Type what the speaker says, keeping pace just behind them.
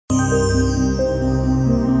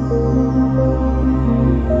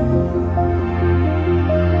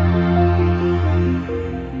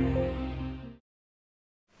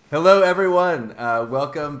Hello, everyone.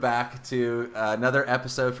 Welcome back to another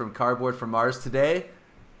episode from Cardboard from Mars. Today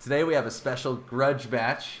we have a special grudge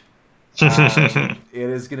match. It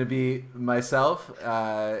is going to be myself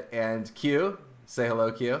and Q. Say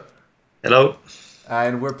hello, Q. Hello.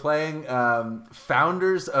 And we're playing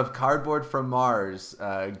founders of Cardboard from Mars,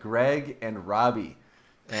 Greg and Robby,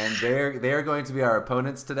 and they are going to be our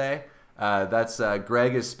opponents today. That's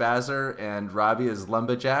Greg is Spazzer and Robby is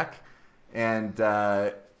Lumberjack, and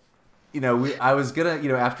I was gonna,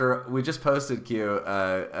 after we just posted Q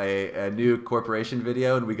a new corporation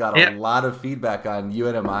video, and we got a lot of feedback on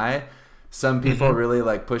UNMI. Some people really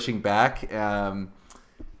like pushing back, and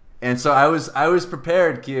so I was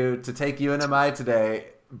prepared, Q, to take UNMI today,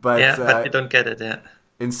 but but we don't get it yet.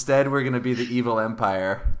 Instead, we're gonna be the evil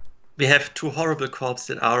empire. We have two horrible corps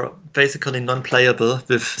that are basically non-playable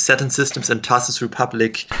with Saturn Systems and Tharsis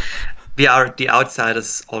Republic. We are the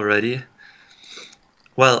outsiders already.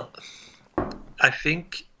 Well, I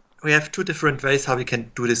think we have two different ways how we can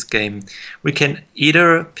do this game. We can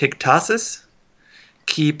either pick Tharsis,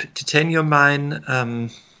 keep Titanium Mine, and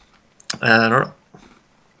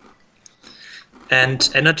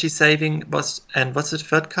energy saving. And what's the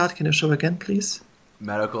third card? Can you show again, please?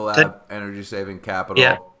 Medical Lab, energy saving, capital.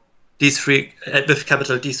 Yeah. These three, with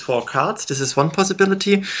capital, these four cards. This is one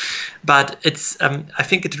possibility, but it's. I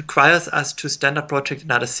think it requires us to standard project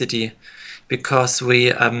another city, because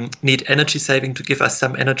we need energy saving to give us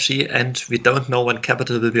some energy, and we don't know when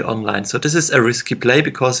capital will be online. So this is a risky play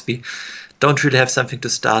because we don't really have something to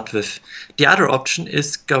start with. The other option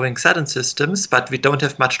is going Saturn Systems, but we don't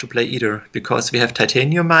have much to play either because we have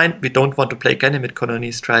Titanium Mine. We don't want to play Ganymede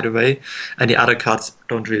colonies right away, and the other cards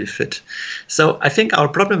don't really fit. So I think our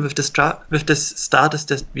problem with this start is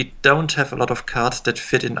that we don't have a lot of cards that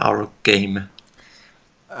fit in our game.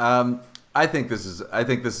 I think this is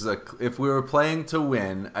a. If we were playing to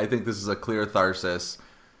win, I think this is a clear Tharsis,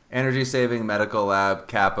 energy saving, medical lab,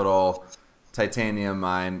 capital, titanium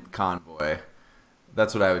mine, convoy.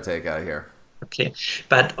 That's what I would take out of here. Okay,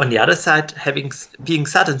 but on the other side, being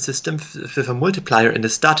Saturn system with a multiplier in the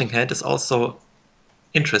starting hand is also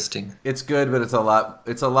interesting. It's good, but it's a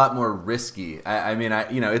lot more risky. I mean,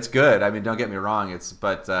 it's good. I mean, don't get me wrong. It's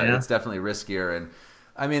definitely riskier. And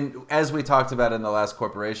I mean, as we talked about in the last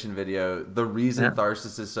corporation video, the reason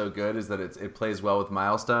Tharsis is so good is that it plays well with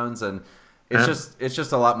milestones, and it's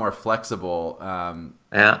just a lot more flexible. So I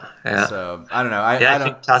don't know. I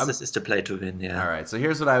think Tharsis is the play to win. Yeah. All right. So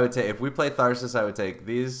here's what I would take. If we play Tharsis, I would take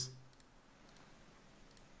these.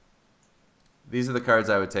 These are the cards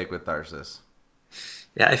I would take with Tharsis.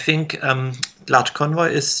 Yeah, I think large convoy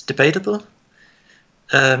is debatable.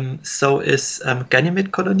 So is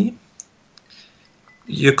Ganymede colony.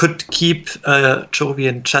 You could keep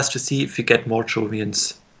Jovian just to see if you get more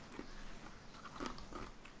Jovians.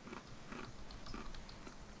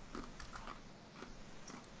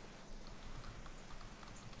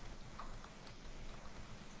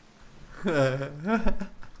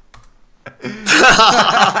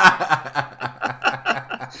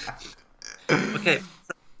 Okay,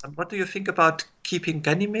 so what do you think about keeping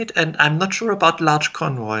Ganymede? And I'm not sure about large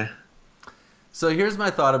convoy. So here's my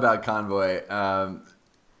thought about convoy.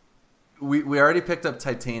 We already picked up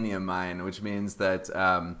titanium mine, which means that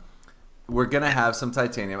we're going to have some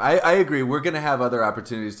titanium. I agree. We're going to have other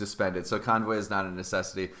opportunities to spend it. So convoy is not a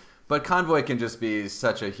necessity. But convoy can just be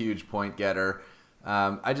such a huge point getter.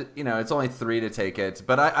 It's only 3 to take it.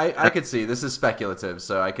 But I could see. This is speculative,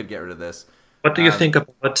 so I could get rid of this. What do you think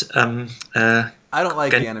about... I don't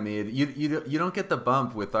like Ganymede. You don't get the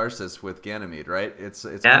bump with Tharsis with Ganymede, right? It's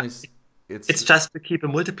just to keep a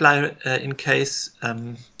multiplier in case...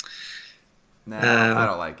 I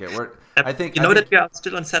don't like it. I think that we are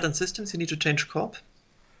still on Saturn Systems. You need to change corp.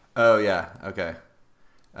 Oh yeah. Okay.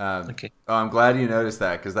 Okay. Oh, I'm glad you noticed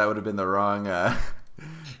that, because that would have been the wrong.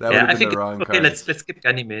 Okay, let's skip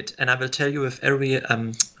Ganymede, and I will tell you with every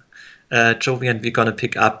Jovian we're gonna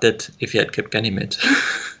pick up that if you had kept Ganymede.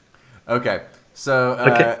 Okay. So.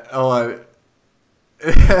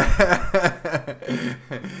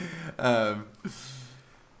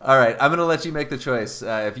 All right, I'm gonna let you make the choice.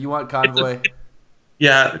 If you want convoy,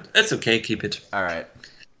 yeah, that's okay. Keep it. All right.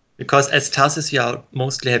 Because as Tharsis, you are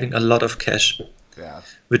mostly having a lot of cash. Yeah.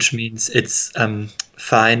 Which means it's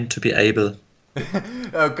fine to be able.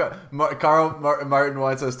 Carl Martin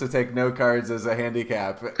wants us to take no cards as a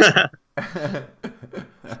handicap.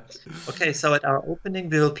 Okay, so at our opening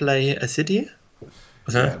we will play a city.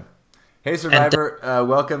 Yeah. Hey Survivor,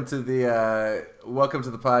 welcome to the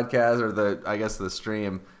podcast, or the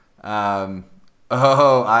stream.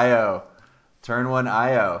 IO, turn 1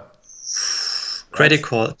 IO. Credit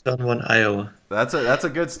call, turn 1 IO. That's a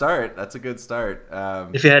good start. That's a good start.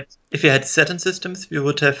 If you had Saturn systems, we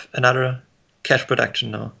would have another cash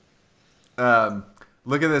production now.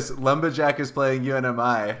 Look at this. Lumberjack is playing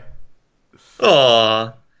UNMI.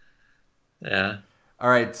 Oh, yeah. All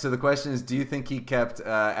right. So the question is, do you think he kept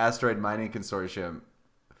Asteroid Mining Consortium?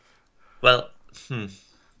 Well,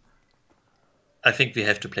 I think we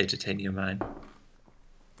have to play Titanium Mine.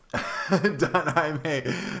 Jaime.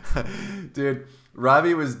 Dude,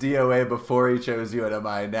 Robby was DOA before he chose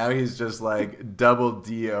UNMI. Now he's just like double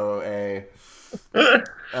DOA.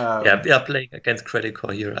 Yeah, we are playing against Credit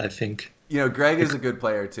Core here, I think. You know, Greg is a good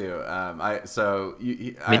player too. I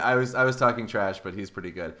was talking trash, but he's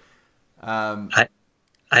pretty good.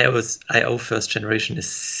 IO first generation is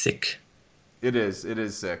sick. It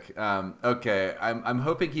is sick. Okay, I'm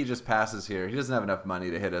hoping he just passes here. He doesn't have enough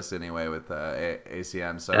money to hit us anyway with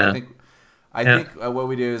ACM. So Yeah. I think what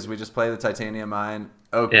we do is we just play the Titanium Mine.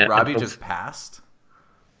 Oh, Yeah, Robby and just passed.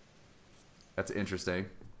 That's interesting.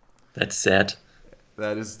 That's sad.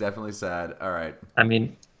 That is definitely sad. All right. I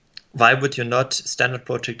mean, why would you not standard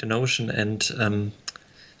project an ocean and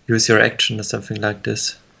use your action or something like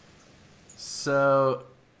this? So,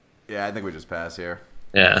 yeah, I think we just pass here.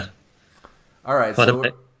 Yeah. All right. Wanna So,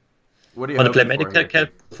 play- what do you Want to play hoping for medical here, cap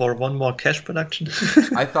kid? for one more cash production?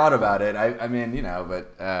 I thought about it. I mean, you know,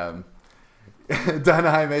 but Don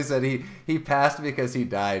Jaime said he passed because he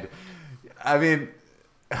died. I mean,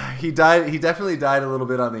 he died. He definitely died a little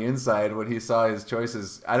bit on the inside when he saw his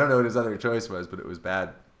choices. I don't know what his other choice was, but it was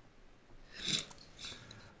bad.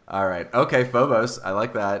 All right. Okay, Phobos. I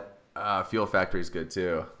like that. Fuel Factory is good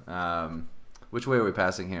too. Which way are we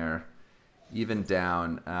passing here? Even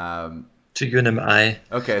down. To UNMI.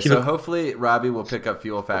 Okay, so hopefully Robby will pick up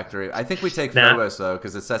Fuel Factory. I think we take Nah. Phobos though,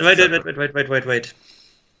 because it sets us up for- Wait.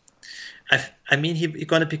 I mean, he's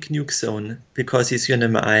gonna pick Nuke Zone because he's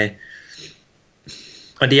UNMI.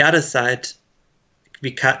 On the other side,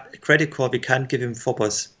 we can't Credit Core. We can't give him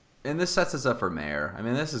Phobos. And this sets us up for Mayor. I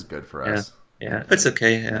mean, this is good for us. Yeah, it's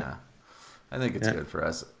okay. Yeah. I think it's good for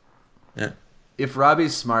us. Yeah. If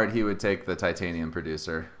Robby's smart, he would take the Titanium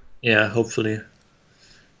Producer. Yeah, hopefully.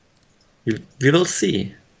 We will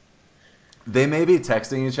see. They may be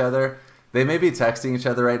texting each other. They may be texting each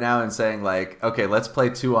other right now and saying like, "Okay, let's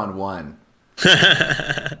play 2-on-1."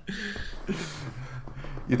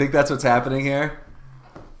 You think that's what's happening here?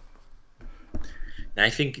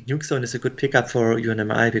 I think Nuke Zone is a good pickup for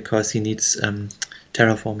UNMI because he needs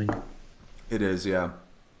terraforming. It is, yeah.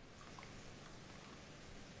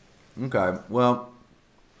 Okay, well,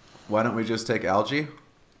 why don't we just take Algae?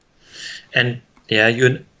 And yeah,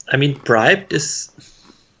 Bribed is...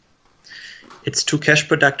 It's 2 cash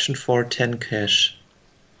production for 10 cash.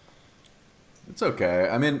 It's okay.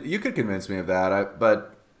 I mean, you could convince me of that,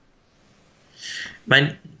 but...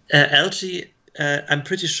 Algae, I'm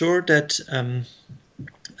pretty sure that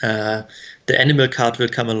the animal card will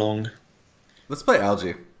come along. Let's play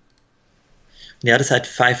Algae. On the other side,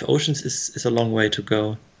 5 oceans is a long way to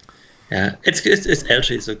go. Yeah, it's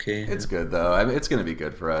Algae is okay. It's good though. I mean, it's gonna be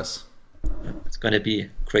good for us. It's gonna be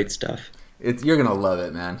great stuff. You're gonna love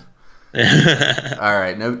it, man. All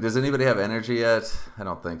right. No, does anybody have energy yet? I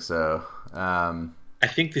don't think so. I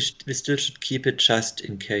think we still should keep it just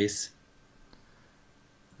in case.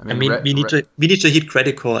 I mean, we need to hit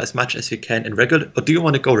Credit Core as much as we can in regular. Or do you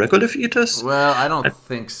want to go regular eaters? Well, I don't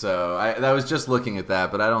think so. I was just looking at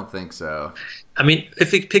that, but I don't think so. I mean,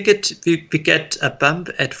 if we pick it, we get a bump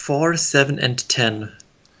at 4, 7, and 10.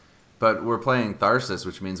 But we're playing Tharsis,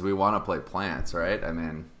 which means we want to play plants, right? I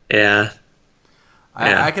mean, yeah.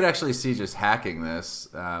 I could actually see just hacking this,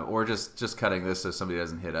 or just cutting this so somebody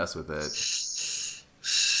doesn't hit us with it.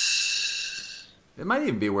 It might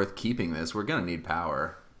even be worth keeping this. We're gonna need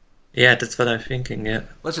power. Yeah, that's what I'm thinking. Yeah.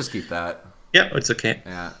 Let's just keep that. Yeah, it's okay.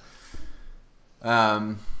 Yeah.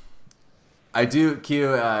 I do,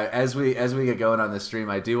 Q. As we get going on this stream,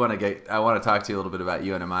 I want to talk to you a little bit about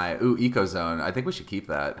UNMI. Ooh, Ecozone. I think we should keep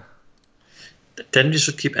that. Then we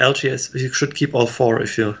should keep LGS. We should keep all 4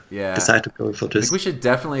 if you decide to go for I this. think we should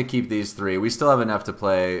definitely keep these 3. We still have enough to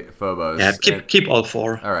play Phobos. Yeah, keep all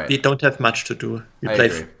 4. All right. We don't have much to do. I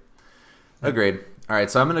agree. Agreed. All right,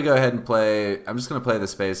 so I'm going to go ahead and play... I'm just going to play the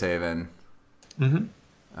Space Haven.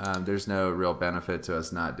 Mm-hmm. There's no real benefit to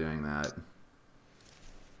us not doing that.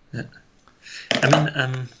 Yeah. I mean,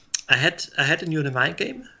 I had a UNMI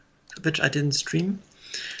game, which I didn't stream.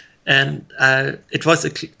 And it was a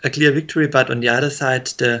clear victory, but on the other side,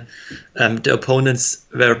 the opponents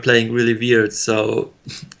were playing really weird. So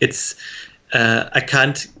it's I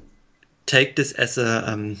can't take this as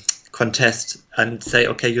a contest and say,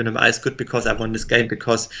 okay, UNMI is good because I won this game,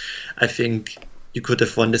 because I think you could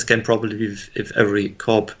have won this game probably if every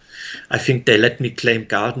corp. I think they let me claim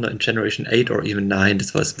Gardener in Generation 8 or even 9.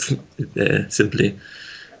 This was simply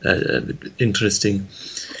interesting.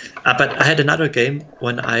 But I had another game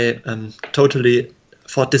when I totally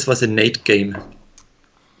thought this was a Nate game.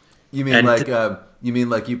 You mean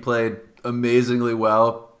like you played amazingly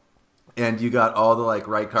well and you got all the like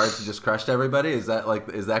right cards and just crushed everybody? Is that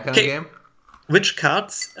kind of game? Which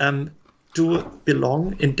cards do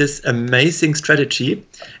belong in this amazing strategy?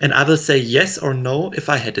 And I will say yes or no if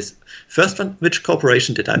I had this. First one, which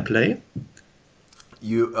corporation did I play?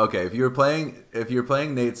 If you're playing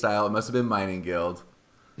Nate style, it must have been Mining Guild.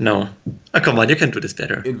 No. Oh, come on, you can do this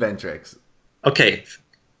better. Inventrix. Okay.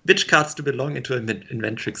 Which cards do belong into an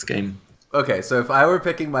Inventrix game? Okay, so if I were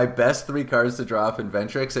picking my best 3 cards to draw off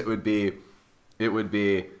Inventrix, it would be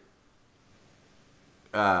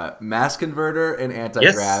Mass Converter and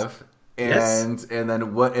Anti-Grav, and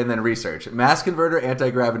then Research. Mass Converter,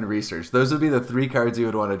 Anti-Grav, and Research. Those would be the 3 cards you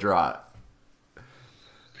would want to draw.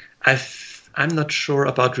 I'm not sure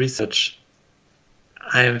about Research.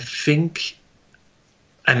 I think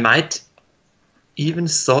I might even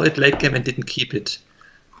saw it late game and didn't keep it.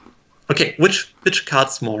 Okay, which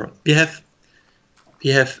cards more? We have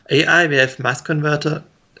AI, we have Mass Converter,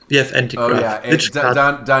 we have Anti-Grav. Oh yeah,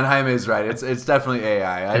 Donheim is right. It's definitely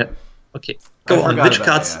AI. Okay, go on. Which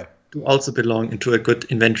cards do also belong into a good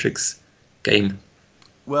Inventrix game?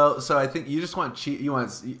 Well, so I think you just want cheap. You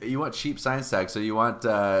want cheap science tag. So you want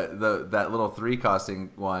that little 3 costing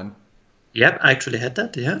one. Yep, I actually had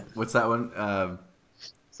that. Yeah. What's that one?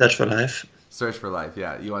 Search for Life. Search for Life.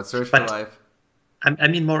 Yeah, you want Search for Life. I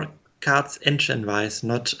mean more cards engine wise,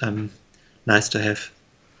 not nice to have.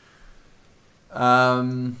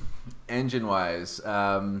 Engine wise.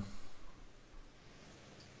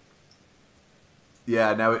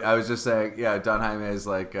 Yeah. Now I was just saying. Yeah, Donheim is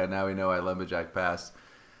like now we know why Lumberjack passed.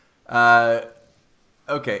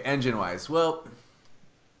 Okay, engine wise. Well,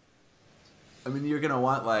 I mean, you're gonna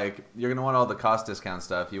want all the cost discount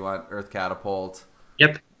stuff. You want Earth Catapult.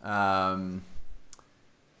 Yep.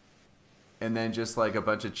 And then just like a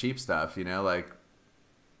bunch of cheap stuff, like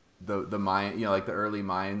the mine, like the early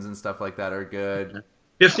mines and stuff like that are good.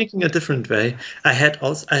 We're thinking a different way. I had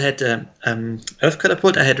Earth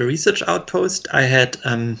Catapult. I had a Research Outpost. I had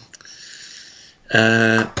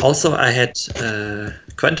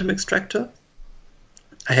Quantum Extractor.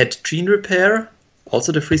 I had Gene Repair,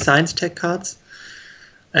 also the free science tech cards,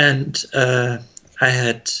 and I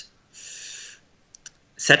had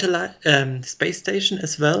Satellite Space Station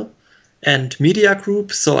as well, and Media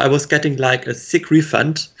Group. So I was getting like a sick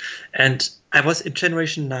refund, and I was in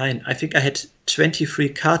Generation 9. I think I had 23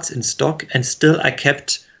 cards in stock, and still I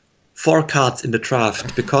kept 4 cards in the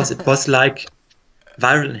draft because it was like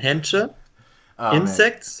Viral Enhancer,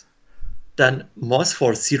 Insects, then Moss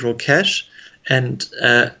for 0 cash, and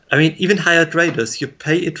I mean, even higher traders, you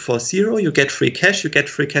pay it for 0, you get free cash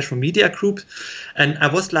from Media Group, and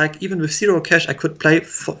I was like, even with 0 cash, I could play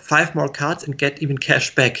 5 more cards and get even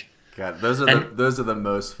cash back. God, those are the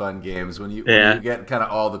most fun games when you get kind of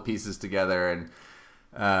all the pieces together, and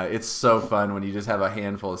it's so fun when you just have a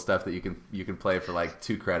handful of stuff that you can play for like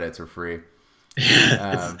 2 credits or free.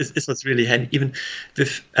 Yeah, it was really handy. Even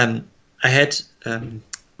with I had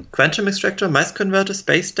Quantum Extractor, Mass Converter,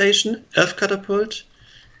 Space Station, Earth Catapult,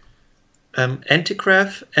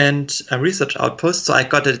 Anti-Grav, and a Research Outpost. So I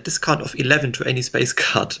got a discount of 11 to any space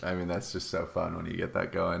card. I mean, that's just so fun when you get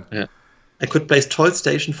that going. Yeah. I could place Toll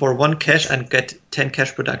Station for 1 cash and get 10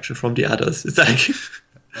 cash production from the others. It's like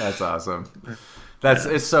that's awesome.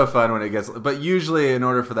 It's so fun when it gets. But usually, in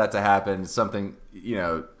order for that to happen, something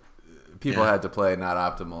people had to play not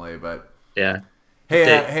optimally. But yeah. Hey,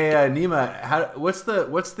 Nima, what's the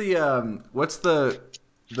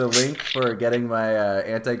link for getting my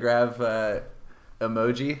Anti-Grav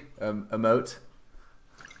emoji emote?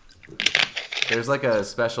 There's like a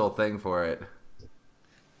special thing for it.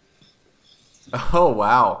 Oh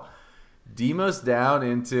wow, Demos down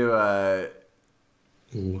into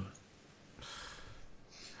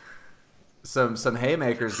some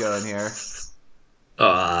haymakers going here.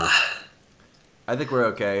 I think we're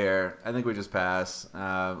okay here. I think we just pass.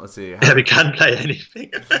 Let's see. Yeah, we can't play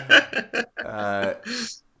anything.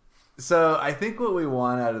 So I think what we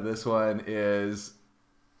want out of this one is,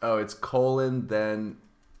 it's colon. Then,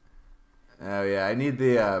 oh yeah, I need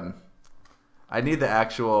the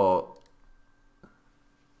actual.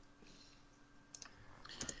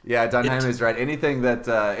 Yeah, Dunheim is right. Anything that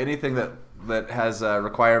has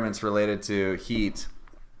requirements related to heat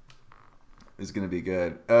is going to be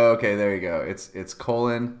good. Oh, okay, there you go. It's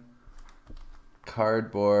colon,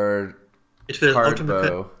 cardboard,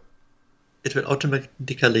 cardbow. it will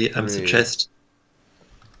automatically 3. suggest.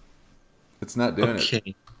 It's not doing it.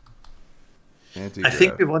 Okay. I Anti-graph.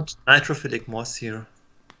 think we want nitrophilic moss here.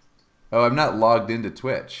 Oh, I'm not logged into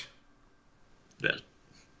Twitch.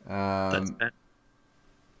 Well, that's bad.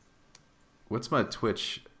 What's my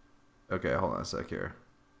Twitch? Okay, hold on a sec here.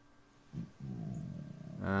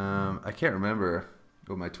 I can't remember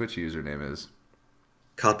what my Twitch username is.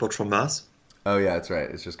 Cardboard from Mars. Oh yeah, that's right.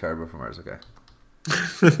 It's just Cardboard from Mars. Okay.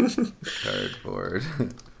 Cardboard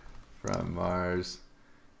from Mars.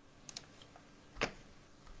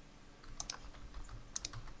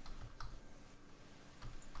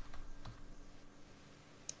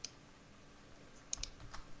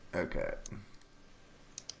 Okay.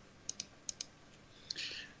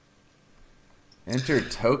 Enter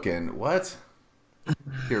token. What?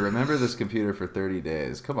 Here, remember this computer for 30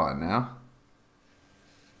 days. Come on now.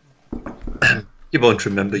 He won't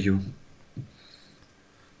remember you.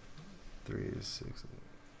 3, 6.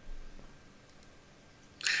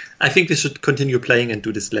 I think we should continue playing and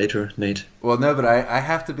do this later, Nate. Well, no, but I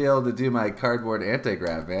have to be able to do my cardboard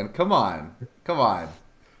anti-grav, man. Come on. Come on.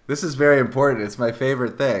 This is very important. It's my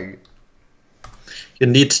favorite thing. You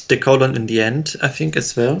need the colon in the end, I think,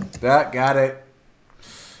 as well. That got it.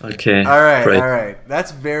 Okay. All right, great. all right.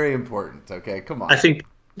 That's very important. Okay, come on. I think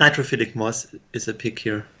nitrophilic moss is a pick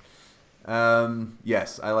here.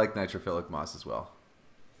 Yes, I like nitrophilic moss as well.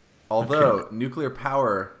 Although nuclear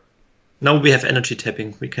power. Now we have energy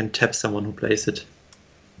tapping. We can tap someone who plays it.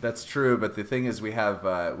 That's true, but the thing is, we have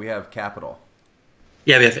capital.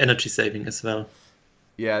 Yeah, we have energy saving as well.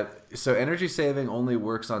 Yeah, so energy saving only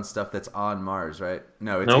works on stuff that's on Mars, right?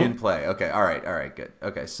 No, it's No. in play. Okay, all right, good.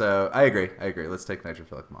 Okay, so I agree. Let's take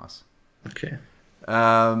nitrophilic moss. Okay.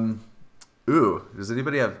 Ooh, does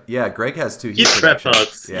anybody have? Yeah, Greg has 2 Heat trap production.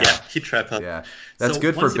 pods. Yeah, heat trap pods. Yeah, that's So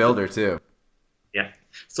good for once you builder too. Yeah.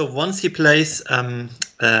 So once he plays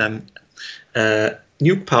nuke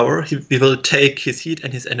power, we will take his heat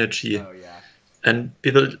and his energy. Oh yeah. And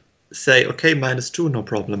we will say, okay, -2, no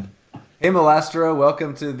problem. Hey Melastro,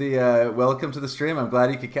 welcome to the stream. I'm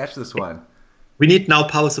glad you could catch this one. We need now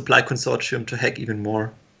Power Supply Consortium to hack even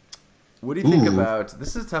more. What do you think about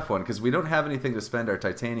this? Is a tough one because we don't have anything to spend our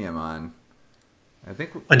titanium on. I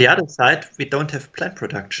think On the other side, we don't have plant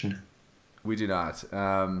production. we do not.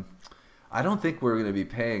 I don't think we're going to be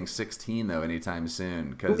paying 16 though anytime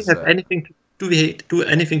soon. Do we Because have anything? Do we do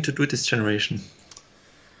anything to do this generation?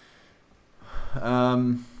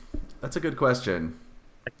 that's a good question.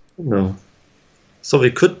 No. So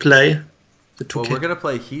we could play the 2K. Well, we're going to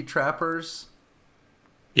play heat trappers.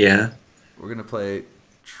 Yeah. We're going to play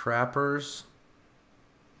trappers.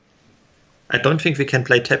 I don't think we can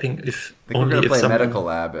play tapping if I think we're only going to if play someone... medical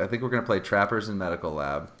lab. I think we're going to play trappers in medical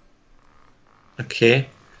lab. Okay.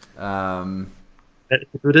 To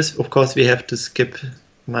do this, of course, we have to skip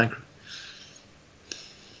micro.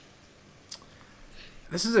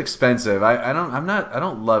 This is expensive. I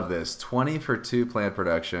don't love this. 20 for 2 plant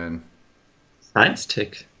production. Science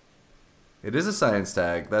tech. It is a science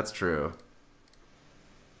tag. That's true.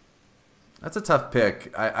 That's a tough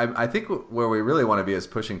pick. I think where we really want to be is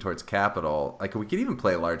pushing towards capital. Like we could even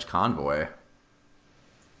play large convoy.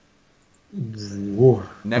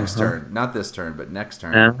 Next turn, not this turn, but next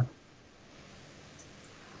turn. Yeah.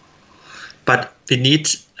 But we need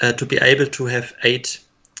to be able to have 8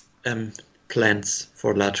 plants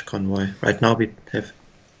for large convoy. Right now we have.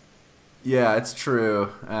 Yeah, it's true.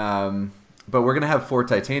 But we're gonna have 4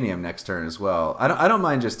 titanium next turn as well. I don't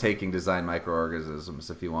mind just taking design microorganisms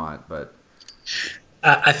if you want, but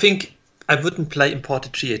I think I wouldn't play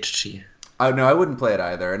imported GHG. Oh no, I wouldn't play it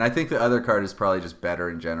either. And I think the other card is probably just better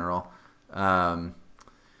in general.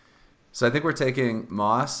 So I think we're taking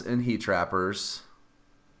moss and heat trappers.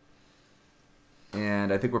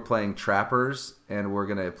 And I think we're playing trappers, and we're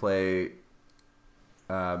gonna play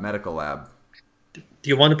medical lab. Do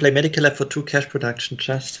you want to play medical lab for 2 cash production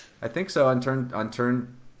just? I think so. On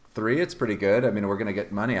turn 3, it's pretty good. I mean, we're gonna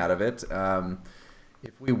get money out of it.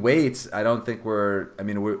 If we wait, I don't think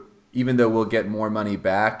even though we'll get more money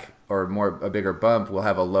back or a bigger bump, we'll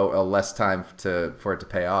have a less time for it to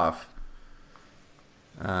pay off.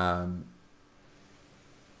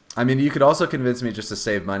 I mean, you could also convince me just to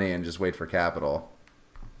save money and just wait for capital.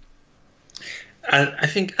 I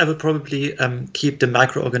think I will probably keep the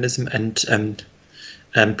microorganism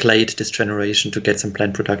and play it this generation to get some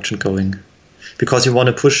plant production going. Because you want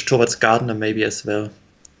to push towards gardener maybe as well.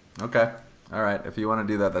 Okay. All right. If you want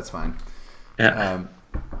to do that, that's fine. Yeah.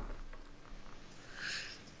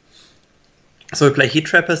 So we play heat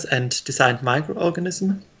trappers and designed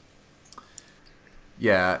microorganism.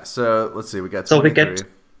 Yeah. So let's see. We got. So we 23. get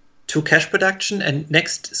 2 cash production, and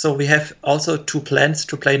next, so we have also 2 plants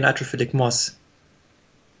to play nitrophilic moss.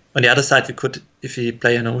 On the other side, we could, if we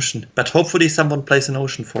play an ocean, but hopefully someone plays an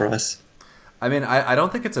ocean for us. I mean, I don't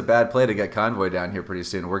think it's a bad play to get Convoy down here pretty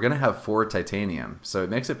soon. We're going to have 4 titanium, so it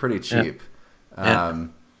makes it pretty cheap. Yeah.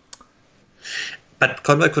 But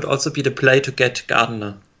Convoy could also be the play to get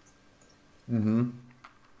Gardener. Mm-hmm.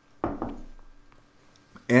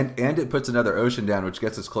 And it puts another ocean down, which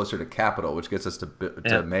gets us closer to capital, which gets us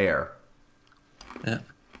to mayor. Yeah.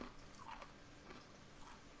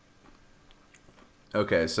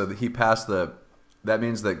 Okay, so he passed the. That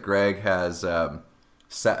means that Greg has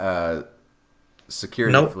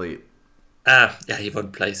security fleet. Yeah, he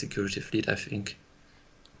won't play security fleet, I think.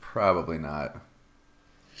 Probably not.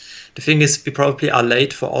 The thing is, we probably are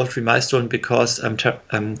late for all 3 milestones because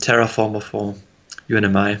Terraformer for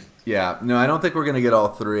UNMI. Yeah, no, I don't think we're going to get all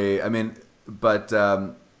 3. I mean, but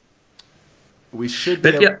we should be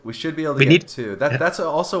able to get 2. That's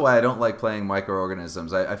also why I don't like playing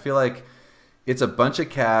microorganisms. I feel like it's a bunch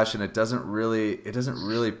of cash and it doesn't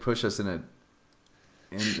really push us in a.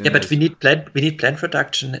 But we need plant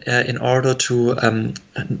production in order to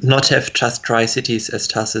not have just dry cities as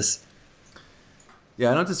Tharsis.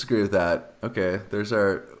 Yeah, I don't disagree with that. Okay,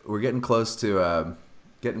 we're getting close to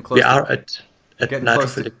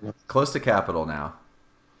close to capital now.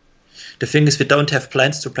 The thing is, we don't have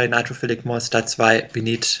plans to play nitrophilic moss. That's why we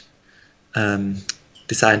need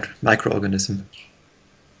designed microorganism.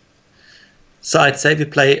 So I'd say we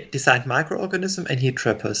play designed microorganism and heat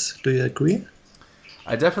trappers. Do you agree?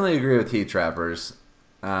 I definitely agree with heat trappers.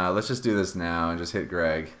 Let's just do this now and just hit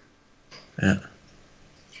Greg. Yeah.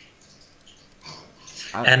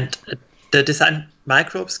 And the designed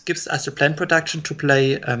microbes gives us the plant production to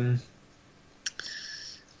play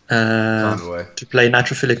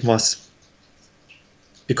nitrophilic moss,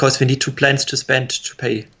 because we need 2 plants to spend to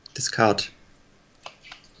pay this card.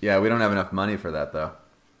 Yeah, we don't have enough money for that though.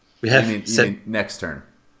 We have. You mean next turn?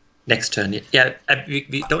 Next turn, yeah.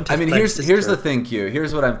 We don't have. I mean, here's the thing, Q.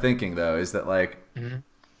 Here's what I'm thinking though, is that like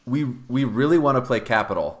we really want to play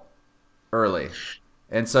capital early,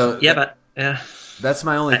 and so that's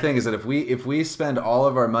my only thing, is that if we spend all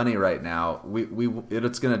of our money right now,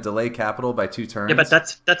 it's going to delay capital by 2 turns. Yeah, but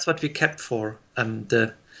that's what we kept for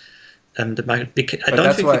the market. I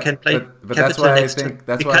don't think we can play capital next turn.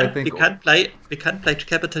 We can't play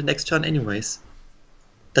capital next turn anyways.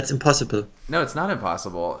 That's impossible. No, it's not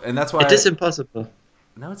impossible, and that's why it is impossible.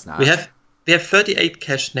 No, it's not. We have 38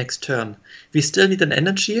 cash next turn. We still need an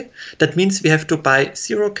energy. That means we have to buy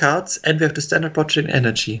 0 cards and we have to standard project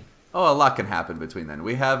energy. Oh, a lot can happen between then.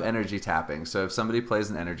 We have energy tapping, so if somebody plays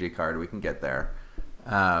an energy card, we can get there.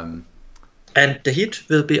 And the heat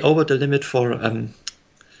will be over the limit for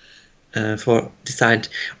designed.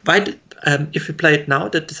 If we play it now,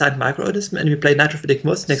 the designed microorganism, and we play nitrophilic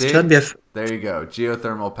moss next turn, we have. There you go,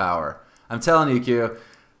 geothermal power. I'm telling you, Q. I'm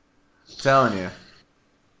telling you.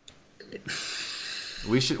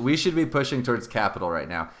 We should be pushing towards capital right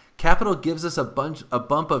now. Capital gives us a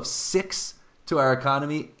bump of 6 to our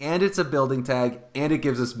economy, and it's a building tag, and it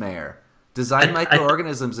gives us mayor. Design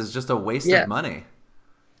microorganisms is just a waste of money.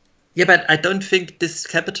 Yeah, but I don't think this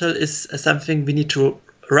capital is something we need to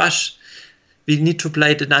rush. We need to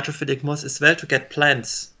play the nitrophilic moss as well to get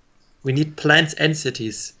plants. We need plants and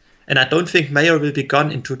cities, and I don't think mayor will be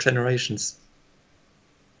gone in 2 generations.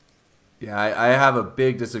 Yeah, I have a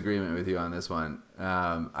big disagreement with you on this one.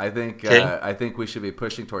 I think we should be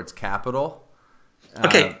pushing towards capital.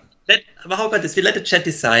 Okay. How about this? We let the chat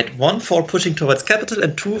decide. 1 for pushing towards capital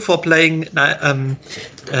and 2 for playing the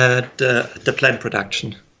plant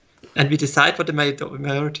production. And we decide what the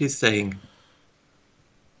majority is saying.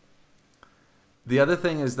 The other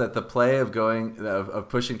thing is that the play of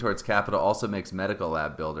pushing towards capital also makes medical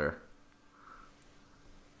lab builder.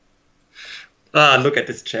 Look at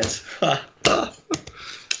this chat.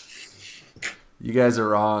 You guys are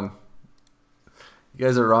wrong. You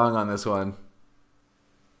guys are wrong on this one.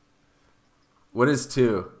 What is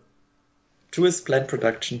 2? 2 is plant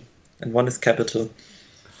production, and 1 is capital.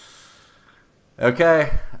 Okay,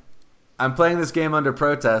 I'm playing this game under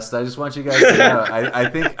protest. I just want you guys to know.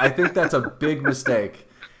 I think that's a big mistake.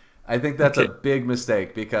 I think that's a big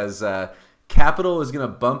mistake because capital is going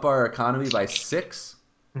to bump our economy by 6.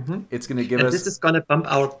 Mm-hmm. It's going to give us. This is going to bump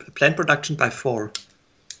our plant production by 4.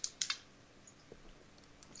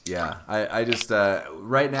 Yeah, I just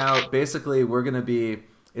right now basically it's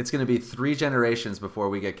going to be 3 generations before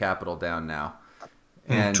we get capital down now,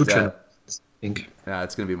 and 2 generations, I think. Yeah,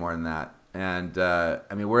 it's going to be more than that, and I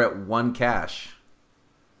mean we're at 1 cash.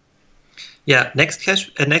 Yeah, next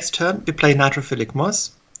turn we play nitrophilic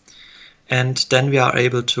moss, and then we are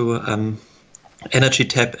able to energy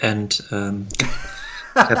tap and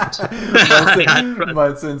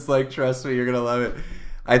Mudson's like, trust me, you're gonna love it.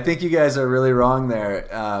 I think you guys are really wrong there.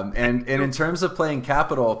 And in terms of playing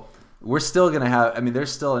capital, we're still gonna have. I mean,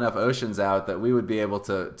 there's still enough oceans out that we would be able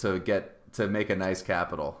to make a nice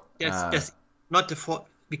capital. Yes. Not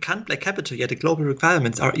we can't play capital yet. The global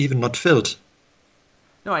requirements are even not filled.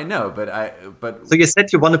 No, I know, but So you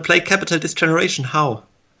said you want to play capital this generation. How?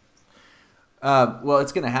 Well,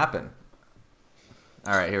 it's gonna happen.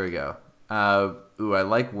 All right, here we go. Ooh, I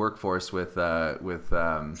like workforce with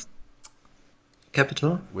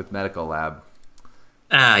capital with medical lab.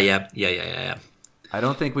 Yeah. I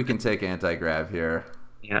don't think we can take anti-grav here.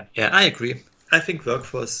 Yeah, I agree. I think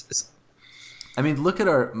workforce is. I mean, look at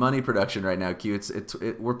our money production right now, Q.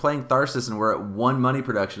 We're playing Tharsis and we're at 1 money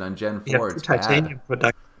production on Gen 4. It's titanium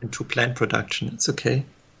production and 2 plant production. It's okay.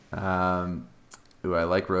 Ooh, I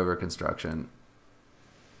like rover construction.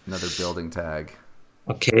 Another building tag.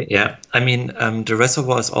 Okay, yeah. I mean, the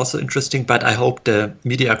reservoir is also interesting, but I hope the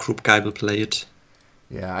media group guy will play it.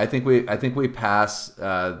 Yeah, I think we pass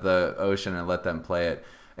the ocean and let them play it,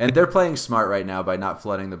 and they're playing smart right now by not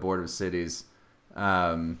flooding the board of cities.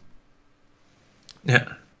 Yeah.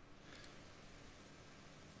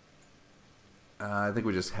 I think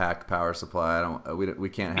we just hack power supply. We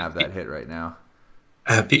can't have that hit right now.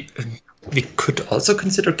 We could also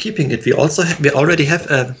consider keeping it. We already have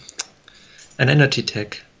an energy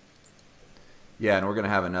tech. Yeah, and we're gonna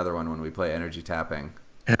have another one when we play energy tapping.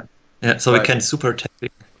 Yeah. So we can super tap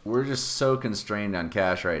it. We're just so constrained on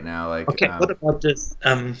cash right now. Like, okay, what about this?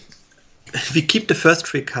 We keep the first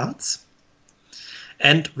 3 cards,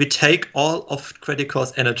 and we take all of Credit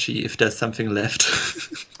Core's energy if there's something left.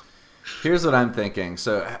 Here's what I'm thinking.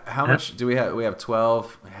 So how much do we have? We have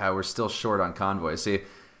 12. Yeah, we're still short on convoy. See,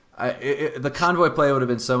 the convoy play would have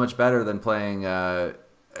been so much better than playing.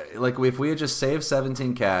 Like if we had just saved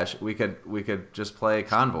 17 cash, we could just play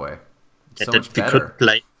convoy. So much better. Could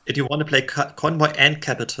play. If you want to play convoy and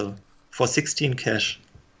capital for 16 cash.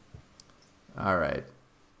 All right.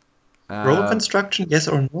 Road construction, yes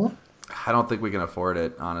or no? I don't think we can afford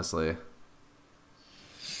it, honestly.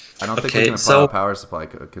 I don't think we can afford a power supply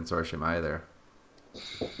consortium either.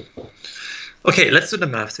 Okay, let's do the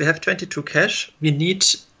maths. We have 22 cash. We need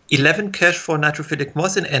 11 cash for nitrophilic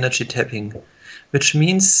moss and energy tapping, which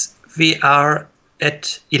means we are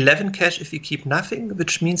at 11 cash if we keep nothing,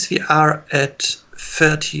 which means we are at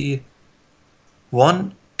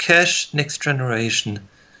 31 cash next generation.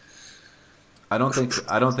 I don't think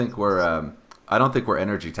we're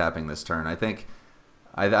energy tapping this turn. I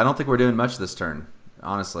don't think we're doing much this turn.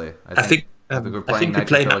 Honestly, I think we're playing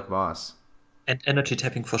nitrophilic moss and energy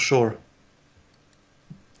tapping for sure.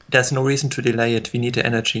 There's no reason to delay it. We need the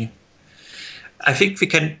energy. I think we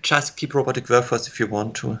can just keep robotic workforce if you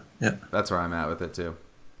want to. Yeah, that's where I'm at with it too.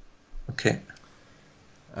 Okay.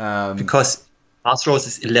 Because Mars Rose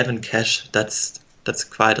is 11 cash. That's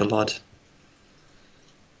quite a lot.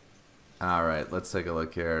 All right, let's take a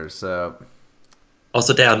look here. So,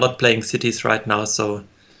 also they are not playing cities right now, so.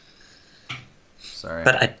 Sorry.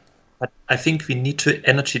 But I think we need to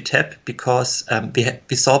energy tap because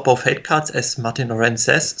we saw both hate cards, as Martin Lorenz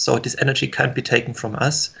says, so this energy can't be taken from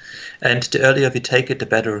us. And the earlier we take it, the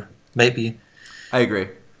better. Maybe. I agree.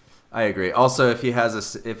 Also, if he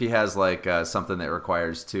has like something that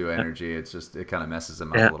requires 2 energy, it kind of messes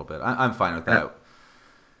him up a little bit. I'm fine with that.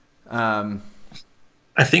 I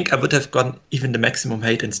think I would have gotten even the maximum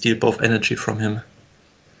hate and steal both energy from him.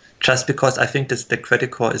 Just because I think the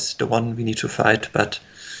Credit Core is the one we need to fight, but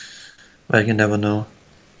well, you never know.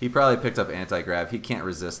 He probably picked up anti-grav. He can't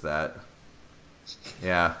resist that.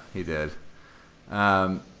 Yeah, he did.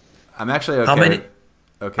 I'm actually okay.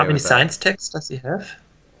 How many science techs does he have?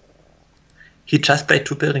 He just played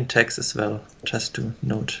 2 building techs as well, just to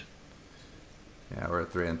note. Yeah, we're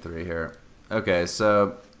at 3 and 3 here. Okay,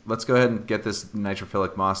 so let's go ahead and get this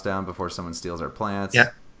nitrophilic moss down before someone steals our plants.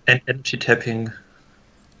 Yeah, and energy tapping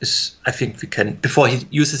is, I think we can, before he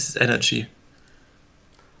uses his energy.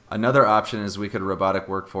 Another option is we could robotic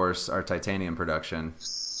workforce our titanium production.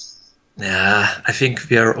 Yeah, I think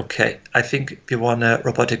we are okay. I think we want a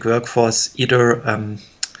robotic workforce either.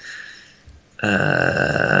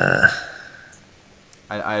 I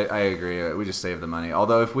agree. We just save the money.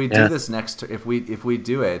 Although if we do this if we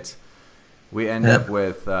do it, we end up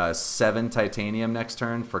with 7 titanium next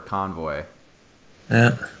turn for convoy.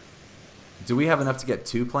 Yeah. Do we have enough to get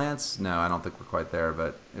 2 plants? No, I don't think we're quite there,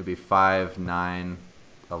 but it would be 5, 9,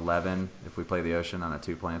 11 if we play the ocean on a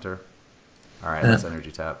 2-planter. All right, let's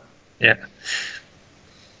energy tap. Yeah.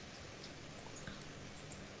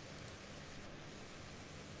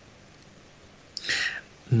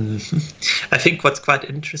 I think what's quite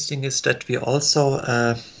interesting is that we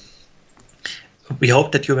also we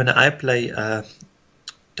hope that you and I play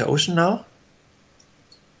the ocean now.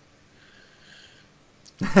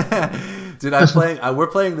 Dude, I'm playing. We're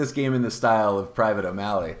playing this game in the style of Private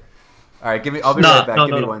O'Malley. All right, give me. I'll be right back.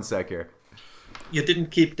 Give me 1 sec here. You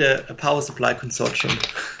didn't keep the power supply consortium.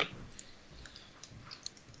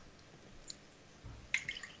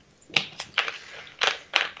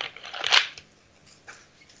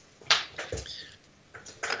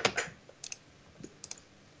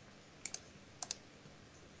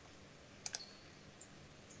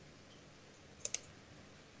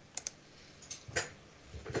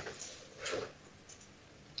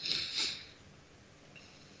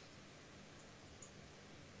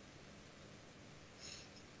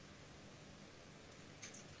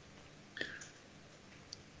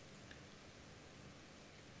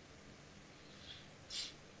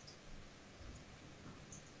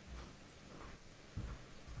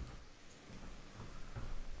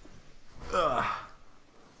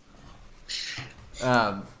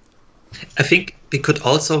 I think we could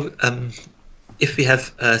also, if we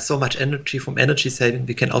have so much energy from energy saving,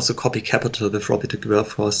 we can also copy capital with robotic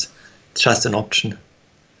workforce. It's just an option.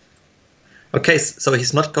 Okay, so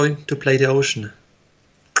he's not going to play the ocean.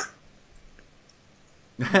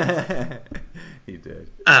 He did.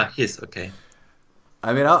 Ah, he's okay.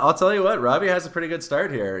 I mean, I'll tell you what, Robby has a pretty good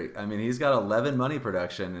start here. I mean, he's got 11 money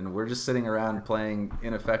production, and we're just sitting around playing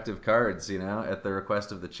ineffective cards, you know, at the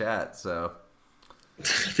request of the chat, so...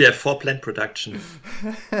 We have 4 plant production.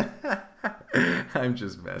 I'm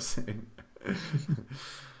just messing.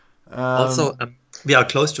 Also, we are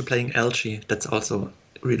close to playing algae. That's also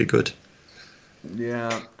really good.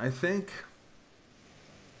 Yeah, I think...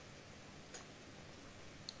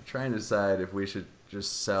 I'm trying to decide if we should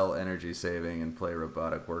just sell energy saving and play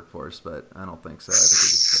robotic workforce, but I don't think so. I think we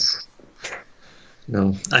just...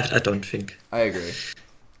 No, I don't think. I agree.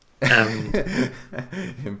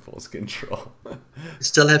 Impulse control.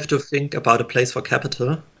 Still have to think about a place for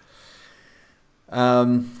capital.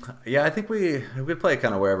 Yeah, I think we play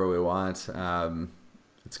kind of wherever we want.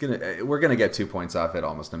 We're gonna get 2 points off it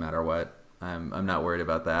almost no matter what. I'm not worried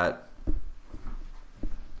about that.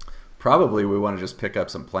 Probably we want to just pick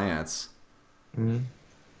up some plants. Mm.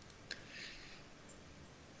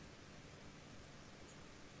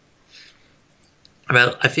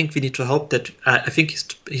 Well, I think we need to hope that I think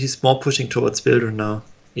he's more pushing towards builder now.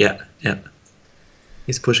 Yeah.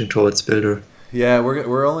 He's pushing towards builder. Yeah,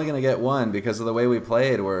 we're only gonna get 1 because of the way we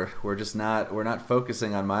played. We're not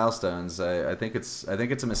focusing on milestones. I think it's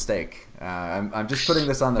a mistake. I'm just putting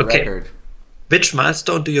this on the record. Which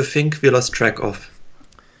milestone do you think we lost track of?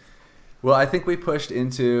 Well, I think we pushed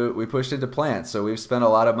into plants. So we've spent a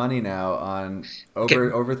lot of money now on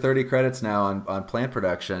over 30 credits now on plant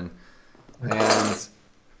production. And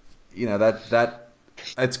you know that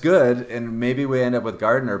it's good, and maybe we end up with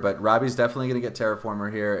gardener, but Robby's definitely going to get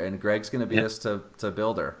terraformer here, and Greg's going to beat us to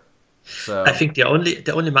builder. So I think the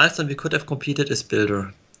only milestone we could have completed is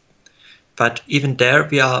builder, but even there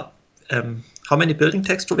we are. How many building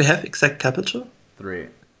techs do we have? Exact capital? 3.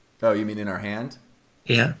 Oh, you mean in our hand?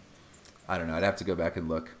 Yeah. I don't know. I'd have to go back and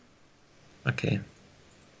look. Okay.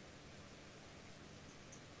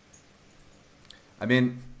 I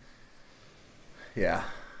mean. Yeah.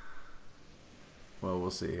 Well,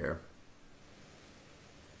 we'll see here.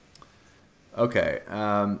 Okay.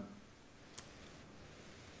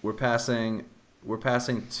 We're passing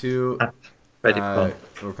to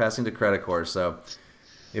we're passing to credit core. So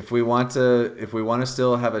if we want to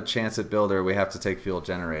still have a chance at builder, we have to take fuel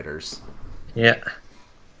generators. Yeah.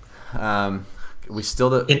 We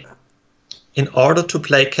still do. In order to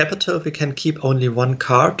play capital, we can keep only 1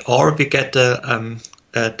 card, or we get the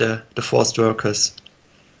forced workers.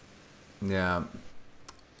 Yeah.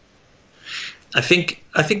 I think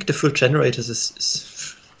the full generators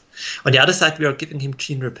is on the other side. We are giving him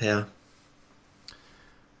gene repair.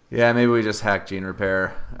 Yeah, maybe we just hack gene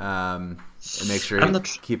repair and make sure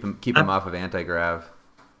keep him off of anti-grav.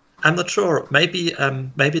 I'm not sure. Maybe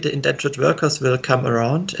the indentured workers will come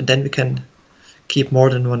around, and then we can keep more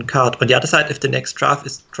than 1 card. On the other side, if the next draft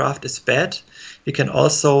is bad, we can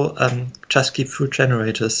also just keep full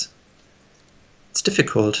generators. It's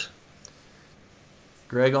difficult.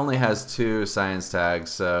 Greg only has 2 science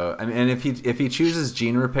tags, so I mean, and if he chooses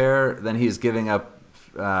gene repair, then he's giving up.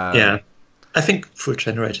 Yeah, I think full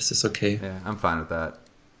generators is okay. Yeah, I'm fine with that.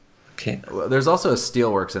 Okay. Well, there's also a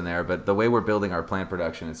steelworks in there, but the way we're building our plant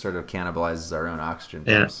production, it sort of cannibalizes our own oxygen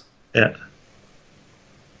pumps. Yeah.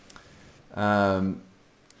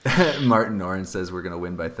 Martin Oren says we're going to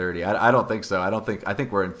win by 30. I don't think so. I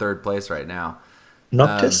think we're in 3rd place right now.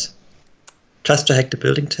 Noctis, just to hack the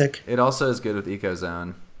building tech. It also is good with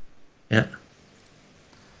Ecozone. Yeah.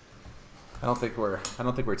 I don't think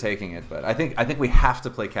we're taking it, but I think we have to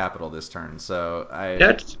play capital this turn. So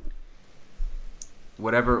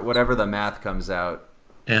whatever the math comes out.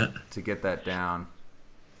 Yeah. To get that down.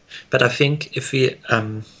 But I think if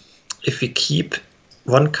we keep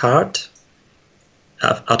one card,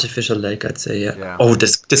 Artificial Lake, I'd say, yeah. Oh,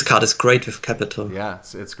 this card is great with capital. Yeah,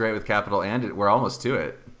 it's great with capital, and we're almost to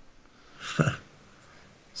it.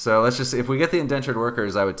 So let's just, if we get the indentured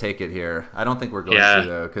workers, I would take it here. I don't think we're going to,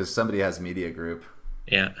 though, because somebody has media group.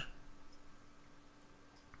 Yeah.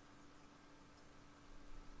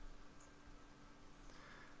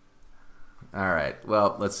 All right.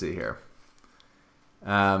 Well, let's see here.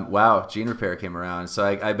 Wow, Gene Repair came around. So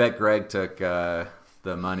I bet Greg took the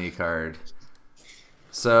money card.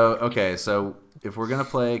 So, okay, so if we're going to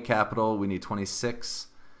play capital, we need 26.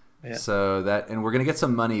 Yeah. So that, and we're going to get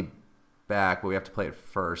some money back, but we have to play it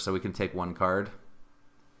first, so we can take one card.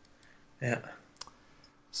 Yeah.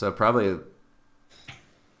 So probably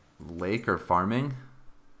Lake or Farming.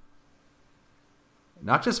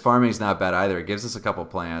 Not just Farming is not bad either. It gives us a couple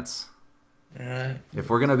plants. If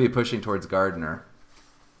we're going to be pushing towards Gardener.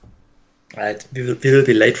 Right, we will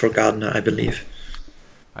be late for Gardener, I believe.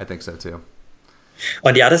 I think so too.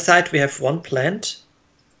 On the other side, we have one plant.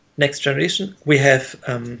 Next generation. We have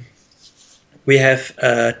the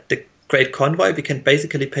Great Convoy. We can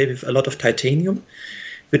basically pay with a lot of titanium,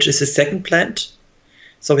 which is the second plant.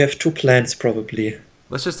 So we have two plants probably.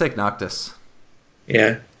 Let's just take Noctis.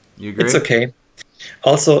 Yeah. You agree? It's okay.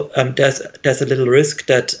 Also, there's a little risk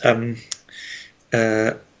that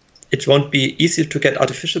it won't be easy to get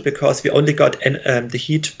artificial because we only got the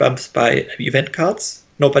heat bumps by event cards.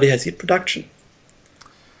 Nobody has heat production.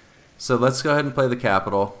 So let's go ahead and play the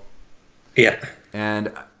capital. Yeah.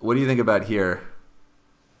 And what do you think about here?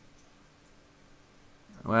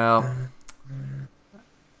 Well,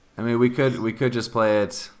 I mean, we could just play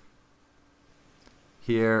it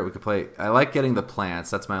here. We could play. I like getting the plants.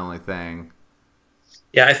 That's my only thing.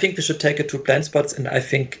 Yeah, I think we should take it to plant spots, and I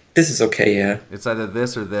think this is okay. Yeah. It's either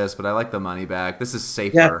this or this, but I like the money back. This is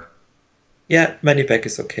safer. Yeah, money back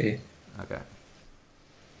is okay. Okay.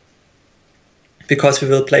 Because we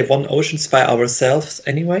will play one Oceans by ourselves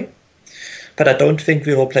anyway, but I don't think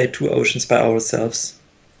we will play two Oceans by ourselves.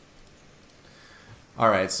 All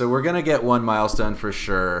right, so we're gonna get one milestone for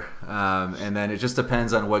sure, and then it just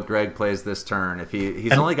depends on what Greg plays this turn. If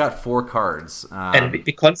he's only got 4 cards, and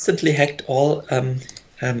we constantly hacked all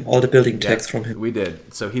the building techs from him. We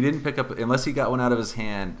did. So he didn't pick up unless he got one out of his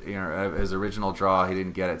hand. You know, his original draw, he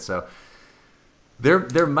didn't get it. So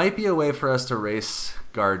there might be a way for us to race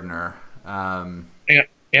Gardener.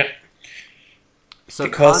 Yeah. So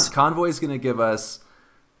Convoy is gonna give us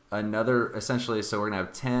another, essentially, so we're gonna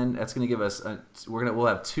have 10. That's gonna give us we'll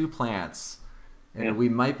have 2 plants, and we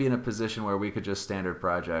might be in a position where we could just standard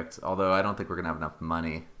project. Although I don't think we're gonna have enough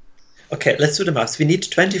money. Okay, let's do the math. We need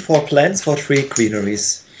 24 plants for 3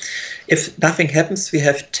 greeneries. If nothing happens, we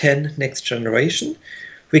have 10 next generation.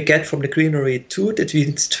 We get from the greenery 2, that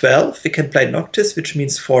means 12. We can play Noctis, which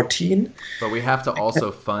means 14. But we have to also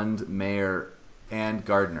fund Mayor and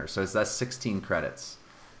Gardener, so that's 16 credits.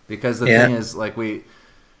 Because the thing is, like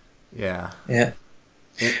Yeah.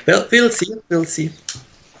 Well, we'll see.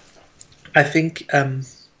 I think,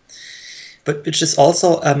 but which is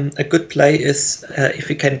also a good play is if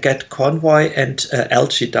we can get Convoy and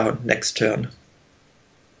Algae down next turn.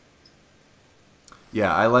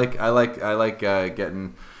 Yeah, I like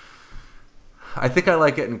getting. I think I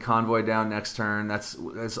like getting Convoy down next turn. That's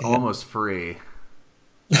almost free.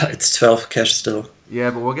 It's 12 cash still. Yeah,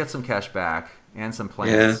 but we'll get some cash back and some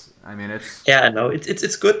plants. Yeah. I mean, it's. Yeah, I know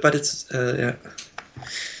it's good, but it's yeah.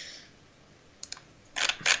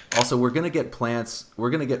 Also, we're gonna get plants. We're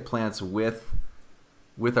gonna get plants with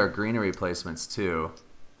our greenery placements too.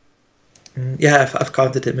 Yeah, I've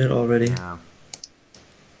counted them in already. Yeah.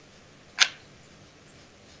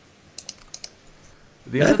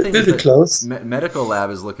 The other thing is that medical lab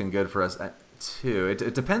is looking good for us too.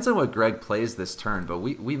 It depends on what Greg plays this turn, but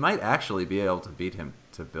we might actually be able to beat him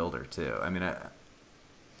to builder too. I mean,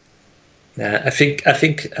 I think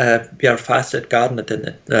we are faster at Gardener than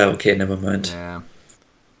at. Okay, never mind. Yeah.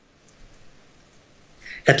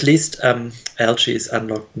 At least Algae is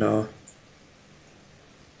unlocked now.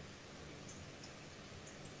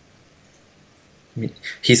 I mean,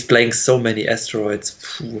 he's playing so many asteroids.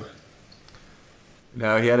 Phew.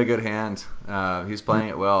 No, he had a good hand. He's playing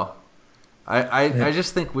it well. I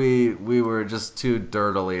just think we were just too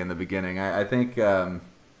dirtily in the beginning. I think we're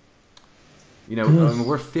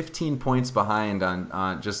 15 points behind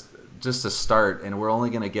on just just to start, and we're only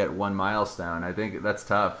going to get one milestone. I think that's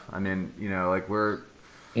tough. I mean, you know, like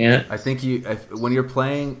I think when you're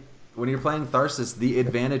playing Tharsis, the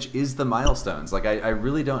advantage is the milestones. Like I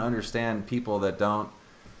really don't understand people that don't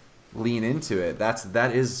lean into it.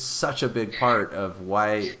 That is such a big part of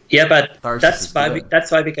why. Yeah, but Tharsis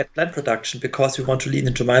that's why we get plant production, because we want to lean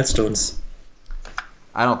into milestones.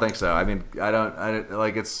 I don't think so. I mean, I don't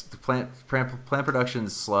like it's plant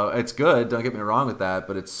production's slow. It's good. Don't get me wrong with that,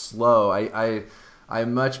 but it's slow. I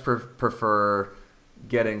much prefer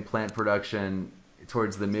getting plant production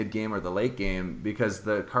towards the mid game or the late game, because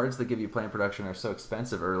the cards that give you plant production are so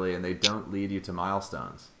expensive early and they don't lead you to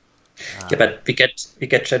milestones. Yeah, but we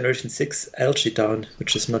get Generation 6 algae down,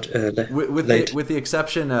 which is not late. With the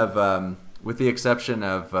exception of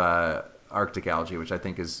Arctic algae, which I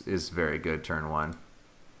think is very good turn 1.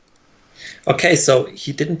 Okay, so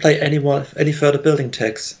he didn't play any further building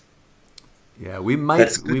tags. Yeah, we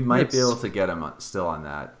might be able to get him still on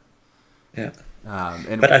that. Yeah,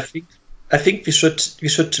 but I think we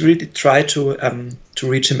should really try to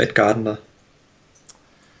reach him at Gardener.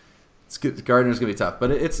 It's good. Gardener's gonna be tough,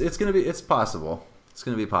 but it's possible. It's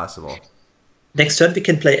gonna be possible. Next turn we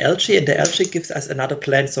can play algae, and the algae gives us another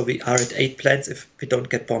plant, so we are at 8 plants if we don't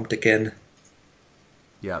get bombed again.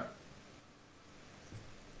 Yeah.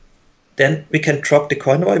 Then we can drop the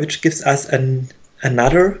convoy, which gives us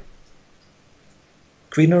another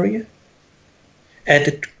greenery,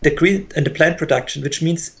 and the plant production, which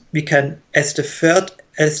means we can, as the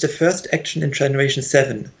first action in Generation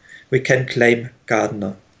 7, we can claim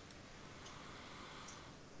Gardener.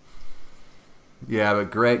 Yeah,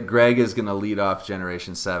 but Greg is going to lead off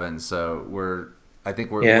Generation 7, so I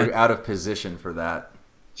think we're out of position for that.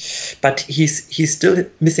 But he's still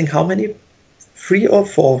missing how many? 3 or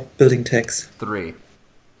 4 building tags? 3.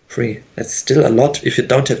 3. That's still a lot if you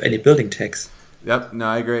don't have any building tags. Yep, no,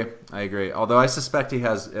 I agree. Although I suspect he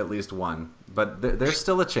has at least 1, but there's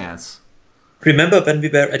still a chance. Remember when we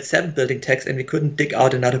were at 7 building tags and we couldn't dig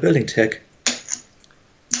out another building tag?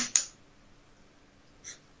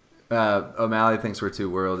 O'Malley thinks we're too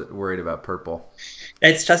worried about purple.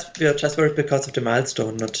 We're just worried because of the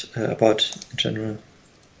milestone, not about in general.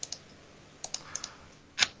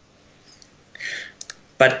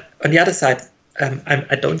 But on the other side,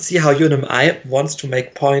 I don't see how UNMI wants to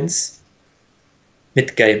make points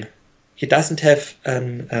mid-game. He doesn't have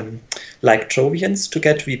like Jovians to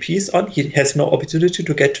get VPs on. He has no opportunity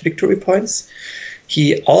to get victory points.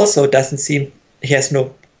 He also he has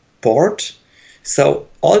no board. So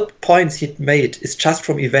all points he made is just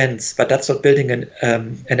from events, but that's not building an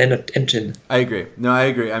engine. I agree. No, I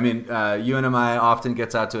agree. I mean, UNMI often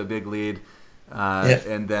gets out to a big lead,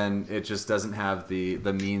 and then it just doesn't have the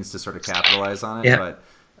means to sort of capitalize on it. Yeah. But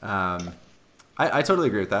I totally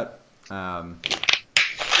agree with that. Tell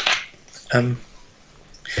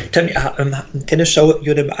me, can you show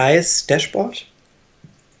UNMI's dashboard?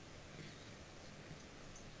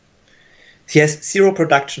 He has 0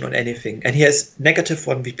 production on anything, and he has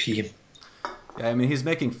 -1 VP. Yeah, I mean, he's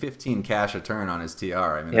making 15 cash a turn on his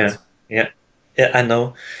TR. I mean, yeah, I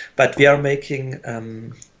know, but we are making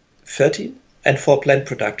 13 and 4 plant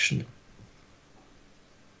production.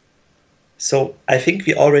 So I think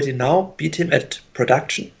we already now beat him at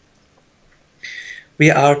production.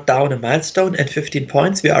 We are down a milestone and 15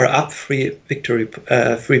 points. We are up 3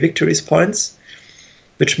 victories points,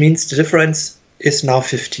 which means the difference is now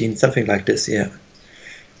 15, something like this, yeah.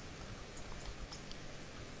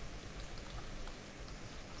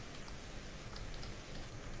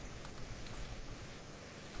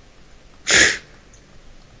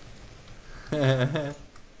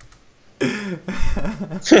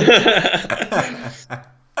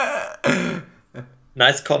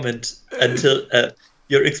 Nice comment. Until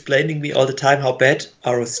you're explaining me all the time how bad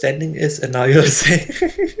our standing is, and now you're saying.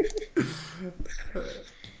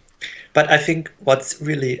 But I think what's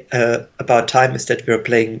really about time is that we're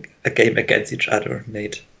playing a game against each other,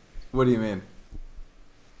 Nate. What do you mean?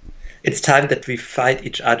 It's time that we fight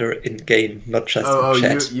each other in game, not just in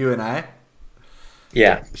chat. You and I?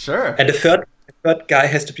 Yeah. Sure. And the third guy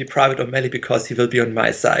has to be Private O'Malley because he will be on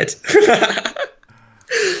my side.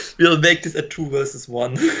 We'll make this a 2 versus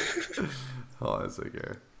 1. Oh, that's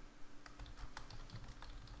okay.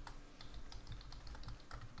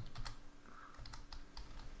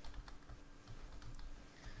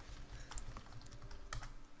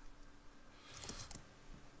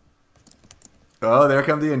 Oh, there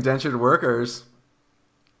come the indentured workers.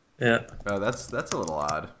 Yeah. Oh, that's a little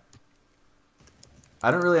odd. I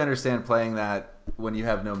don't really understand playing that when you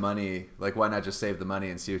have no money. Like, why not just save the money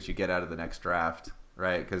and see what you get out of the next draft,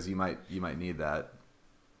 right? Because you might need that.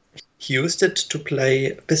 he used it to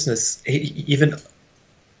play business. He even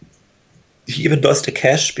lost a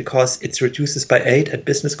cache because it reduces by 8 and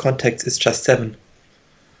business contacts is just 7.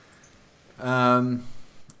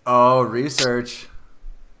 Oh, research.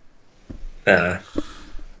 Uh,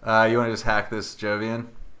 You want to just hack this, Jovian?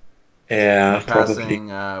 yeah, Passing,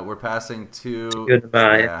 probably. we're passing to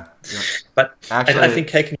UNMI. yeah. But Actually, I think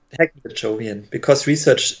hacking the Jovian, because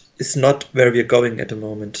research is not where we're going at the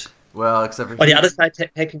moment. well, except for On the other side,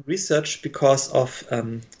 hacking research because of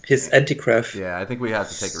his anti-graph. yeah, I think we have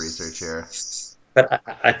to take a research here. But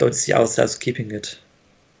I don't see ourselves keeping it.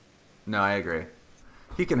 No, I agree.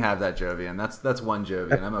 He can have that Jovian. That's one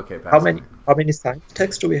Jovian. I'm okay passing. How many science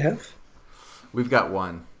tags do we have? We've got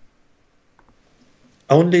one.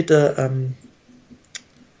 Only the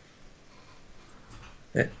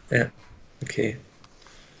yeah. Okay.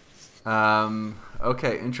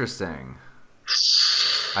 Okay, interesting.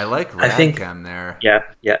 I like I think Radchem there. yeah.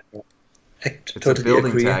 It's Totally a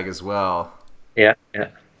building agree. tag as well. Yeah.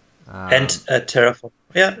 And Terraform.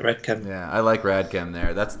 Yeah, Redcam. Yeah, I like Radchem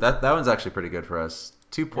there. That one's actually pretty good for us.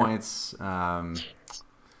 2 points.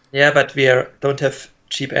 Yeah, but we don't have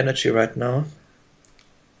cheap energy right now.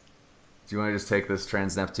 Do you want to just take this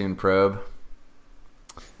Trans-Neptune probe?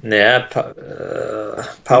 Yeah,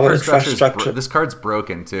 power infrastructure. This card's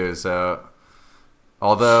broken too, so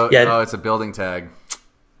although it's a building tag.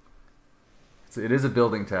 It is a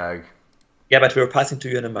building tag. Yeah, but we're passing to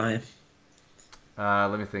UNMI.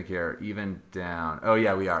 Let me think here. Even down. Oh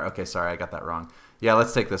yeah, we are. Okay, sorry, I got that wrong. Yeah,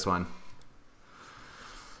 let's take this one.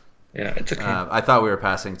 Yeah, it's okay. I thought we were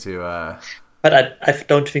passing to. But I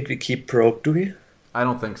don't think we keep probe, do we? I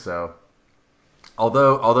don't think so.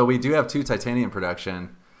 Although we do have 2 titanium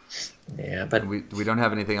production. Yeah, but we don't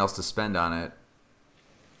have anything else to spend on it.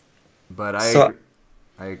 But I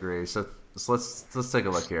agree. So let's take a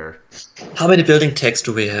look here. How many building tags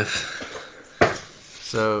do we have?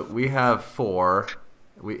 So we have 4.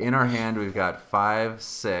 In our hand we've got 5,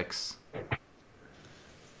 6.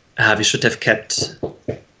 We should have kept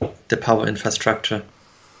the power infrastructure.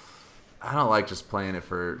 I don't like just playing it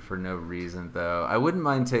for no reason though. I wouldn't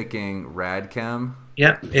mind taking Radchem.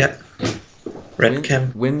 Yeah.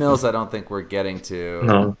 Redcam. Windmills I don't think we're getting to.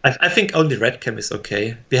 No. I think only Redcam is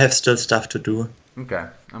okay. We have still stuff to do. Okay.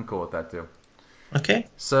 I'm cool with that too. Okay.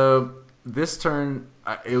 So this turn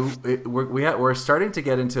we're starting to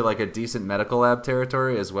get into like a decent medical lab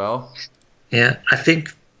territory as well. Yeah, I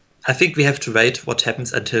think we have to wait what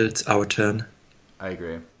happens until it's our turn. I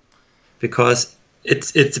agree. Because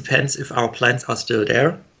it depends if our plants are still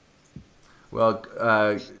there. Well,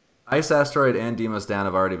 Ice Asteroid and Demos Down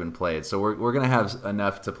have already been played, so we're gonna have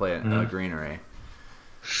enough to play Greenery.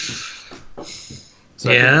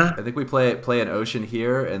 So yeah, I think we play an Ocean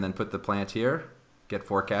here and then put the plant here, get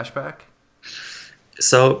 4 cash back.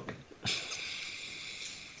 So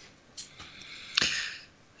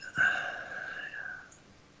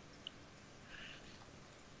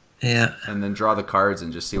yeah, and then draw the cards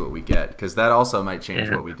and just see what we get, because that also might change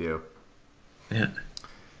what we do. Yeah.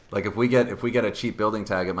 Like if we get a cheap building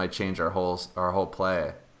tag, it might change our whole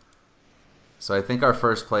play. So I think our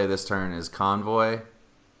first play this turn is Convoy,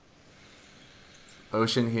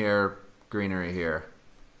 Ocean here, Greenery here.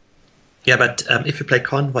 Yeah, but if we play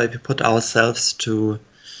Convoy, we put ourselves to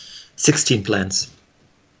 16 plants.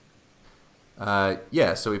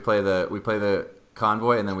 Yeah, so we play the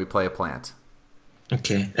Convoy and then we play a plant.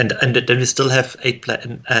 Okay, and then we still have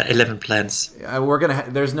 11 plants. Yeah,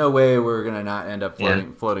 there's no way we're gonna not end up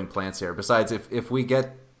floating plants here. Besides, if we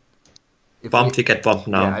get bombed, we get bombed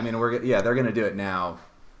now. Yeah, I mean they're gonna do it now.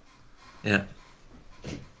 Yeah.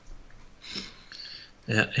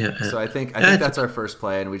 So I think that's our first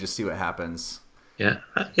play, and we just see what happens. Yeah,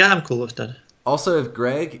 I'm cool with that. Also, if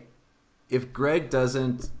Greg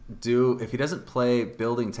doesn't play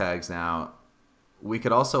building tags now, we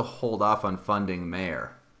could also hold off on funding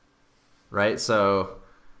Mayor, right? So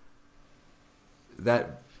I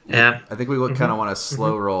think we kind of want to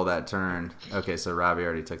slow roll that turn. Okay, so Robbie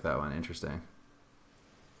already took that one. Interesting.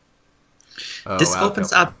 Oh, this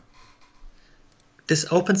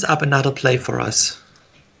opens up another play for us.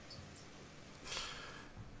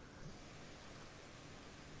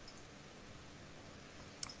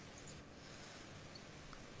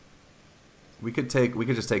 We could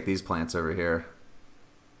just take these plants over here.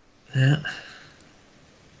 Yeah.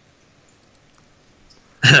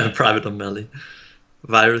 Private O'Malley.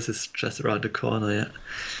 Virus is just around the corner,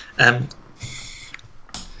 yeah.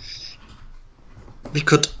 We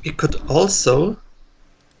could also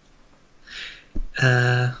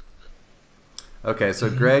Okay, so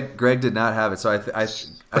Greg did not have it, so I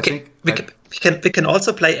think We can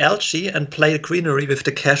also play algae and play greenery with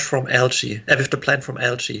the cash from algae, with the plant from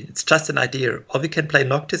algae. It's just an idea. Or we can play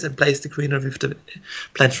Noctis and place the greenery with the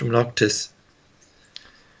plant from Noctis.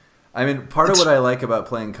 I mean, part of what I like about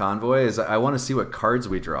playing Convoy is I want to see what cards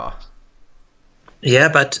we draw. Yeah,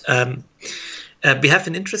 but we have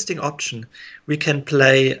an interesting option. We can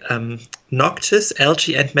play Noctis,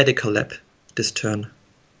 algae, and medical lab this turn.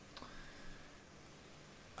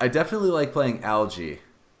 I definitely like playing algae.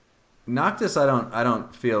 Noctis, I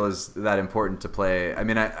don't feel is that important to play. I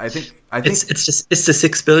mean, I think it's the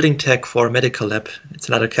 6 building tag for medical lab. It's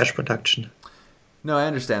another cash production. No, I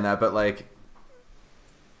understand that, but like,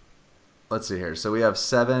 let's see here. So we have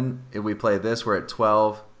 7. If we play this, we're at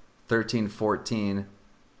 12, 13, 14.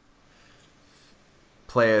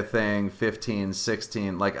 Play a thing, 15,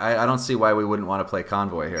 16. Like, I don't see why we wouldn't want to play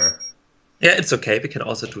Convoy here. Yeah, it's okay. We can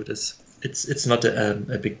also do this. It's not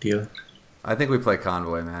a big deal. I think we play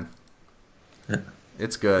Convoy, man. Yeah.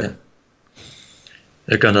 It's good. Yeah.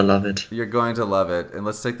 You're gonna love it. You're going to love it. And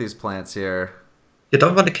let's take these plants here. You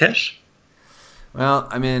don't want to cash? Well,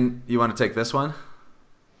 I mean, you want to take this one?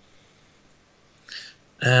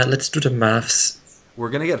 Let's do the maths.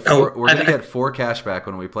 We're gonna get 4. We're gonna get 4 cash back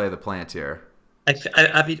when we play the plant here. We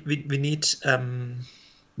need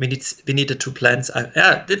the 2 plants.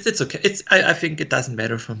 Yeah, it's okay. I think it doesn't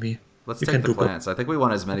matter for me. Let's take the plants. I think we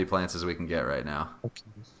want as many plants as we can get right now. Okay.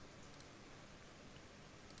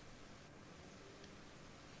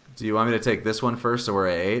 Do you want me to take this one first, so we're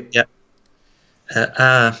at 8? Yeah.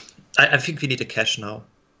 I think we need a cash now.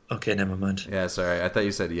 Okay, never mind. Yeah, sorry. I thought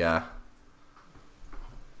you said yeah.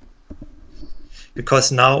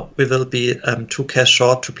 Because now we will be 2 cash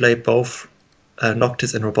short to play both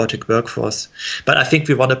Noctis and Robotic Workforce. But I think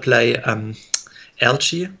we want to play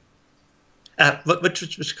algae.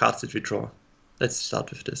 Which cards did we draw? Let's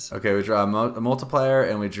start with this. Okay, we draw a multiplier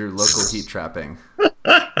and we drew local heat trapping.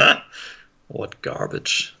 What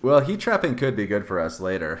garbage. Well, heat trapping could be good for us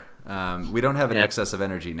later. We don't have an excess of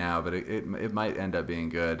energy now, but it might end up being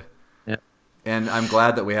good. Yeah. And I'm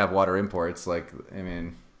glad that we have water imports. Like, I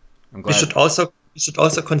mean, I'm glad. We should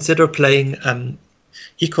also consider playing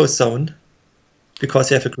Eco Zone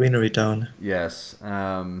because you have a greenery down. Yes.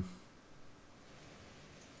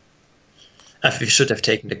 We should have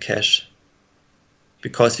taken the cash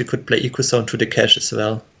because we could play Eco Zone to the cash as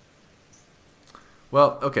well.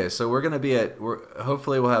 Well, okay, so we're going to be at...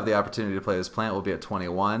 hopefully we'll have the opportunity to play this plant. We'll be at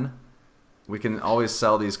 21. We can always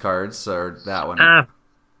sell these cards, or that one.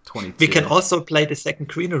 22. We can also play the second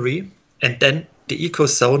greenery, and then the Eco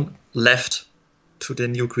Zone left to the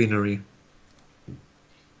new greenery.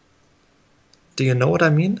 Do you know what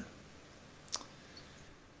I mean?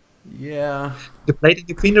 Yeah. You play the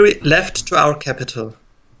new greenery left to our capital.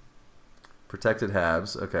 Protected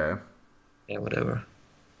Habs, okay. Yeah, whatever.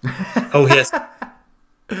 Oh, yes.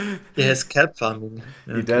 He has kelp farming.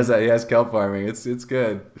 Okay. He does that. He has kelp farming. It's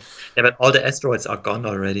good. Yeah, but all the asteroids are gone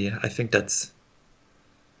already. I think that's...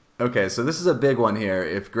 Okay, so this is a big one here.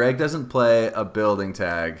 If Greg doesn't play a building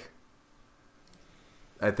tag,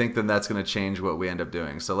 I think then that's going to change what we end up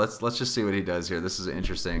doing. So let's just see what he does here. This is an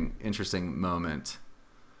interesting moment.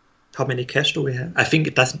 How many cash do we have? I think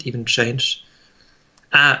it doesn't even change.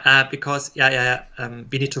 Because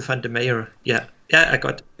we need to find the mayor. Yeah, I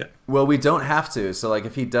got it. Yeah. Well, we don't have to. So like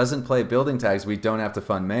if he doesn't play building tags, we don't have to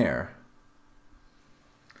fund mayor.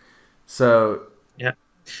 So yeah.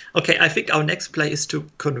 Okay, I think our next play is to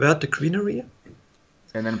convert the greenery.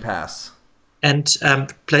 And then pass. And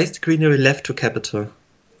place the greenery left to capital.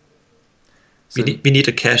 So, we need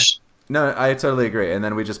a cash. No, I totally agree. And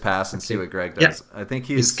then we just pass and see what Greg does. Yeah. I think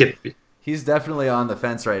he's definitely on the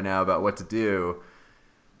fence right now about what to do.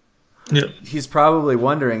 Yeah. He's probably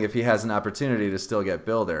wondering if he has an opportunity to still get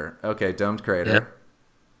builder. Okay, domed crater.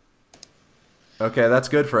 Yeah. Okay, that's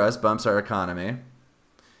good for us. Bumps our economy.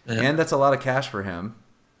 Yeah. And that's a lot of cash for him.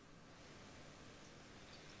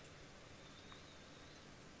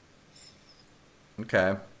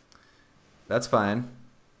 Okay. That's fine.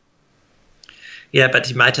 Yeah, but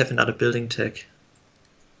he might have another building tech.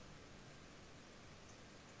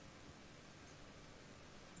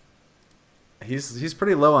 He's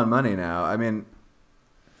pretty low on money now. I mean,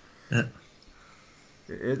 yeah.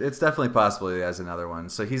 It's definitely possible he has another one.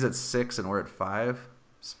 So he's at 6 and we're at 5.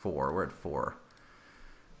 It's 4. We're at 4.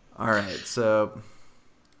 All right. So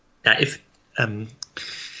yeah, if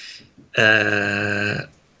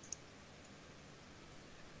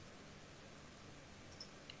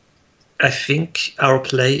I think our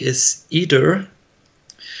play is either.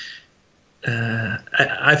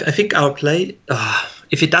 I think our play.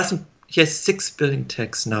 If he doesn't. He has 6 building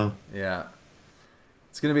techs now. Yeah,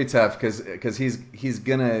 it's gonna be tough because he's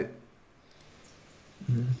gonna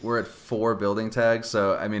We're at 4 building tags,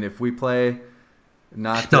 so I mean, if we play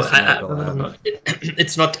not No, this map no, no, no.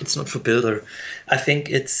 It's not. It's not for builder. I think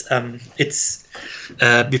we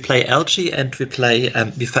play algae and we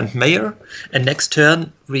fund mayor, and next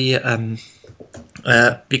turn we get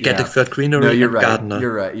a third greenery no, you're and right. gardener.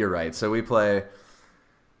 You're right. So we play.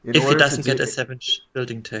 If he doesn't get a 7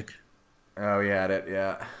 building tag. Oh, yeah,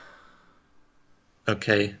 yeah.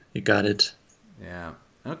 Okay, you got it. Yeah.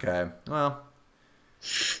 Okay. Well.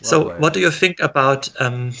 So, what do you think about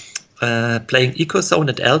playing Ecozone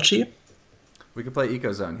at algae? We could play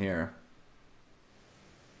Ecozone here.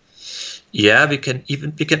 Yeah, we can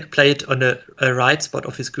play it on a right spot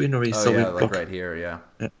of his greenery. Oh, so yeah, we like right here. Yeah.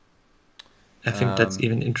 I think that's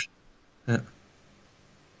even interesting. Yeah.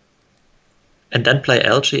 And then play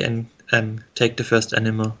algae and take the first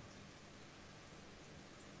animal.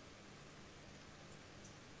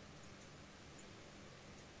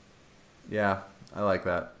 Yeah, I like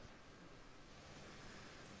that.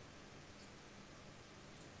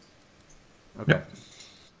 Okay.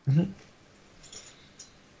 Mm-hmm.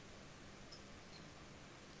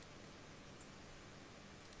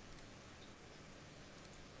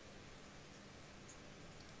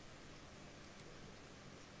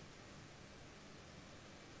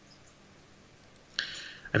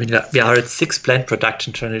 I mean, we are at 6 plant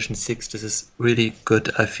production, generation 6. This is really good,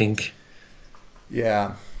 I think.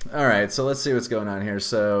 Yeah. All right. So let's see what's going on here.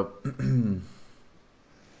 So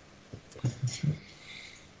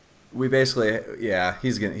we basically, yeah,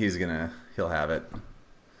 he'll have it.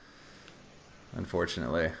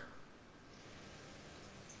 Unfortunately.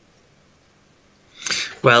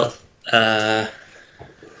 Well, at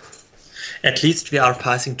least we are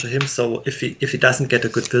passing to him. So if he doesn't get a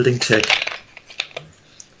good building tag.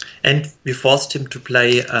 And we forced him to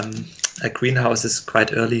play greenhouses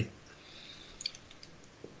quite early.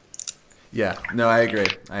 Yeah, no, I agree.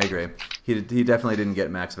 He definitely didn't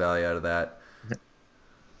get max value out of that.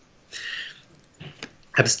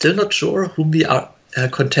 I'm still not sure whom we are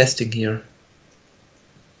contesting here.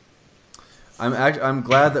 I'm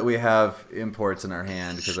glad that we have imports in our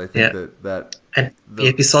hand because I think and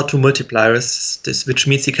we saw 2 multipliers, which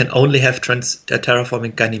means he can only have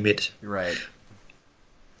terraforming Ganymede. Right.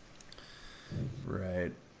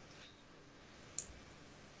 Right.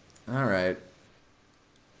 All right.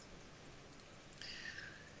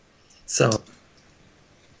 So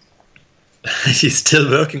he's still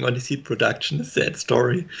working on his heat production. A sad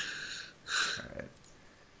story. All right.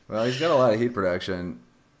 Well, he's got a lot of heat production.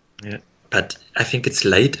 Yeah, but I think it's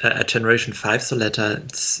late at generation 5, so later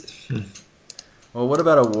Well, what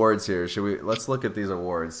about awards here? Let's look at these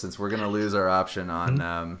awards since we're gonna lose our option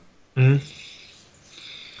on.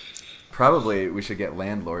 Probably we should get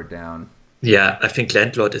Landlord down. Yeah, I think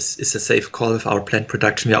Landlord is a safe call with our plant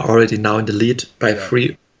production. We are already now in the lead by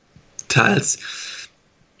 3 tiles.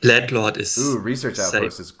 Landlord is Research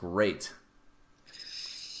Outpost is great.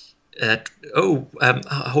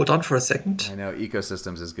 Hold on for a second. I know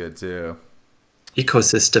Ecosystems is good too.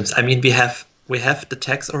 Ecosystems. I mean, we have the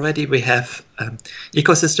tags already. We have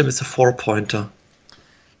Ecosystem is a 4-pointer.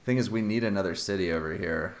 Thing is, we need another city over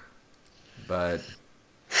here, but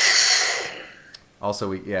also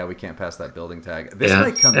we can't pass that building tag. This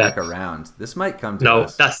might come back around. This might come to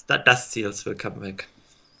us. No, dust seals will come back.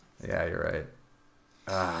 Yeah, you're right.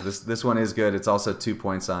 This one is good. It's also 2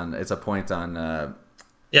 points on. It's a point on.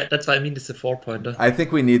 Yeah, that's why I mean it's a 4-pointer. I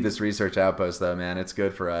think we need this research outpost though, man. It's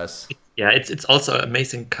good for us. Yeah, it's also an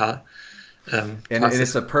amazing car. And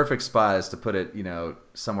it's a perfect spot is to put it,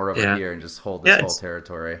 somewhere over here and just hold this whole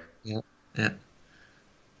territory. Yeah.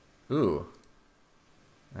 Ooh.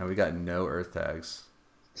 Now we got no earth tags.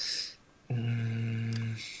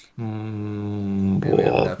 Man, we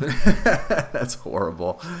have nothing. That's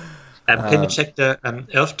horrible. Can you check the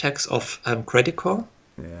earth tags of Credicore?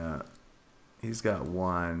 Yeah. He's got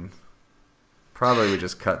 1. Probably we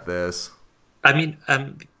just cut this. I mean,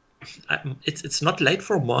 it's not late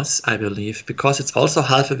for Moss, I believe, because it's also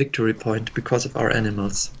half a victory point because of our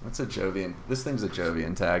animals. That's a Jovian. This thing's a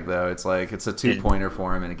Jovian tag, though. It's like it's a 2-pointer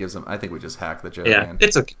for him, and it gives him. I think we just hack the Jovian. Yeah,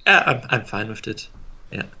 it's okay. I'm fine with it.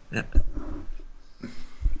 Yeah.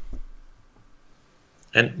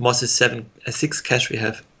 And Moss is 6 cash we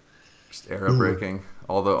have. Just arrow breaking.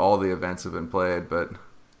 All the events have been played, but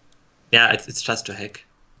yeah, it's just a hack.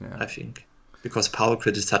 Yeah. I think because Power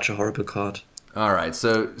Grid is such a horrible card. All right,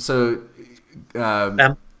 so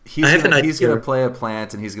he's gonna play a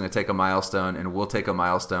plant and he's gonna take a milestone, and we'll take a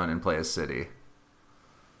milestone and play a city.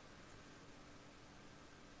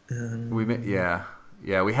 We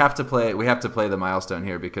have to play the milestone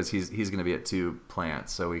here because he's gonna be at 2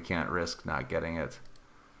 plants, so we can't risk not getting it.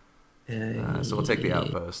 So we'll take the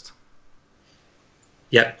outpost.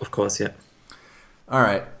 Yeah, of course, yeah. All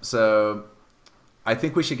right, so I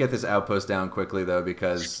think we should get this outpost down quickly though,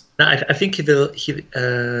 because No, I think he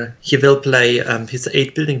will play his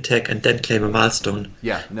 8 building tech and then claim a milestone.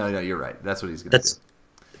 yeah, no, you're right. That's what he's gonna do.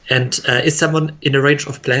 And is someone in a range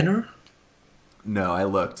of planner? No, I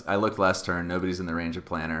looked. I looked last turn. Nobody's in the range of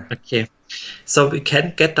planner. Okay, so we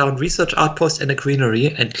can get down research outpost and a greenery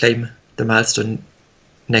and claim the milestone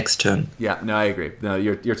next turn. Yeah, no, I agree. No,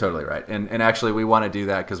 you're totally right. And actually, we want to do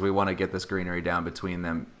that because we want to get this greenery down between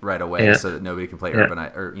them right away, so that nobody can play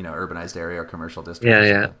urbanized area or commercial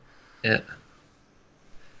district. Yeah.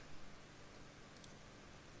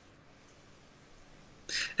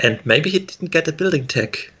 And maybe he didn't get a building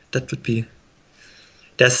tech. That would be.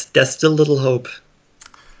 There's still little hope.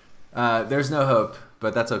 There's no hope,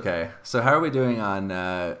 but that's okay. So how are we doing on?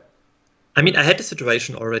 I mean, I had the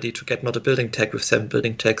situation already to get not a building tech with 7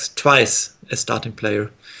 building techs twice as starting player,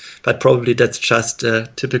 but probably that's just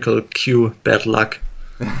typical Q bad luck.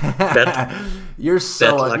 You're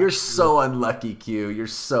so unlucky, Q. You're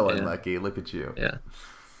so unlucky. Look at you. Yeah.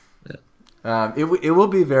 It will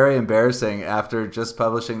be very embarrassing after just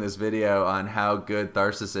publishing this video on how good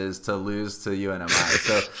Tharsis is to lose to UNMI.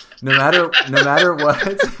 So no matter what,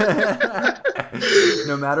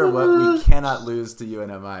 we cannot lose to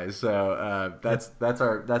UNMI. So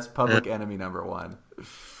that's public enemy number 1.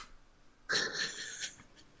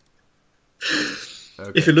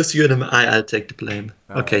 Okay. If you lose UNMI, I'll take the blame.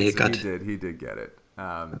 Okay, he did get it.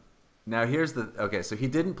 Now here's so he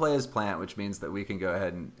didn't play his plant, which means that we can go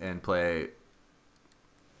ahead and play.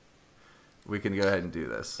 We can go ahead and do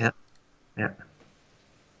this. Yeah.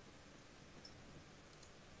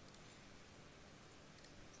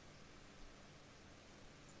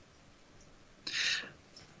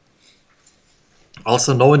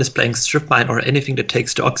 Also, no one is playing strip mine or anything that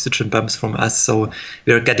takes the oxygen bumps from us, so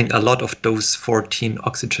we are getting a lot of those 14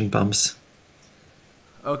 oxygen bumps.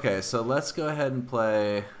 Okay, so let's go ahead and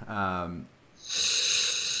play.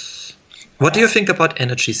 What do you think about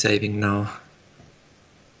energy saving now?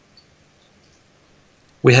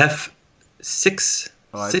 We have 6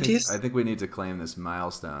 cities. I think we need to claim this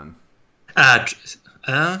milestone.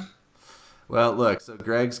 Well, look. So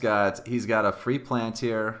Greg's got a free plant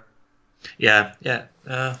here. Yeah.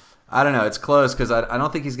 I don't know. It's close because I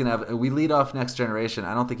don't think he's gonna have. We lead off next generation.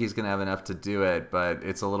 I don't think he's gonna have enough to do it, but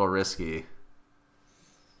it's a little risky.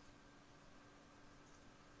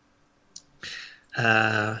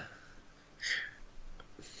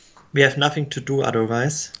 We have nothing to do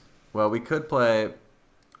otherwise. Well, we could play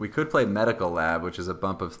medical lab, which is a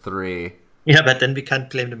bump of 3. Yeah, but then we can't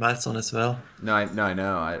claim the milestone as well. No, I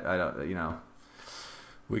know. I don't.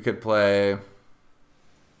 We could play.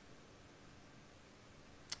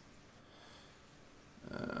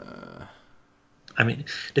 I mean,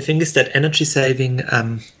 the thing is that energy saving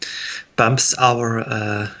bumps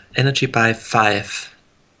our energy by 5.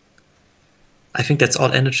 I think that's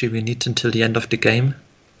all energy we need until the end of the game.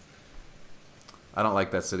 I don't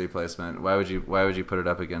like that city placement. Why would you put it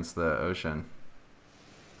up against the ocean?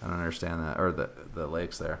 I don't understand that, or the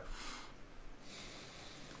lakes there.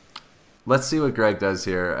 Let's see what Greg does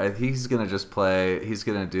here. He's gonna just play. He's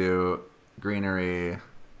gonna do greenery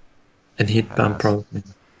and heat bump probably.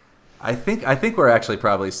 I think we're actually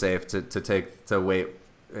probably safe to wait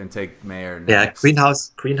and take mayor next. Yeah,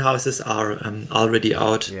 greenhouses are already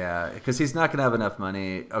out. Yeah, because he's not gonna have enough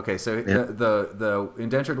money. Okay, so the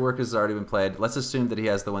indentured workers has already been played. Let's assume that he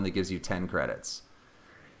has the one that gives you 10 credits.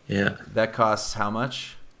 Yeah. That costs how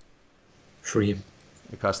much? 3.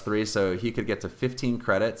 It costs 3, so he could get to 15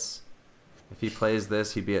 credits. If he plays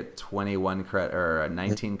this, he'd be at 21 or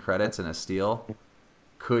 19 credits and a steal.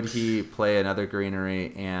 Could he play another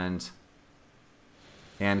greenery and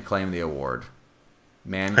claim the award?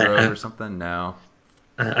 Mangrove or something? No.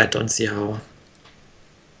 I don't see how.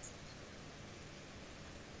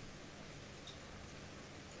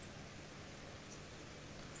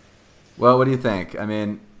 Well, what do you think? I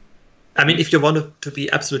mean, if you want to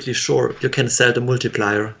be absolutely sure, you can sell the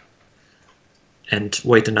multiplier and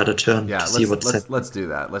wait another turn to see what's happening. Let's do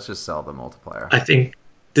that. Let's just sell the multiplier. I think.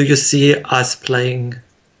 Do you see us playing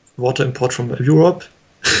water import from Europe?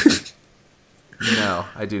 No,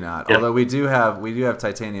 I do not. Yeah. Although we do have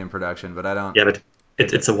titanium production, but I don't. Yeah, but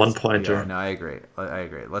it's a 1-pointer. Yeah, no, I agree.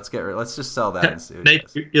 Let's just sell that and see.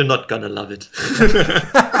 Nate, you're not gonna love it.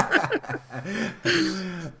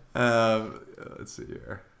 Let's see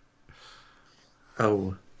here.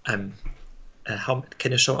 Oh, how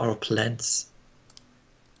can you show our plans?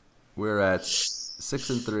 We're at 6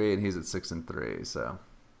 and 3, and he's at 6 and 3. So,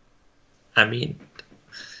 I mean,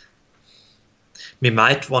 We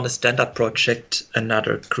might want to standard project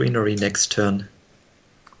another greenery next turn.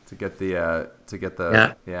 To get the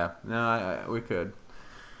yeah. No, we could.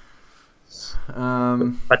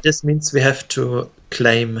 But this means we have to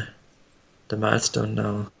claim the milestone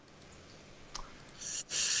now.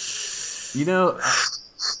 You know.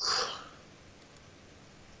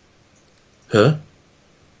 Huh?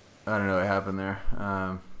 I don't know what happened there.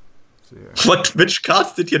 See here. Which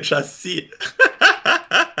cards did you just see?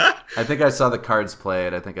 I think I saw the cards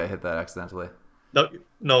played. I think I hit that accidentally. No,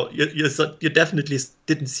 you definitely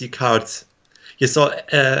didn't see cards. You saw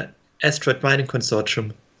Asteroid Mining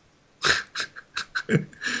Consortium.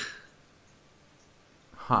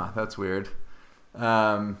 Huh, that's weird.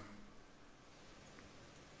 Okay,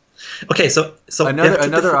 so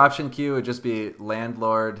another option queue would just be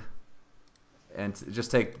landlord, and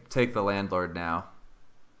just take the landlord now.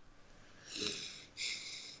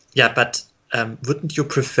 Yeah, but wouldn't you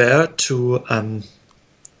prefer to?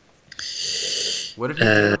 What did he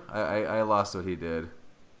do? I lost what he did.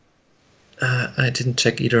 I didn't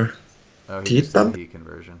check either. Oh, he did the heat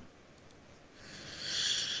conversion.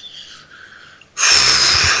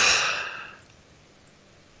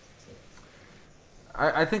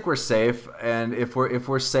 I think we're safe, and if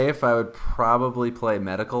we're safe, I would probably play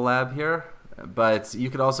medical lab here. But you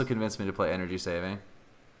could also convince me to play energy saving.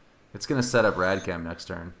 It's gonna set up Radcam next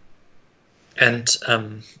turn. And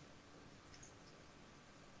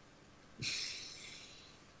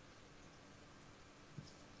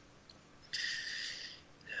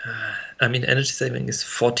I mean, energy saving is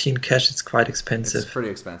 14 cash. It's quite expensive. It's pretty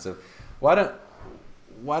expensive. Why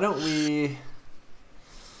don't we?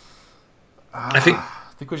 I think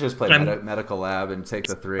we should just play medical lab and take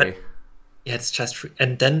the 3. Yeah, it's just free.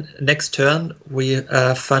 And then next turn we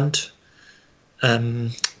fund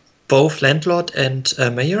both landlord and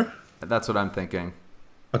mayor. That's what I'm thinking.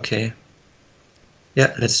 Okay.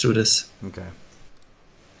 Yeah, let's do this. Okay.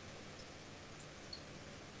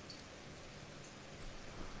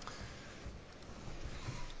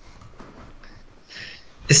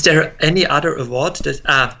 Is there any other award that...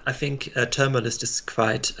 I think Thermalist is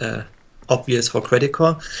quite obvious for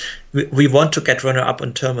Credicore. We want to get runner-up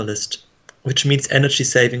on Thermalist, which means energy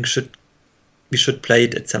saving we should play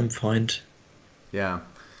it at some point. Yeah.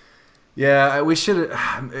 Yeah, we should.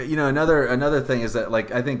 You know, another thing is that,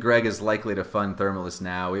 like, I think Greg is likely to fund Thermalist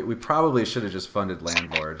now. We probably should have just funded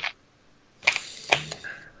Landlord.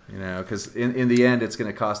 You know, because in the end, it's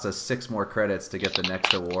going to cost us 6 more credits to get the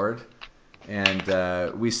next award, and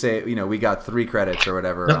we say, you know, we got 3 credits or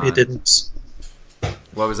whatever. No, you didn't.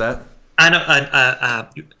 What was that? I know.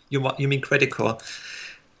 You mean Credicore?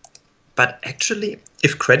 But actually,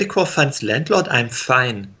 if Credicore funds Landlord, I'm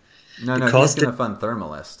fine. No, he's going to fund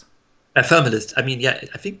Thermalist. Thermalist. I mean, yeah,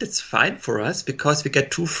 I think that's fine for us because we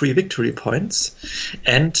get 2 free victory points,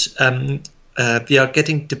 and we are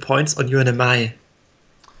getting the points on UNMI,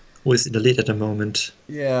 who is in the lead at the moment.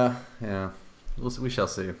 Yeah. We shall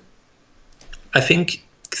see. I think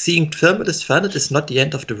seeing Thermalist funded is not the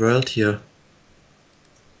end of the world here.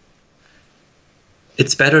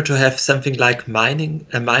 It's better to have something like a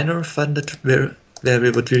miner funded where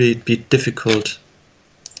it would really be difficult.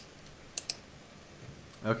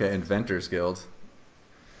 Okay, Inventors Guild.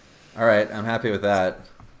 All right, I'm happy with that.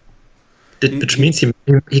 Which means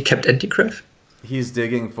he kept anti-grav? He's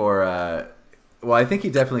digging for... well, I think he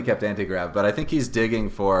definitely kept anti-grav, but I think he's digging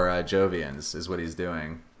for Jovians is what he's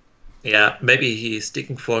doing. Yeah, maybe he's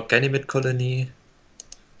digging for Ganymede Colony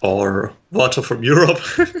or water from Europe.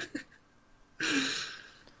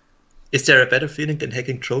 Is there a better feeling than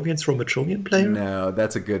hacking Jovians from a Jovian player? No,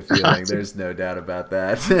 that's a good feeling. There's no doubt about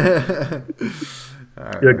that.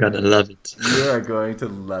 Right. You're gonna love it. You are going to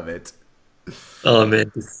love it. Oh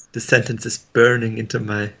man, the sentence is burning into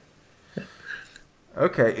my...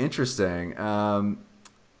 Okay, interesting. Can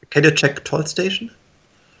you check Toll Station?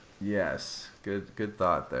 Yes, good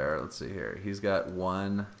thought there. Let's see here. He's got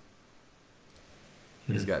 1.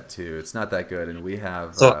 He's got 2. It's not that good, and we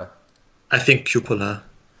have... So, I think Cupola.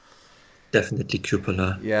 Definitely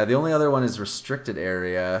Cupola. Yeah, the only other one is Restricted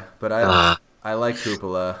Area, but I like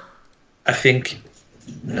Cupola. I think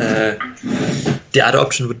the other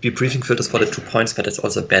option would be Briefing Filters for the 2 points, but it's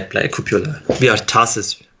also a bad play. Cupola. We are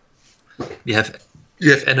Tharsis. You have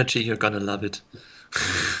energy, you're gonna love it.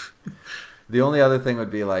 The only other thing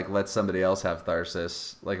would be, like, let somebody else have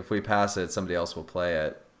Tharsis. Like, if we pass it, somebody else will play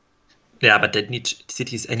it. Yeah, but they need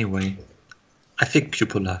cities anyway. I think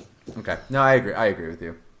Cupola. Okay. No, I agree with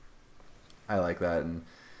you. I like that, and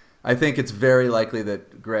I think it's very likely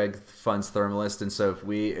that Greg funds Thermalist, and so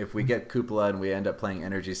if we get Cupola and we end up playing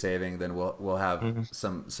energy saving, then we'll have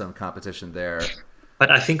some competition there. But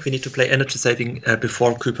I think we need to play energy saving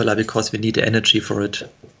before cupola because we need the energy for it.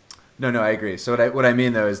 No, I agree. So what I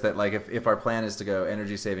mean though is that like if our plan is to go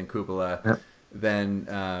energy saving cupola, Yeah. then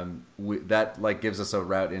that like gives us a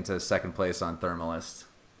route into second place on Thermalist.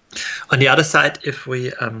 On the other side, if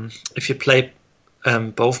you play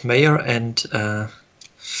both mayor and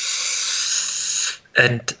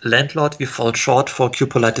landlord, we fall short for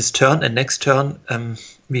cupola this turn, and next turn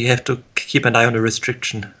we have to keep an eye on the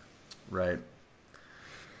restriction. Right.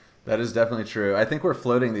 That is definitely true. I think we're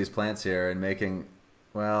floating these plants here and making,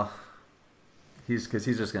 well, he's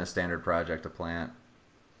just going to standard project a plant.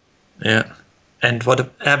 Yeah. And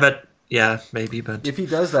but yeah, maybe, but if he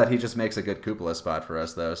does that, he just makes a good cupola spot for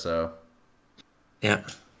us, though. So yeah.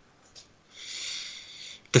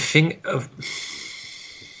 The thing of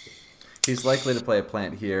he's likely to play a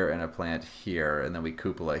plant here and a plant here, and then we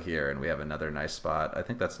cupola here, and we have another nice spot. I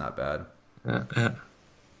think that's not bad. Yeah.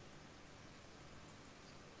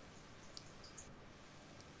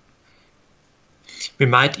 We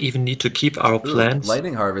might even need to keep our plants.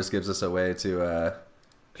 Lightning Harvest gives us a way to.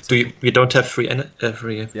 We don't have free.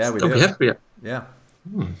 Yeah, we do. We have free. Yeah.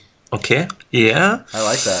 Okay. Yeah. I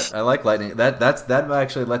like that. I like lightning. That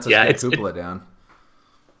actually lets us get cupola down.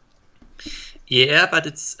 Yeah, but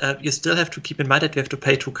it's you still have to keep in mind that we have to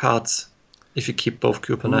pay 2 cards if you keep both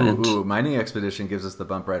cupola and. Mining Expedition gives us the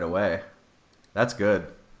bump right away. That's good.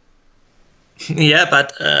 Yeah,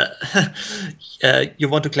 but you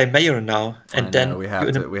want to claim mayor now, and then we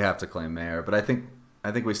have to claim mayor. But I think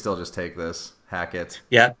we still just take this, hack it.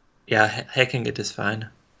 Yeah, hacking it is fine.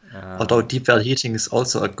 Although Deep Well Heating is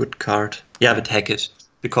also a good card. Yeah, but hack it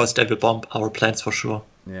because they will bomb our plans for sure.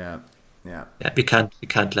 Yeah. We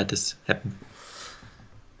can't let this happen.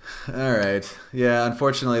 All right. Yeah.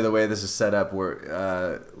 Unfortunately, the way this is set up,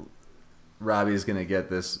 Robby's gonna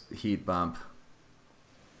get this heat bump.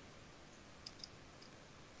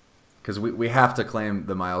 Because we have to claim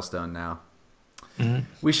the milestone now. Mm-hmm.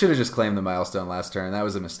 We should have just claimed the milestone last turn. That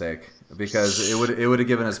was a mistake because it would have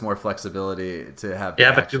given us more flexibility to have.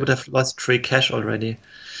 Yeah, but we would have lost 3 cash already.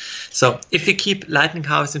 So if we keep Lightning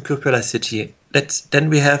House in Cupola City, then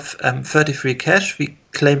we have 33 cash. We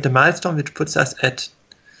claim the milestone, which puts us at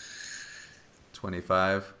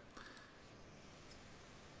 25.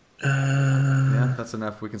 Yeah, that's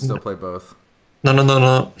enough. We can still play both.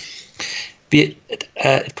 No.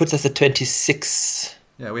 It puts us at 26.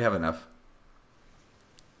 Yeah, we have enough.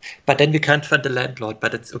 But then we can't fund the landlord,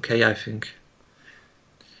 but it's okay, I think.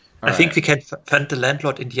 I think we can fund the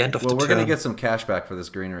landlord in the end of the turn. Well, we're going to get some cash back for this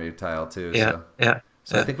greenery tile, too. Yeah.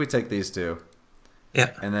 So I think we take these 2.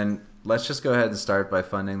 Yeah. And then let's just go ahead and start by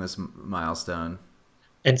funding this milestone.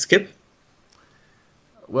 And skip?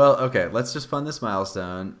 Well, okay, let's just fund this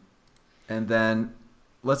milestone. And then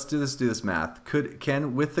let's do this math.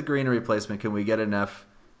 With the greenery placement, can we get enough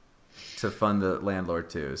to fund the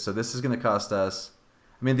landlord too? So this is going to cost us.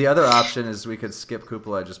 I mean, the other option is we could skip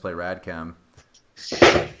cupola and just play Radchem.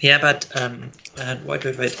 Yeah, but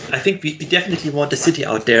wait. I think we definitely want the city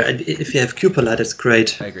out there, and if you have cupola, that's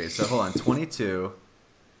great. I agree. So hold on, 22,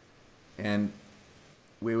 and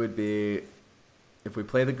we would be, if we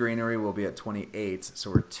play the greenery, we'll be at 28.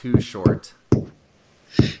 So we're 2 short.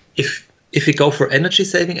 If we go for energy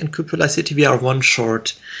saving in Cupola City, we are 1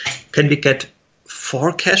 short. Can we get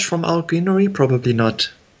 4 cash from our greenery? Probably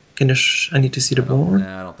not. I need to see the board.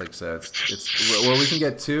 No, I don't think so. Well, we can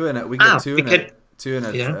get 2 and we can get 2 and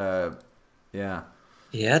a yeah.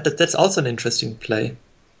 Yeah, that's also an interesting play.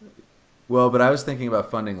 Well, but I was thinking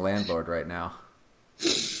about funding landlord right now.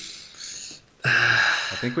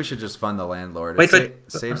 I think we should just fund the landlord. It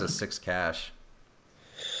saves us 6 cash.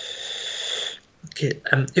 Okay,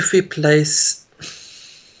 if we place...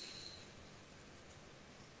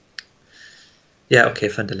 Yeah, okay,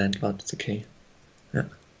 fund the landlord, it's okay. Yeah,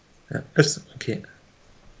 it's okay.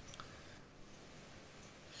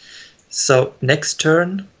 So, next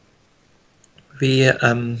turn, we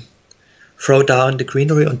throw down the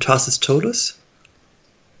greenery on Tharsis Tolus.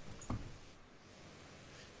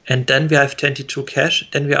 And then we have 22 cash,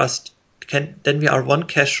 then we are 1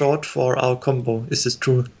 cash short for our combo. Is this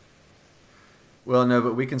true? Well, no,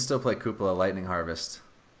 but we can still play Cupola Lightning Harvest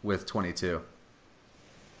with 22.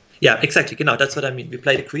 Yeah, exactly. You know, that's what I mean. We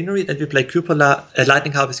play the greenery, then we play Cupola,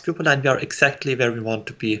 Lightning Harvest Cupola, and we are exactly where we want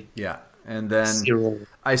to be. Yeah, and then 0.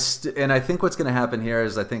 I think what's going to happen here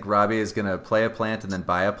is I think Robby is going to play a plant and then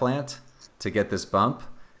buy a plant to get this bump,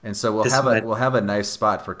 and so we'll have a nice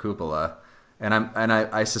spot for Cupola, and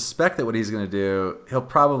I suspect that what he's going to do, he'll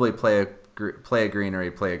probably play a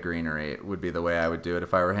greenery would be the way I would do it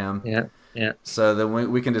if I were him. Yeah. So then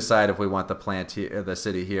we can decide if we want the plant here, the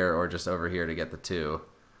city here, or just over here to get the 2.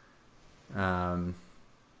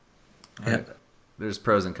 Yeah. Right. There's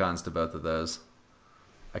pros and cons to both of those.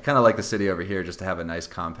 I kind of like the city over here just to have a nice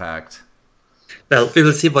compact. Well, we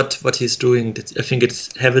will see what he's doing. I think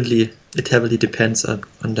it heavily depends on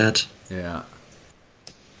that. Yeah.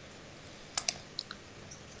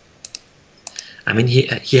 I mean,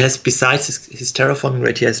 he has, besides his terraforming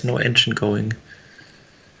rate, he has no engine going.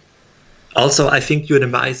 Also, I think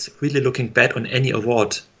UNMI is really looking bad on any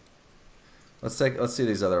award. Let's see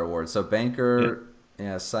these other awards. So banker,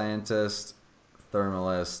 yeah, scientist,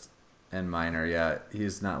 thermalist, and miner. Yeah,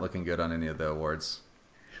 he's not looking good on any of the awards.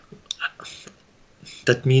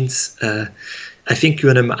 That means I think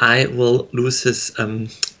UNMI will lose his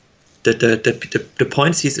the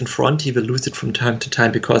points he's in front. He will lose it from time to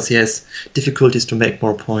time because he has difficulties to make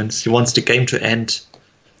more points. He wants the game to end.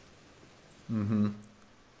 Mm-hmm.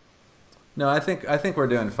 No, I think we're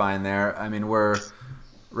doing fine there. I mean,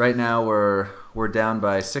 right now we're down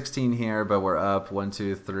by 16 here, but we're up 1,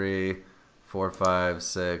 2, 3, 4, 5,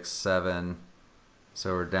 6, 7.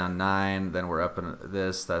 So we're down 9. Then we're up in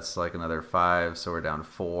this. That's like another 5. So we're down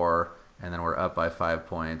 4, and then we're up by 5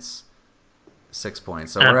 points, 6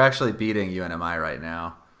 points. So we're actually beating UNMI right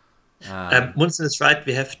now. Munson is right.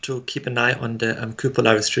 We have to keep an eye on the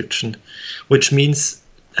cupola restriction, which means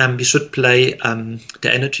we should play the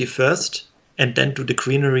energy first, and then do the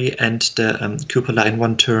greenery and the cupola in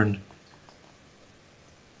one turn.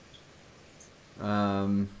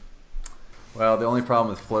 Well, the only problem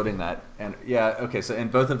with floating that, and yeah, okay, so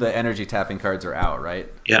and both of the energy tapping cards are out,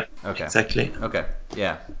 right? Yeah. Okay. Exactly. Okay.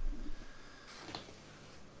 Yeah.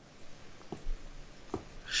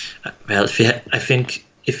 Well, I think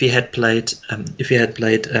if we had played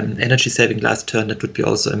energy saving last turn, that would be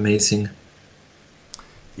also amazing.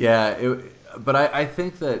 Yeah, but I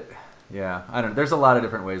think that, yeah, I don't know. There's a lot of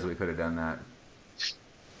different ways we could have done that.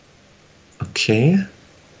 Okay.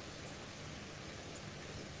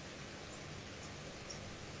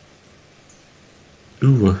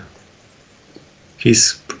 Ooh.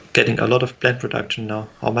 He's getting a lot of plant production now.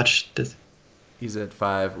 How much does... He's at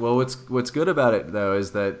 5. Well, what's good about it though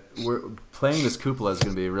is that we're playing this cupola is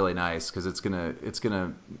going to be really nice because it's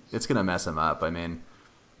gonna mess him up. I mean,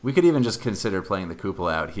 we could even just consider playing the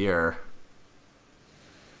cupola out here.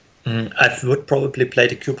 I would probably play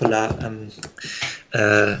the cupola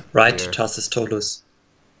right to Here. Tharsis Tolus.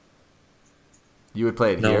 You would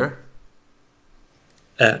play it No. here,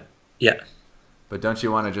 Yeah. but don't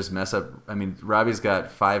you want to just mess up? I mean, Robbie's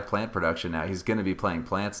got 5 plant production now. He's going to be playing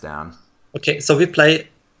plants down. Okay, so we play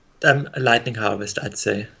a lightning harvest, I'd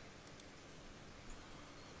say.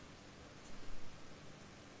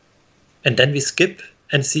 And then we skip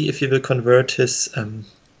and see if he will convert his...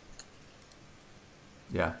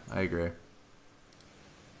 Yeah, I agree.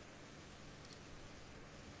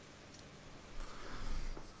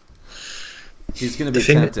 He's going to be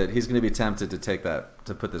tempted. He's going to be tempted to take that,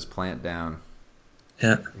 to put this plant down.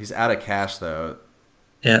 Yeah. He's out of cash though.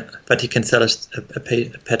 Yeah, but he can sell us a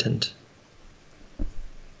patent.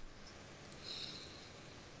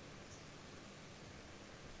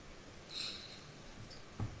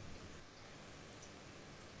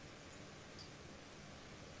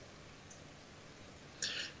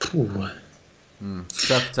 Ooh. It's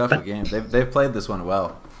tough game. They've played this one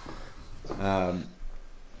well. I'm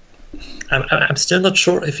still not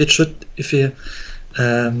sure if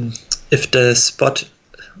the spot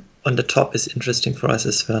on the top is interesting for us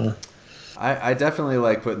as well. I definitely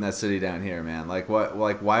like putting that city down here, man. Like what?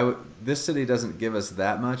 Like why would this city doesn't give us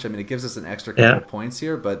that much? I mean, it gives us an extra couple points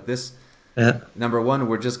here, but this number one,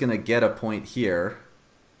 we're just gonna get a point here.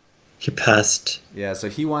 He passed. Yeah, so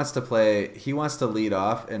he wants to play. He wants to lead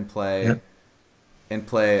off and play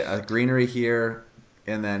a greenery here,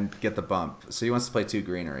 and then get the bump. So he wants to play 2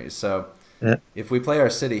 greeneries. So if we play our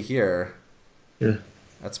city here,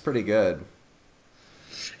 that's pretty good.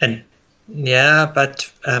 And yeah,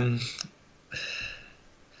 but on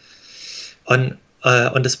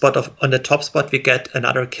the top spot we get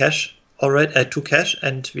another cash already, 2 cash,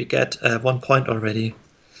 and we get 1 point already.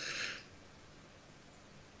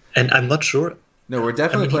 And I'm not sure. No, we're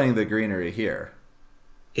definitely playing the greenery here.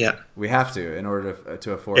 Yeah, we have to in order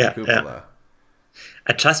to afford a cupola. Yeah.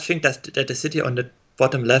 I just think that the city on the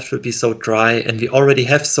bottom left will be so dry, and we already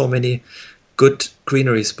have so many good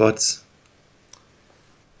greenery spots.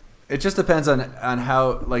 It just depends on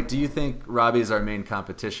how. Like, do you think Robbie is our main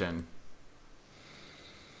competition?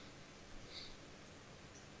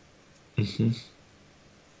 Mm-hmm.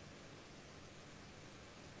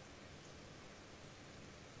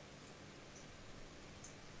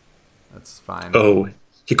 That's fine. Oh,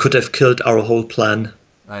 he could have killed our whole plan.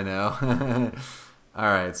 I know. All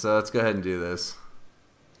right, so let's go ahead and do this.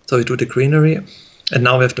 So we do the greenery. And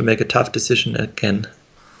now we have to make a tough decision again.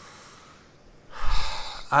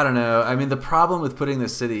 I don't know. I mean, the problem with putting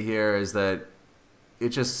this city here is that it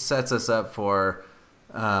just sets us up for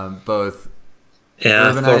both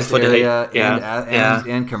urbanized area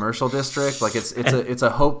and commercial district. Like it's a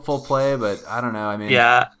hopeful play, but I don't know. I mean,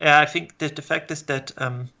 I think that the fact is that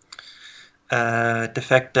the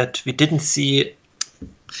fact that we didn't see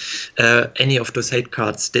any of those hate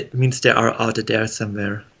cards, that means they are out there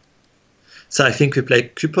somewhere. So I think we play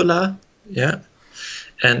Cupola,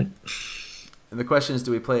 and the question is,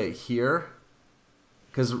 do we play it here?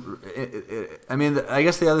 Because I mean, I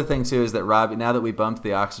guess the other thing too is that Robby, now that we bumped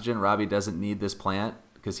the oxygen, Robby doesn't need this plant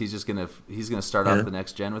because he's gonna start off the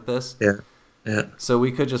next gen with this. Yeah. So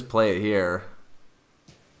we could just play it here.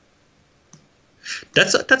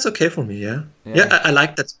 That's okay for me. Yeah. I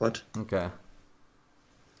like that spot. Okay.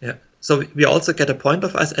 Yeah. So we also get a point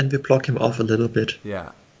of us, and we block him off a little bit.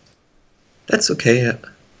 Yeah. That's okay. Yeah.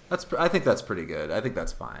 I think that's pretty good. I think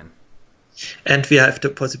that's fine. And we have the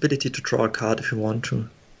possibility to draw a card if we want to.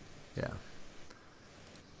 Yeah.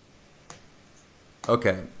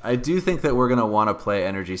 Okay. I do think that we're going to want to play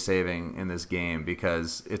energy saving in this game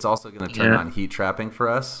because it's also going to turn on heat trapping for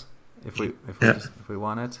us if we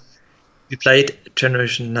want it. We played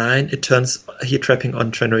Generation 9. It turns heat trapping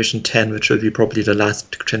on Generation 10, which will be probably the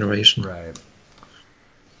last generation. Right.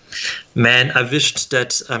 Man, I wished that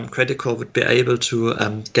Credicore would be able to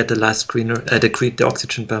get the last the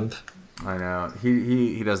oxygen bump. I know.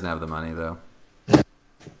 He doesn't have the money, though.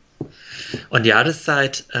 On the other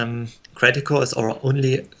side, Credicore is our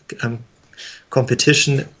only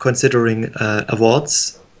competition considering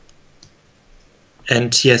awards.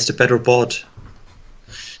 And he has the better board.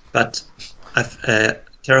 But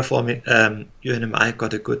Terraforming UNMI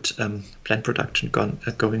got a good plant production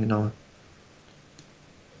going now.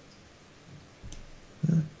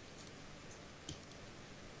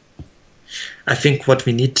 I think what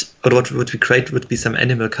we need, or what would be great, would be some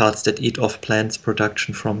animal cards that eat off plants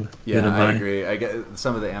production from UNMI. I agree. I get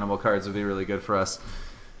some of the animal cards would be really good for us.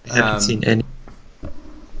 I haven't seen any.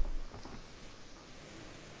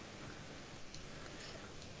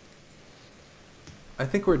 I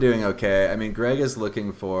think we're doing okay. I mean, Greg is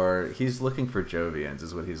looking for Jovians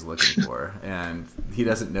is what he's looking for, and he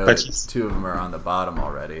doesn't know that two of them are on the bottom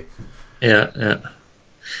already. Yeah.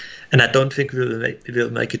 And I don't think we'll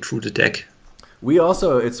make it through the deck. We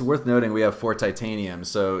also, it's worth noting, we have 4 titanium,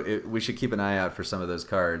 so we should keep an eye out for some of those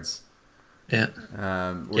cards. Yeah.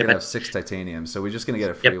 We're going to have 6 titanium, so we're just going to get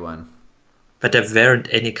a free one. But there weren't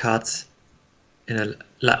any cards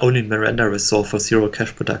only Miranda Resolve for 0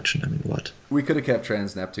 cash production. I mean, what? We could have kept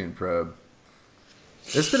Trans Neptune Probe.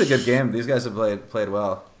 It's been a good game. These guys have played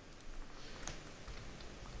well.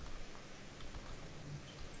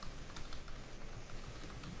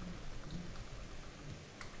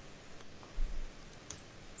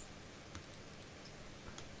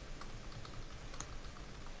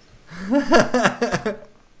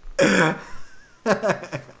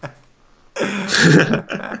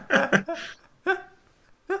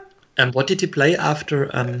 And what did he play after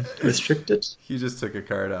restricted? He just took a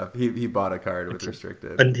card off. He bought a card with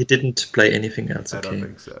restricted. And he didn't play anything else. I don't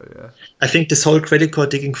think so, yeah. I think this whole credit card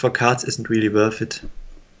digging for cards isn't really worth it.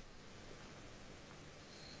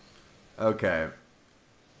 Okay.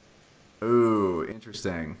 Ooh,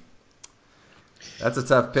 interesting. That's a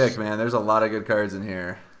tough pick, man. There's a lot of good cards in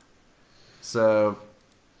here. So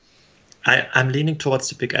I'm leaning towards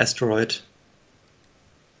the big asteroid.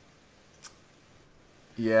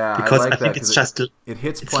 Yeah, because I like I think that it's just it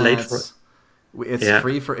hits plants. It's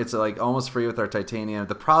free for it's like almost free with our titanium.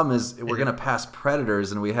 The problem is we're gonna pass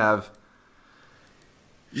predators and we have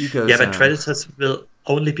ecozone. Yeah, but predators will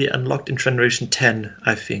only be unlocked in Generation 10,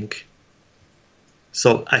 I think.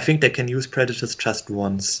 So I think they can use predators just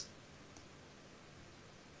once.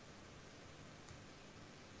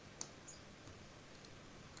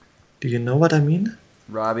 Do you know what I mean?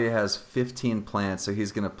 Robby has 15 plants, so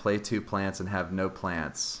he's going to play 2 plants and have no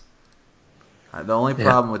plants. The only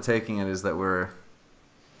problem with taking it is that we're...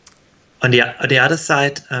 On the other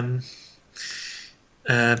side,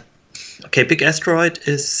 okay, big asteroid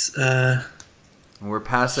is... We're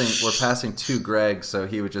passing 2 Greg, so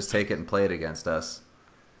he would just take it and play it against us.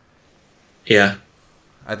 Yeah.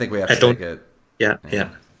 I think we have to take it. Yeah.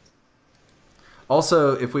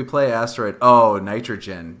 Also, if we play asteroid... Oh,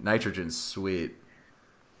 nitrogen. Nitrogen's sweet.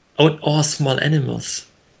 Oh, small animals.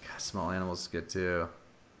 God, small animals is good too.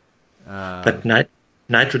 But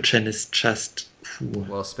nitrogen is just...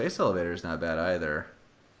 Well, space elevator is not bad either.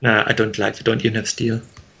 Nah, I don't like it. Don't even have steel.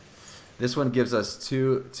 This one gives us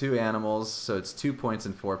two animals, so it's 2 points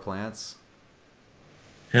and 4 plants.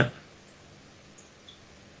 Yeah.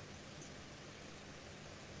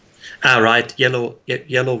 Ah, right. Yellow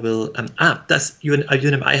will. That's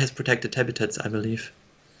UNMI has protected habitats, I believe.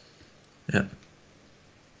 Yeah.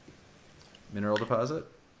 Mineral deposit?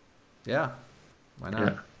 Yeah. Why Yeah.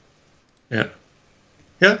 not? Yeah.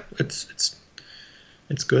 Yeah.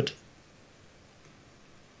 It's good.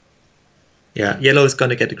 Yeah. Yellow is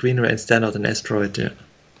gonna get a green ray and stand out an asteroid. Yeah.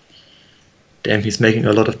 Damn, he's making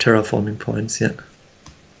a lot of terraforming points. Yeah.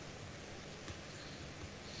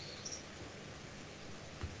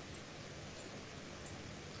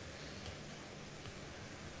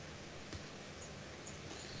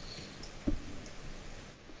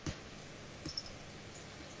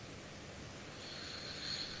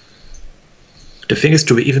 The thing is,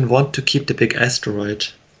 do we even want to keep the big asteroid?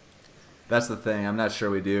 That's the thing. I'm not sure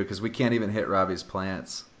we do because we can't even hit Robbie's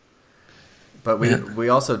plants. But Yeah. we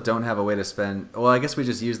also don't have a way to spend. Well, I guess we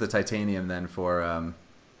just use the titanium then for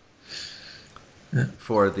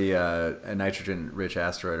the a nitrogen-rich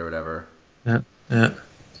asteroid or whatever. Yeah. Yeah.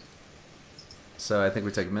 So I think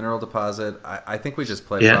we take mineral deposit. I think we just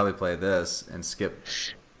Yeah. probably play this and skip.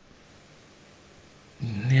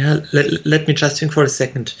 Yeah. Let me just think for a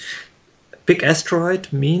second. Big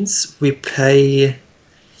asteroid means we pay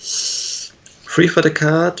 3 for the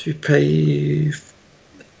card. We pay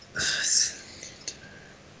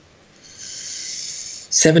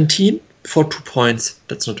 17 for 2 points.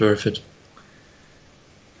 That's not worth it.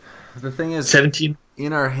 The thing is, 17.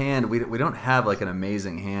 in our hand, we don't have like an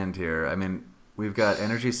amazing hand here. I mean, we've got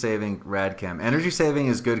energy saving Radchem. Energy saving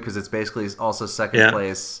is good because it's basically also second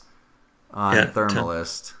place on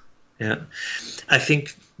Thermalist. Yeah, I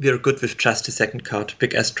think we're good with just the second card.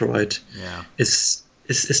 Big asteroid. Yeah, is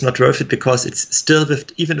not worth it because it's still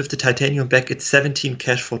even with the titanium back, it's 17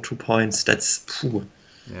 cash for 2 points. That's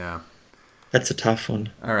yeah. That's a tough one.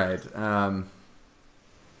 All right.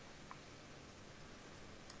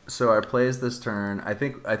 So our plays this turn. I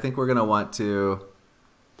think we're gonna want to.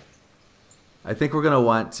 I think we're gonna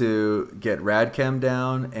want to get Radchem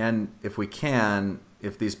down, and if we can,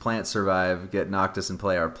 if these plants survive, get Noctis and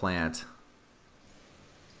play our plant.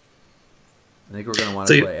 I think we're gonna want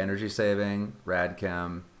to play energy saving,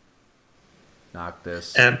 Radchem,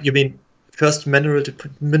 Noctis. You mean first mineral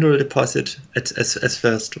deposit as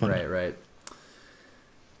first one? Right.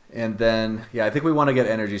 And then I think we want to get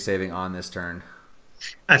energy saving on this turn.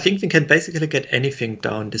 I think we can basically get anything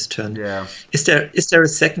down this turn. Yeah. Is there a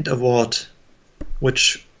second award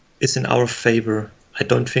which is in our favor? I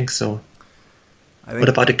don't think so. What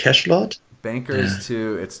about a cash lot? Banker is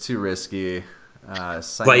it's too risky.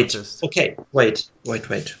 Wait.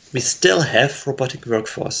 We still have robotic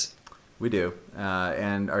workforce. We do.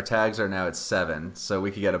 And our tags are now at 7, so we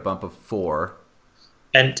could get a bump of 4.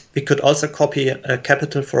 And we could also copy a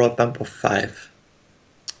capital for a bump of 5.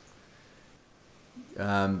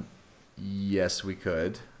 Yes, we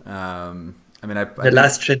could. I mean, I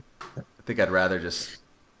think I'd rather just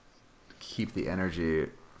keep the energy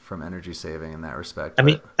from energy saving in that respect. I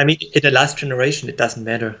mean, in the last generation, it doesn't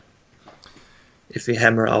matter if we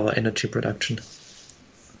hammer our energy production.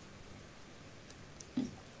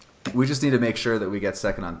 We just need to make sure that we get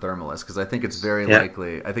second on Thermalist because I think it's very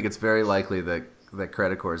likely. I think it's very likely that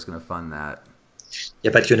Credit Corps is going to fund that.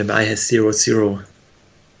 Yeah, but UNMI has 0-0.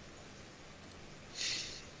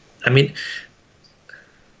 I mean,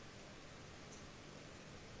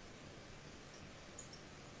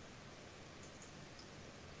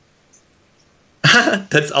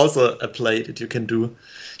 that's also a play that you can do.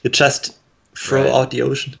 You just throw out the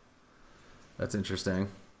ocean. That's interesting.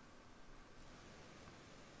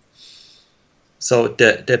 So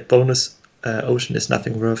the bonus ocean is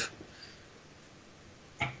nothing worth.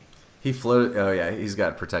 He floated. Oh yeah, he's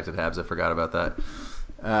got protected habs. I forgot about that.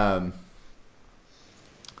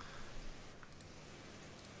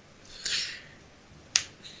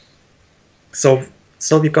 So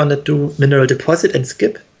we're gonna do mineral deposit and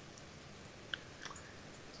skip.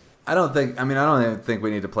 I don't even think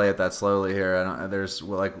we need to play it that slowly here.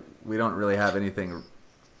 We don't really have anything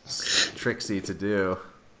tricksy to do.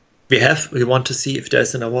 We want to see if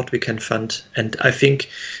there's an award we can fund, and I think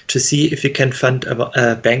to see if we can fund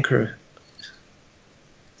a banker,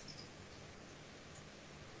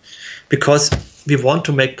 because we want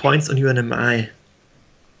to make points on UNMI.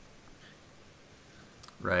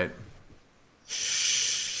 Right.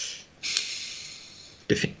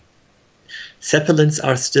 Zeppelins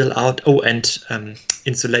are still out. Oh, and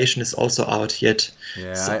insulation is also out yet.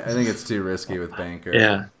 Yeah, so, I think it's too risky with Banker.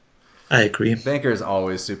 Yeah, I agree. Banker is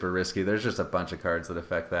always super risky. There's just a bunch of cards that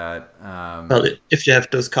affect that. Well, if you have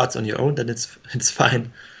those cards on your own, then it's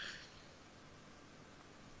fine.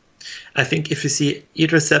 I think if you see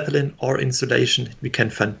either Zeppelin or insulation, we can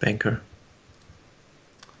fund Banker.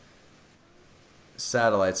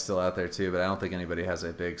 satellite's still out there too, but I don't think anybody has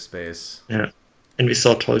a big space. Yeah, and we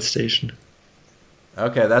saw Toll Station.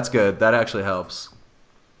 Okay, that's good. That actually helps.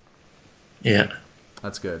 Yeah.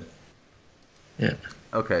 That's good. Yeah.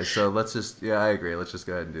 Okay, so let's just, I agree. Let's just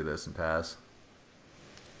go ahead and do this and pass.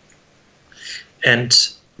 And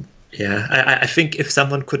yeah, I think if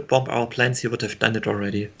someone could bomb our plans, he would have done it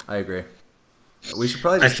already. I agree. We should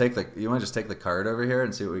probably just you want to just take the card over here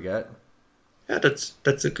and see what we get? Yeah, that's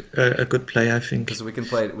a good play, I think. Because we can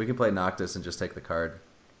play Noctis and just take the card.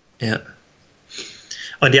 Yeah.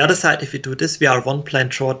 On the other side, if we do this, we are one plan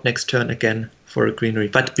short next turn again for a greenery.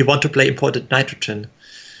 But we want to play imported nitrogen.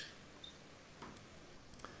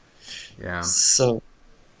 Yeah. So.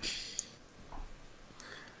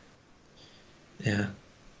 Yeah.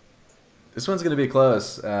 This one's going to be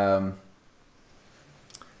close. This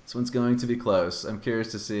one's going to be close. I'm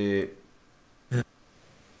curious to see.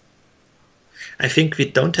 I think we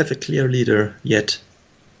don't have a clear leader yet.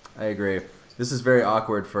 I agree. This is very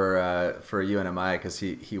awkward for UNMI because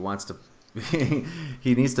he wants to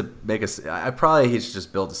he needs to make us. He should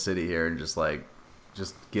just build a city here and just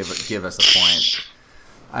give us a point.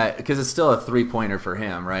 Because it's still a 3-pointer for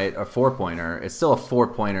him, right? A 4-pointer. It's still a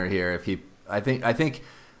 4-pointer here. If he, I think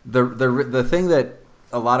the thing that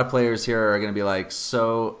a lot of players here are going to be like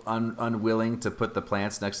so unwilling to put the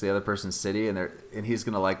plants next to the other person's city, and he's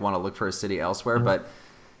going to like want to look for a city elsewhere. Mm-hmm. But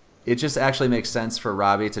it just actually makes sense for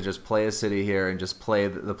Robby to just play a city here and just play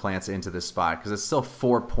the plants into this spot because it's still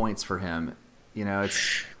 4 points for him. You know,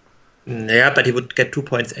 it's but he would get 2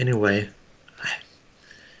 points anyway.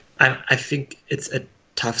 I think it's a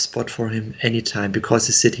tough spot for him anytime because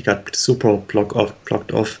his city got super blocked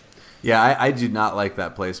off. Yeah, I do not like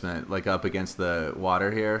that placement, like up against the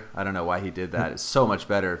water here. I don't know why he did that. It's so much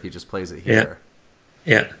better if he just plays it here.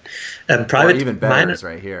 Yeah. Private, or even better minor, is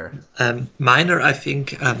right here. Minor, I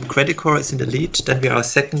think Credicore is in the lead, then we are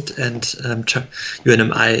second, and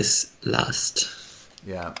UNMI is last.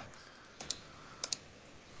 Yeah.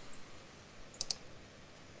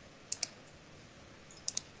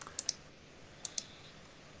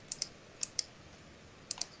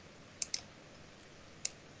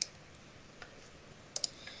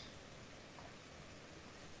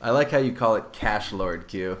 I like how you call it Cash Lord,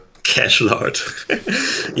 Q. Cash Lord.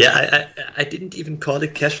 Yeah, I didn't even call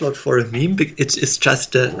it Cash Lord for a meme. It's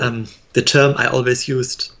just the term I always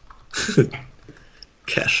used.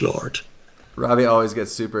 Cash Lord. Robby always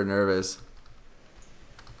gets super nervous.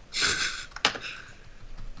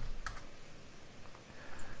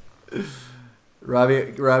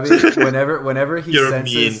 Robby, whenever he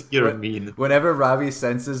senses, You're mean. Whenever Robby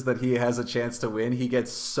senses that he has a chance to win, he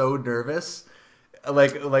gets so nervous.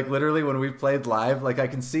 Like literally when we played live, like I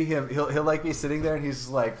can see him. He'll like be sitting there and he's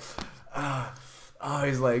just like,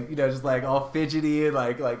 he's like, you know, just like all fidgety and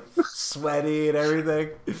like sweaty and everything.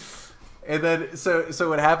 And then so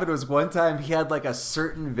what happened was one time he had like a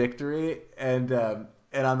certain victory and on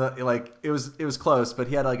the like it was close, but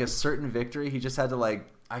he had like a certain victory. He just had to like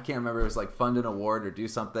I can't remember, it was like fund an award or do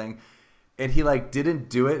something, and he like didn't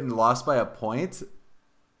do it and lost by a point.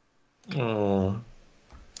 Oh.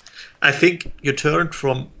 I think you turned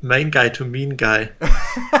from main guy to mean guy.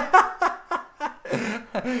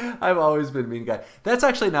 I've always been mean guy. That's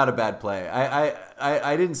actually not a bad play.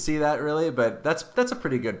 I didn't see that really, but that's a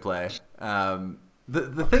pretty good play.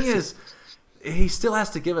 The thing is, he still has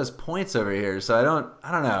to give us points over here, so I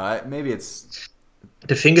don't know. Maybe it's.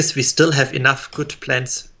 The thing is, we still have enough good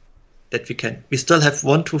plans that we can. We still have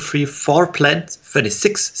 1, 2, 3, 4 plans,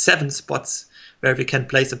 26, 7 spots where we can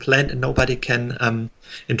place a plant and nobody can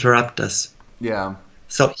interrupt us. Yeah.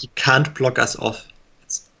 So he can't block us off.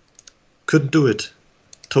 Couldn't do it.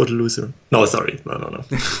 Total loser. No, sorry. No.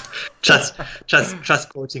 just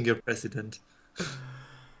quoting your president.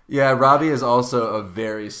 Yeah, Robby is also a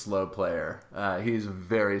very slow player. He's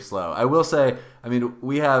very slow. I will say, I mean,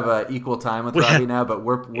 we have equal time with Robby now, but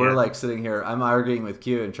we're like sitting here. I'm arguing with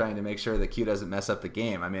Q and trying to make sure that Q doesn't mess up the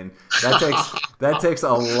game. I mean, that takes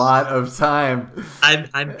a lot of time.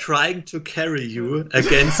 I'm trying to carry you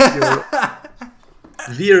against your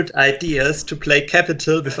weird ideas to play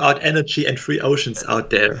capital without energy and free oceans out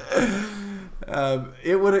there.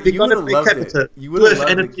 You would have loved capital. It. You would have loved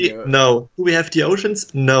energy. It. No. Do we have the oceans?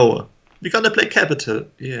 No. We're gonna play capital.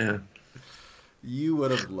 Yeah. You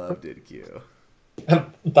would have loved it, Q.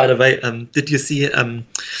 By the way, did you see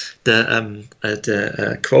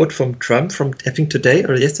the quote from Trump from I think today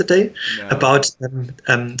or yesterday about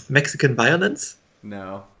Mexican violence?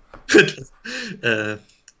 No.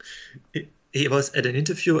 He was at an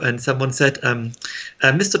interview and someone said,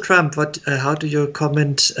 Mr. Trump, how do you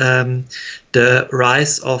comment the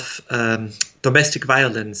rise of domestic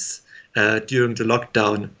violence? during the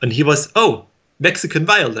lockdown, and he was Mexican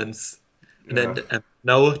violence, and then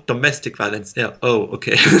no domestic violence. Yeah. Oh,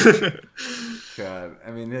 okay. God,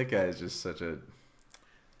 I mean that guy is just such a.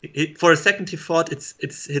 For a second, he thought it's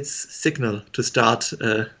his signal to start.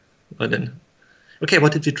 And then, okay,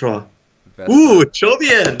 what did we draw? Vesta. Ooh,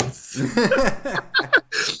 Jovians!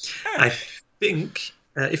 I think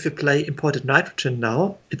if we play imported nitrogen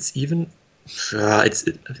now, it's even.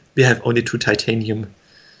 We have only 2 titanium.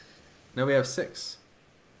 No, we have 6.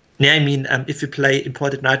 Yeah, I mean, if we play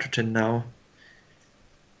imported nitrogen now,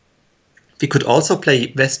 we could also play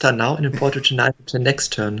Vesta now and imported nitrogen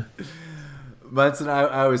next turn. Munson,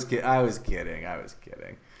 I was kidding.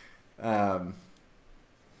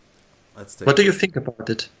 Let's take. What do you think about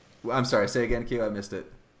it? I'm sorry. Say again, Q. I missed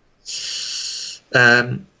it.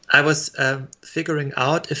 I was figuring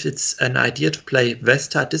out if it's an idea to play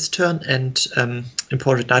Vesta this turn and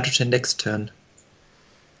imported nitrogen next turn.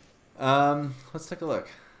 Let's take a look.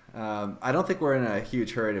 I don't think we're in a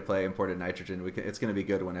huge hurry to play imported nitrogen. It's going to be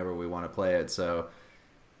good whenever we want to play it. So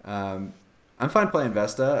I'm fine playing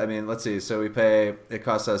Vesta. I mean, let's see. So we pay. It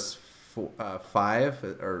costs us 5,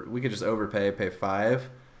 or we could just overpay, pay 5.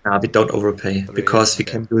 We don't overpay 3, because we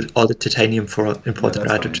can use all the titanium for imported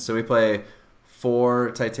nitrogen. Fine. So we play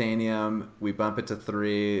 4 titanium. We bump it to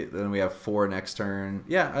 3. Then we have 4 next turn.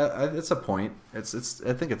 Yeah, it's a point. It's.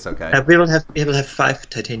 I think it's okay. We will have 5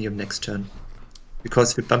 titanium next turn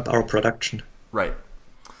because we bump our production. Right.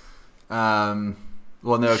 Well,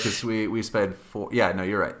 no, because we spent 4. Yeah, no,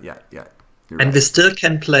 you're right. Yeah. And we still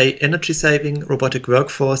can play energy saving, robotic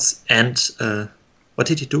workforce, and what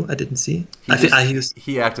did he do? I didn't see.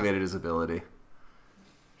 He activated his ability.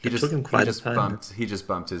 He just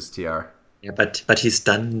bumped his TR. Yeah, but he's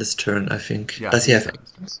done this turn, I think. Yeah, does he have?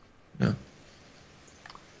 No.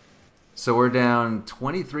 So we're down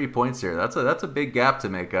 23 points here. That's a big gap to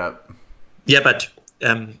make up. Yeah, but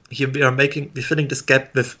here we're filling this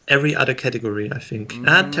gap with every other category, I think.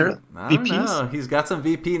 VPs. No, he's got some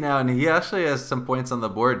VP now, and he actually has some points on the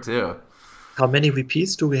board too. How many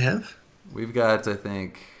VPs do we have? We've got, I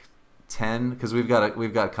think, 10, because we've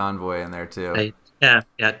got convoy in there too. Right. Yeah.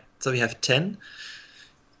 So we have 10.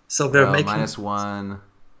 So we're making -1,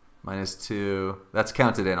 -2. That's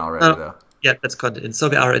counted in already, though. Yeah, that's counted in. So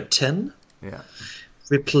we are at 10. Yeah.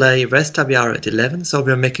 We play Vesta. We are at 11. So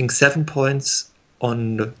we're making 7 points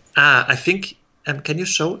on. I think. Can you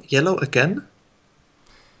show yellow again?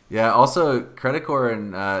 Yeah. Also, Credit Corps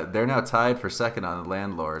and they're now tied for second on the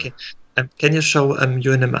Landlord. Okay. Can you show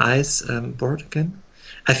UNMI's board again?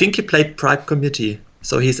 I think he played Bribe Committee,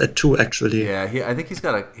 so he's at 2 actually. Yeah, I think he's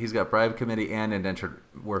got Bribe Committee and Indentured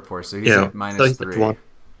Workforce, so he's at -3.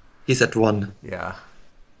 He's at 1. Yeah.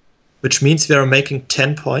 Which means we are making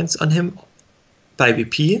 10 points on him by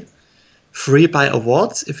VP, 3 by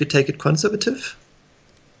awards if we take it conservative.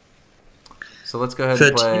 So let's go ahead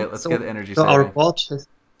and play. Let's get energy saving. Our board has.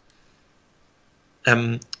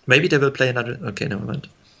 Maybe they will play another. Okay, never mind.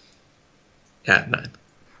 Yeah, 9.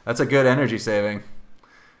 That's a good energy saving.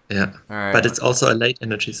 Yeah. All right. But it's also a late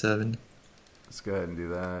energy saving. Let's go ahead and do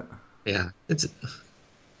that. Yeah.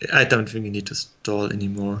 I don't think we need to stall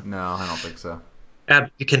anymore. No, I don't think so.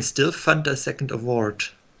 We can still fund a second award.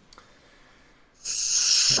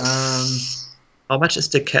 How much is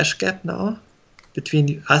the cash gap now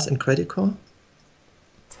between us and Credit Corps?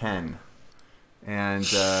 10. And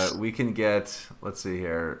we can get, let's see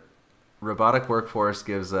here, Robotic Workforce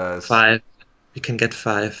gives us 5. We can get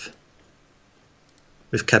 5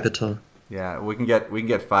 with capital. Yeah, we can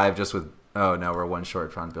get 5 just with. Oh no, we're 1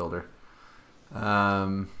 short front builder.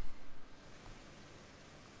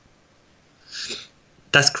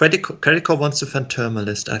 Does Credit Corps wants to fund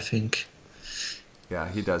Thermalist? I think. Yeah,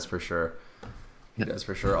 he does for sure. He does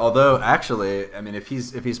for sure. Although, actually, I mean, if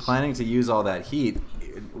he's planning to use all that heat,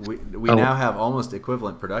 we now have almost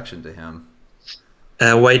equivalent production to him.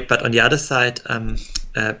 Wait, but on the other side,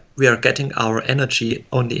 we are getting our energy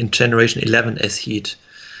only in generation 11 as heat,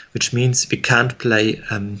 which means we can't play.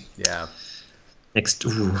 Yeah. Next,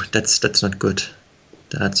 that's not good.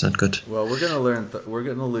 That's not good. Well, we're gonna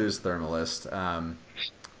lose Thermalist.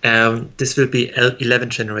 This will be 11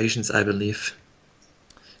 generations, I believe,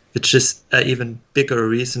 which is an even bigger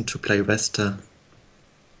reason to play Vesta.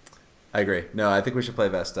 I agree. No, I think we should play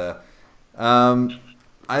Vesta.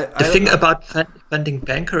 The thing about funding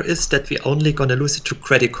Banker is that we're only gonna lose it to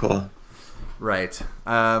Credit Corps. Right.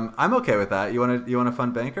 I'm okay with that. You wanna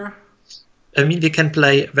fund Banker? I mean, we can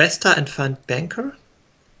play Vesta and fund Banker.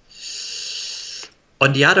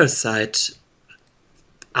 On the other side,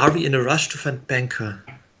 are we in a rush to fund Banker?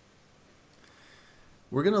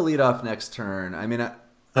 We're gonna lead off next turn. I mean,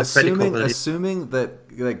 assuming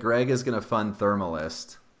that Greg is going to fund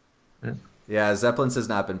Thermalist. Yeah. Yeah, Zeppelins has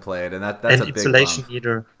not been played, and that's And a big insulation bump.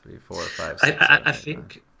 either. 3, 4, 5, 6, I 7, 8, think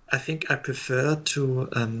 9. I think I prefer to.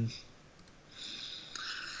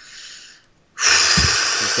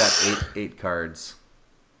 He's got eight cards.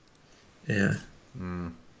 Yeah.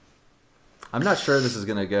 I'm not sure this is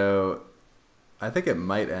gonna go. I think it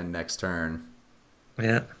might end next turn.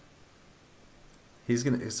 Yeah. He's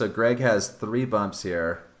gonna. So Greg has 3 bumps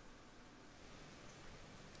here.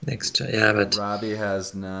 Next turn, yeah, but Robby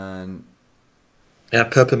has none. yeah,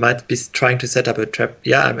 purple might be trying to set up a trap.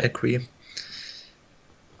 Yeah, I agree.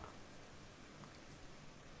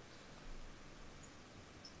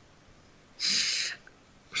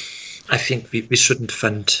 I think we shouldn't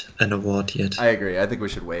fund an award yet. I agree. I think we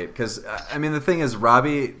should wait because I mean the thing is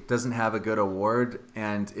Robby doesn't have a good award,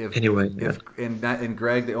 and if in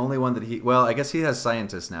Greg the only one that I guess he has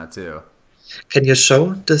scientists now too. Can you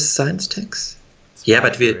show the science text? Yeah,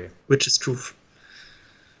 but which is true.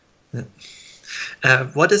 Yeah.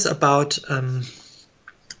 What is about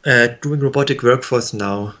doing robotic workforce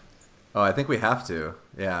now? Oh, I think we have to.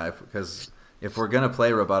 Yeah, because if we're gonna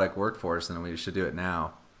play robotic workforce, then we should do it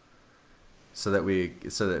now. So that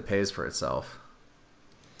it pays for itself.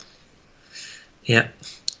 Yeah.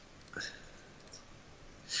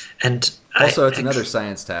 And also, it's another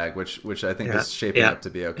science tag, which I think is shaping up to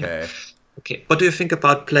be okay. Okay. What do you think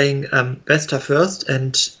about playing Vesta first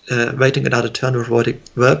and waiting another turn of robotic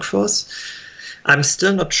workforce? I'm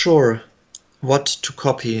still not sure what to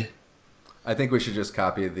copy. I think we should just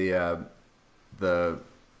copy the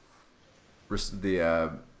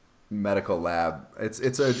medical lab.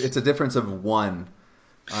 It's a difference of 1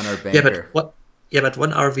 on our banker. What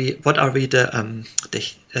are we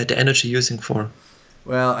the energy using for?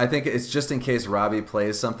 Well, I think it's just in case Robby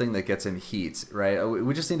plays something that gets him heat, right?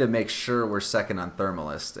 We just need to make sure we're second on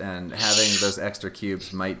Thermalist, and having those extra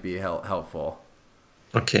cubes might be helpful.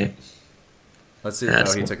 Okay. Let's see.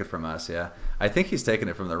 Oh, he took it from us. Yeah, I think he's taking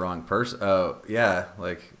it from the wrong person. Oh, yeah.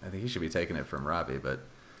 Like I think he should be taking it from Robby, but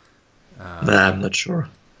I'm not sure.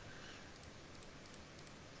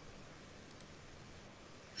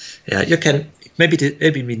 Yeah, you can maybe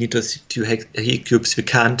we need to do heat cubes. We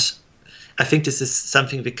can't. I think this is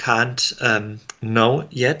something we can't know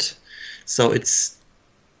yet, so it's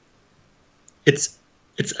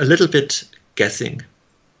a little bit guessing.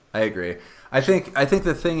 I agree. I think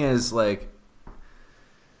the thing is like.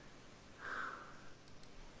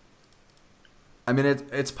 I mean,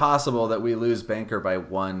 it's possible that we lose banker by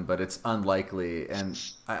 1, but it's unlikely, and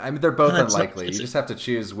I mean they're both unlikely. You just have to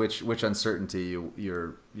choose which uncertainty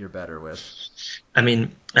you're better with. I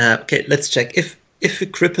mean, okay, let's check. If we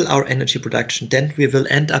cripple our energy production, then we will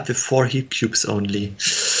end up with 4 heat cubes only.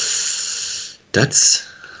 That's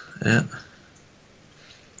yeah.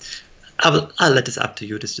 I'll let this up to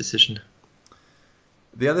you. This decision.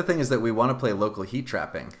 The other thing is that we want to play local heat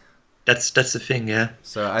trapping. That's the thing, yeah.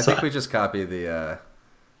 So I think we just copy the.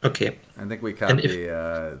 Okay. I think we copy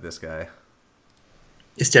this guy.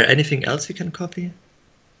 Is there anything else we can copy?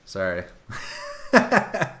 Sorry.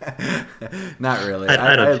 Not really.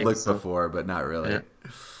 I don't think looked so. Before, but not really. Yeah.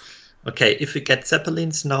 Okay, if we get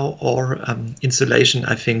Zeppelins now or insulation,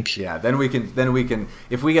 I think. Yeah, then we can.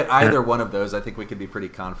 If we get either one of those, I think we can be pretty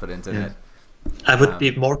confident in it. I would be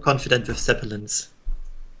more confident with Zeppelins.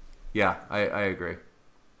 Yeah, I agree.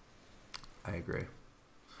 I agree.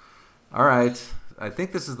 All right. I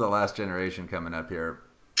think this is the last generation coming up here.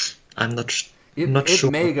 I'm not sure. It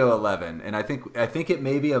may go 11, and I think it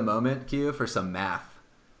may be a moment, Q, for some math.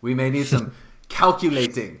 We may need some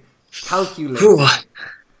calculating.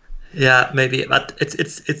 Yeah, maybe, but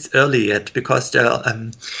it's early yet because there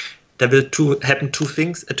will happen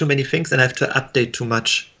too many things, and I have to update too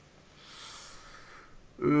much.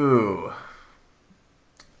 Ooh.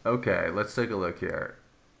 Okay, let's take a look here.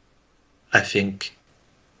 I think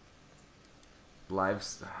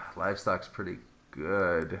livestock's pretty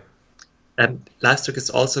good. Livestock is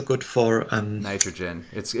also good for nitrogen.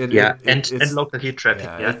 It's local heat trapping.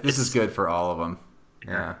 Yeah, this is good for all of them.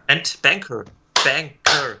 Yeah. And banker.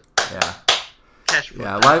 Yeah. Cash flow.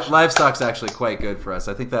 Yeah, livestock's actually quite good for us.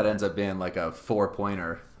 I think that ends up being like a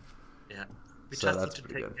 4-pointer. Yeah. We just need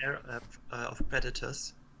to take care of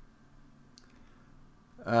predators.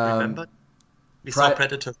 Remember, we saw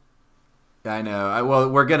predators. I know. Well,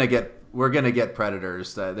 we're gonna get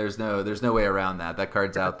predators. There's no way around that. That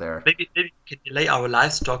card's out there. Maybe we can delay our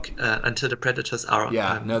livestock until the predators are.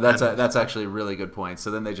 Yeah, no, that's actually a really good point. So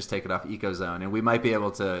then they just take it off Ecozone, and we might be able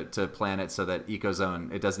to plan it so that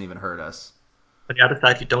Ecozone it doesn't even hurt us. On the other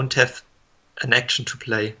side, we don't have an action to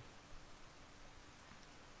play.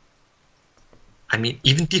 I mean,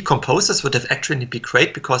 even decomposers would have actually be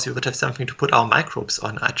great because we would have something to put our microbes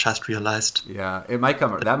on. I just realized. Yeah, it might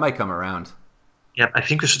come. That might come around. Yeah, I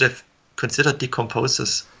think we should have considered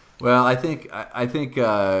decomposers. Well, I think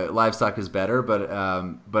livestock is better, but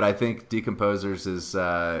I think decomposers is.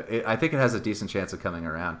 I think it has a decent chance of coming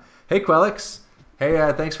around. Hey, Quelix.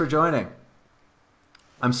 Hey, thanks for joining.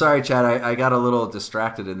 I'm sorry, Chad. I got a little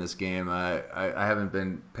distracted in this game. I haven't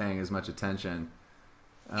been paying as much attention.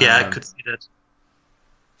 Yeah, I could see that.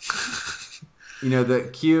 You know, the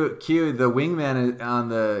the wingman on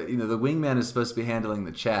the the wingman is supposed to be handling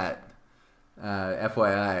the chat.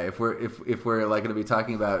 FYI, if we're like going to be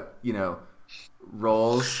talking about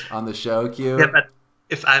roles on the show, Q. Yeah, but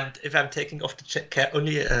if I'm taking off the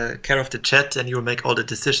care of the chat, then you'll make all the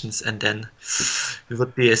decisions, and then we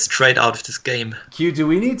would be straight out of this game. Q, do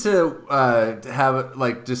we need to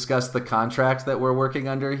have discuss the contract that we're working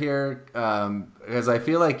under here? Because I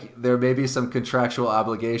feel like there may be some contractual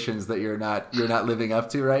obligations that you're not living up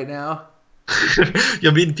to right now.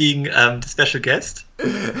 You mean being the special guest?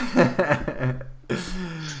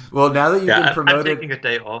 Well, now that you've been promoted, I'm taking a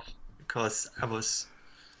day off because I was.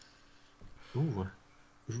 Ooh.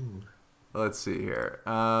 Let's see here.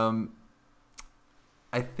 I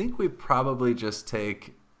think we probably just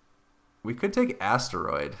take. We could take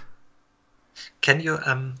asteroid. Can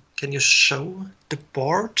you show the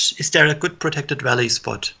board? Is there a good protected valley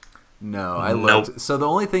spot? No, I looked. Nope. So the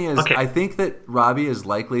only thing is, okay. I think that Robby is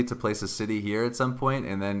likely to place a city here at some point,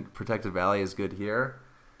 and then Protected Valley is good here.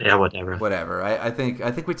 Yeah, whatever. Whatever. I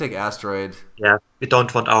think we take asteroid. Yeah, we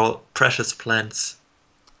don't want our precious plants.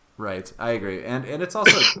 Right, I agree, and it's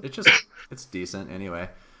also it's decent anyway.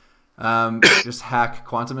 Just hack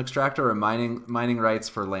quantum extractor or mining rights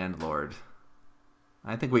for landlord.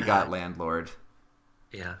 I think we got landlord.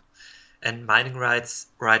 Yeah, and mining rights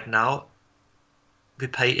right now. We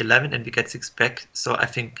pay 11 and we get 6 back. So I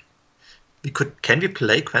think we could. Can we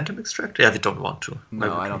play quantum extractor? Yeah, we don't want to.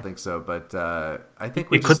 No, I don't think so. But I think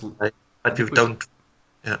we just, could play, but we don't.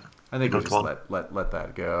 Yeah, I think we just let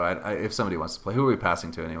that go. If somebody wants to play, who are we passing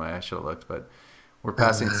to anyway? I should have looked, but we're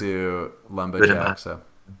passing to Lumberjack. So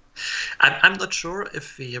I'm not sure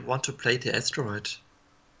if we want to play the asteroid.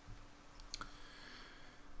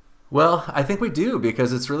 Well, I think we do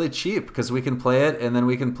because it's really cheap. Because we can play it, and then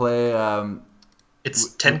we can play.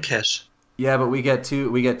 It's 10 cash. Yeah, but we get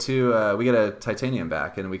a titanium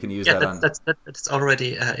back, and we can use that on. That's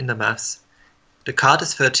already in the maths. The card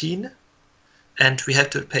is 13, and we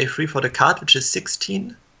have to pay 3 for the card, which is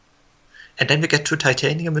 16, and then we get 2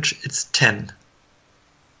 titanium, which is 10.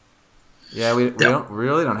 Yeah, we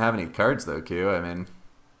really don't have any cards though, Q. I mean.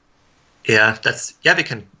 Yeah, we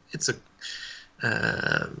can. It's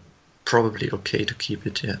a. Probably okay to keep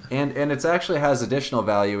it, yeah. And it actually has additional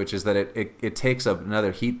value, which is that it takes up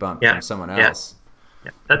another heat bump from someone else.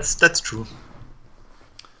 Yeah, that's true.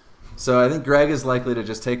 So I think Greg is likely to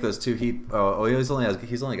just take those 2 heat.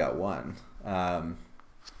 He's only got 1.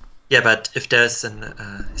 Yeah, but if there's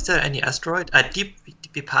is there any asteroid?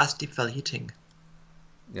 We passed deep well heating.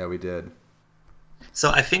 Yeah, we did. So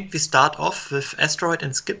I think we start off with asteroid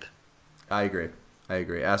and skip. I agree.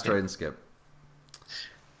 Asteroid and skip.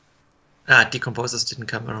 Decomposers didn't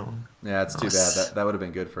come along. Yeah, it's too bad. That would have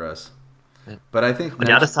been good for us. Yeah. But I think on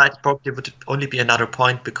the other side probably would only be another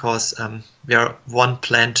point because we are 1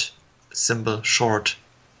 plant symbol short.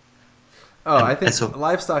 Oh, I think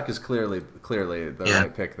livestock is clearly the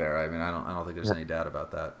right pick there. I mean, I don't think there's any doubt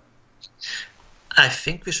about that. I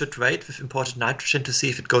think we should wait with imported nitrogen to see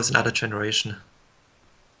if it goes another generation.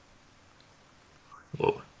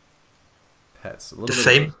 Whoa. Pets. A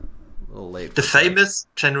little late. The famous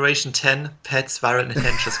Generation 10 pets viral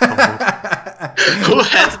intentions combo. Who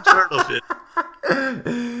hasn't heard of it?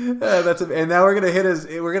 And now we're gonna hit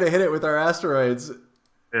it with our asteroids.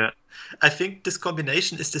 Yeah, I think this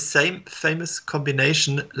combination is the same famous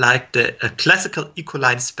combination like the classical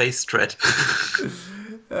Ecoline space threat.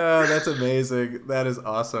 That's amazing. That is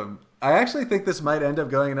awesome. I actually think this might end up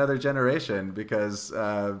going another generation because.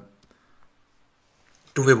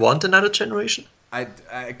 Do we want another generation?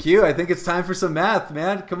 Q, I think it's time for some math,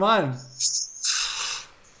 man. Come on.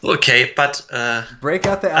 Okay, but break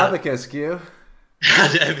out the abacus, Q.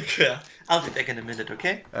 The abacus. I'll be back in a minute,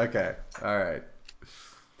 okay? Okay. All right.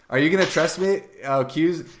 Are you gonna trust me? Oh,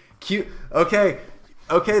 Q. Okay.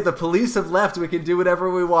 The police have left. We can do whatever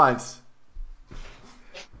we want.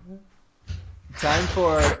 Time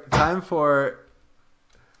for.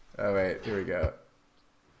 Oh wait, here we go.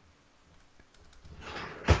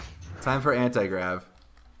 Time for anti-grav.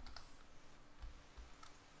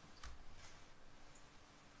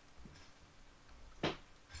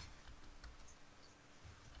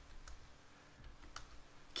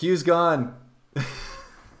 Q's gone.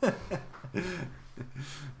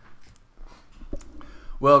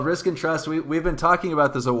 Well, Risk and Trust, we've been talking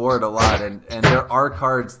about this award a lot, and there are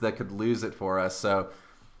cards that could lose it for us, so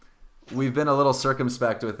we've been a little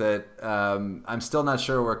circumspect with it. I'm still not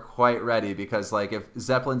sure we're quite ready, because like if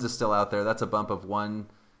Zeppelins is still out there, that's a bump of 1,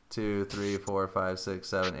 2, 3, 4, 5, 6,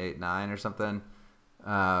 7, 8, 9 or something.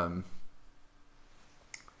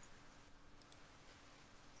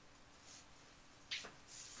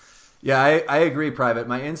 Yeah, I agree, Private.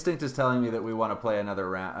 My instinct is telling me that we want to play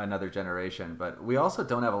another generation, but we also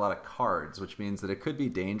don't have a lot of cards, which means that it could be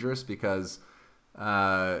dangerous, because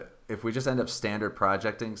if we just end up standard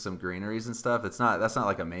projecting some greeneries and stuff, that's not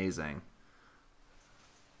like amazing.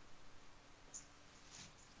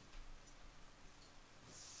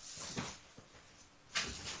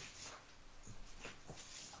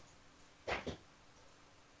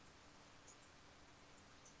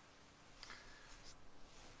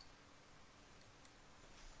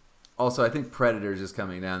 Also, I think Predators is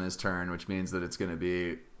coming down this turn, which means that it's going to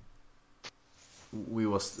be we're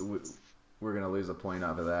going to lose a point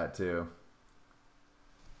off of that too.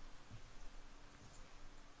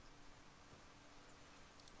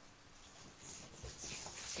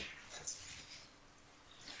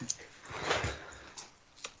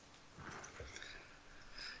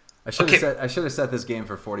 I should have set this game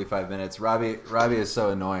for 45 minutes. Robby is so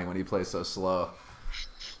annoying when he plays so slow.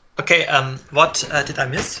 Okay, what did I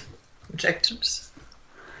miss? Which actions?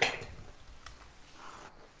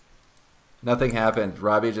 Nothing happened.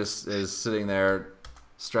 Robby just is sitting there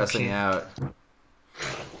stressing out.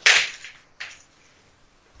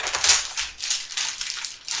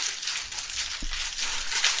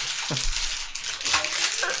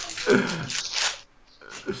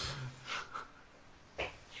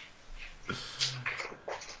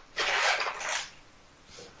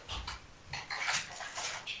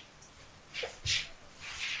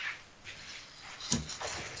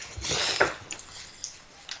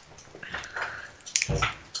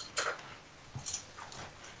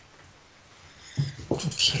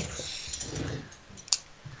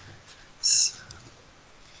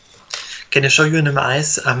 Can you show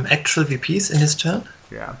UNMI's actual VPs in his turn?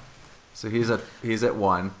 Yeah. So he's at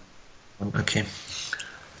 1. Okay.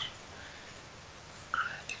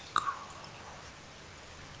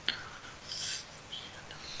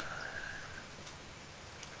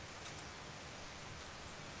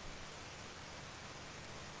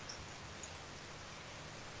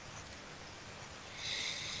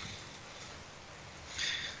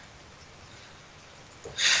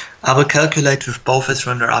 I will calculate with both as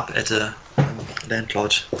runner-up at a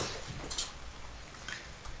landlord.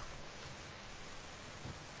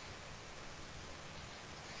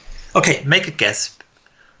 Okay, make a guess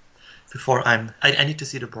before I need to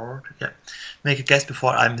see the board. Yeah, make a guess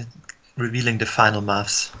before I'm revealing the final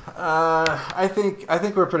maths. I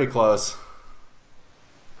think we're pretty close.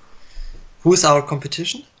 Who's our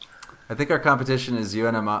competition? I think our competition is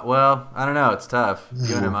UNMI. Well, I don't know. It's tough.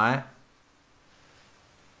 UNMI.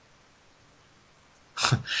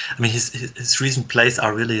 I mean, his recent plays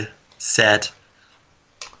are really sad.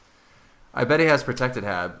 I bet he has Protected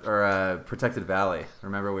Protected Valley.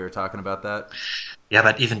 Remember we were talking about that? Yeah,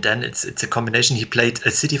 but even then, it's a combination. He played a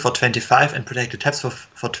city for 25 and Protected Taps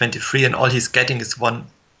for 23, and all he's getting is one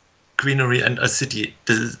greenery and a city.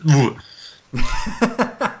 This is, do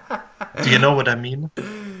you know what I mean?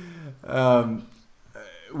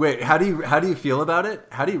 Wait, how do you feel about it?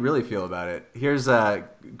 How do you really feel about it? Here's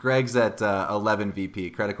Greg's at 11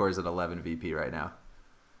 VP. Credit Core is at 11 VP right now.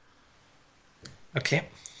 Okay.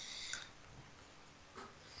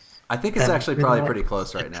 I think it's actually probably pretty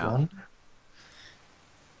close right now.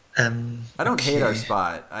 I don't hate our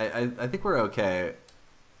spot. I think we're okay.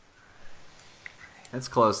 It's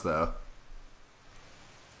close though.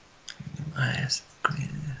 Nice.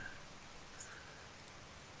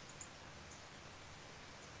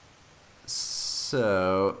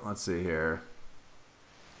 So let's see here.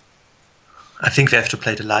 I think we have to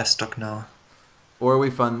play the livestock now. Or we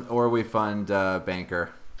fund Banker.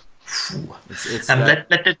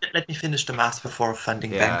 Let me finish the math before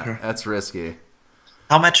funding Banker. Yeah, that's risky.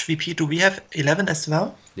 How much VP do we have? 11 as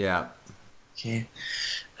well? Yeah. Okay.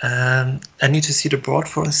 I need to see the board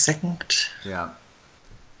for a second. Yeah.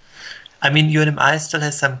 I mean, UNMI still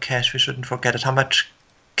has some cash. We shouldn't forget it. How much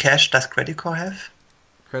cash does Credit Core have?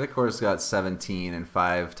 Credit Core's got 17 and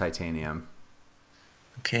 5 titanium.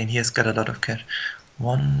 Okay, and he has got a lot of cash.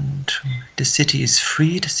 1, 2. The city is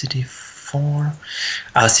 3. The city 4.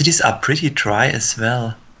 Our cities are pretty dry as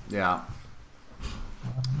well. Yeah.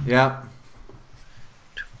 Yeah.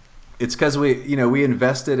 It's because we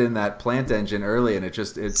invested in that plant engine early, and it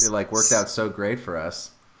like worked out so great for us.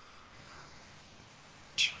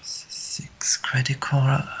 6 credit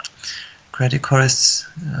core. Credit core is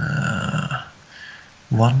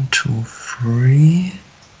 1, 2, 3.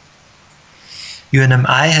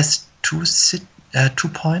 UNMI has 2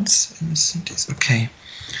 points in the cities. Okay.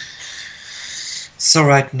 So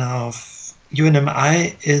right now,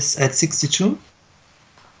 UNMI is at 62.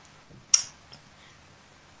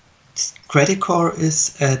 Credit core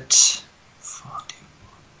is at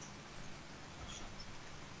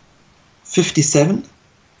 57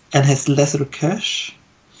 and has lesser cash.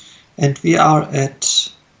 And we are at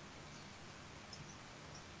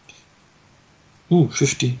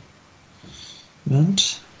 50. And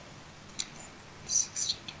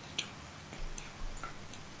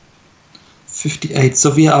 58.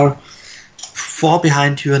 So we are 4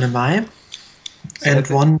 behind UNMI.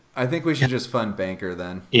 And I think we should just fund Banker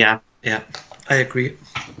then. Yeah, I agree.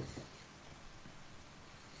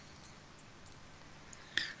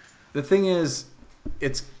 The thing is,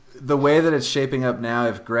 it's the way that it's shaping up now.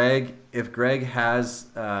 If Greg has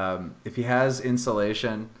if he has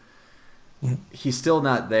insulation, he's still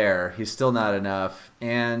not there. He's still not enough,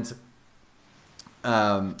 and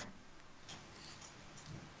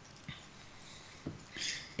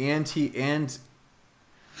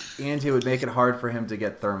he would make it hard for him to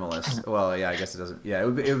get Thermalist. Well, yeah, I guess it doesn't. Yeah, it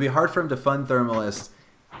would be hard for him to fund Thermalist,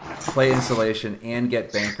 play insulation, and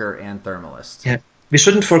get Banker and Thermalist. Yeah. We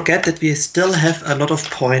shouldn't forget that we still have a lot of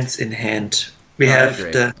points in hand. I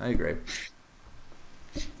agree.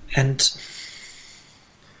 And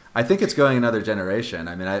I think it's going another generation.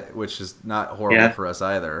 I mean, which is not horrible for us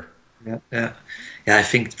either. Yeah. I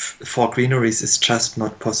think 4 greeneries is just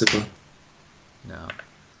not possible. No.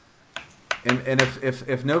 And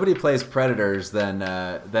if nobody plays Predators, then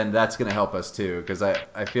that's going to help us too, because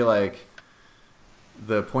I feel like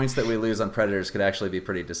the points that we lose on Predators could actually be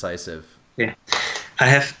pretty decisive. Yeah. I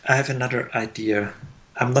have another idea.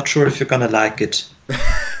 I'm not sure if you're gonna like it.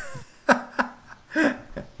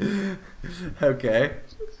 Okay.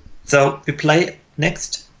 So we play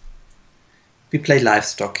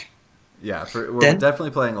livestock. Yeah, we're definitely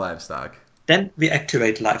playing livestock. Then we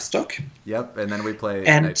activate livestock. Yep, and then we play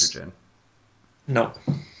nitrogen. No,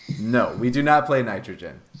 we do not play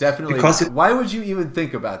nitrogen. Definitely because not. Why would you even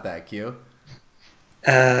think about that, Q?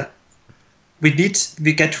 We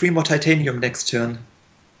get 3 more titanium next turn,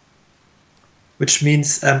 which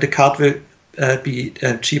means the card will be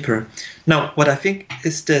cheaper. Now, what I think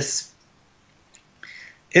is this: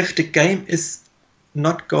 if the game is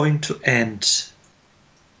not going to end,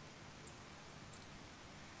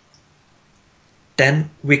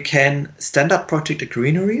 then we can standard project a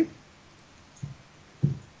greenery.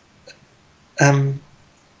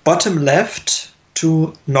 Bottom left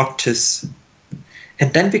to Noctis.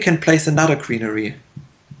 And then we can place another greenery.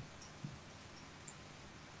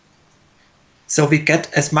 So we get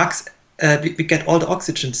we get all the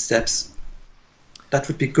oxygen steps. That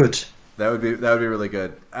would be good. That would be really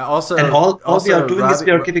good. Also, all we are doing is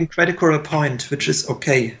we are giving credit core a point, which is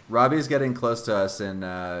okay. Robbie's getting close to us in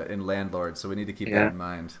Landlord, so we need to keep that in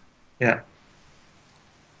mind. Yeah.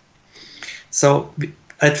 So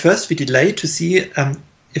at first we delay to see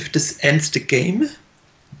if this ends the game.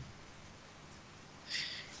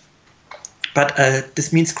 But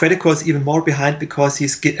this means credit core is even more behind because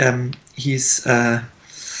he's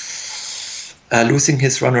losing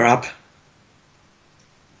his runner-up.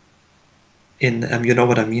 You know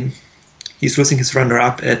what I mean? He's losing his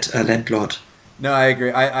runner-up at Landlord. No, I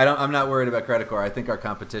agree. I'm not worried about credit core. I think our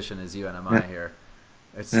competition is UNMI here.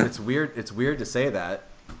 It's weird. It's weird to say that.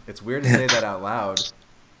 It's weird to say that out loud.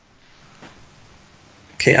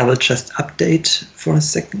 Okay, I will just update for a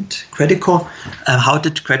second. Credit core. How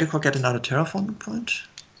did credit core get another terraforming point?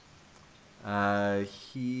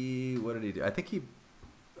 What did he do? I think he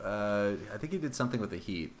did something with the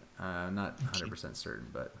heat. I'm not 100% certain,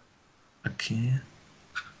 but okay.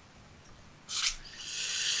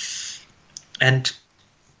 And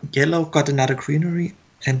yellow got another greenery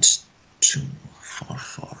and 2, 4,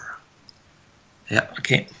 4. Yeah.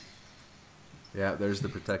 Okay. Yeah, there's the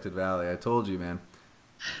protected valley. I told you, man.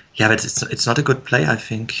 Yeah, but it's not a good play, I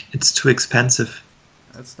think. It's too expensive.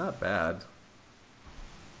 That's not bad.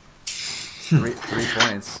 3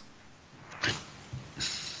 points.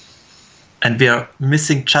 And we are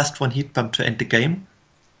missing just 1 heat bump to end the game?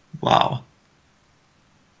 Wow.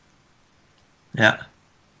 Yeah.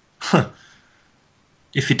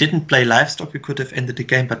 If we didn't play livestock, we could have ended the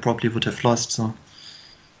game, but probably would have lost, so...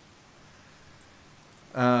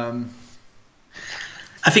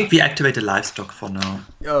 I think we activate the livestock for now.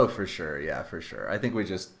 Oh, for sure. Yeah, for sure. I think we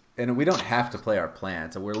just and we don't have to play our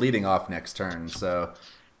plant. We're leading off next turn, so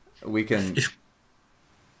we can. If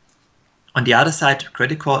on the other side,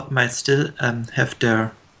 Critical might still have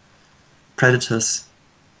their predators.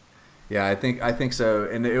 Yeah, I think so,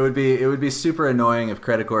 and it would be super annoying if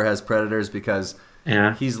Credicore has predators because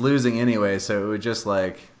Yeah. he's losing anyway. So it would just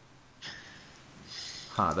like,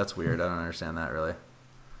 that's weird. I don't understand that really.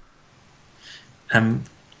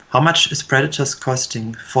 How much is predators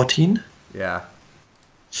costing? 14. Yeah,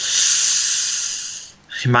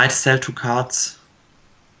 He might sell 2 cards,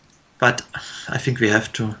 but I think we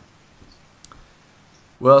have to.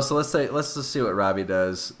 well, so let's just see what Robbie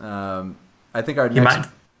does. I think our He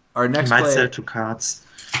next might play. sell 2 cards.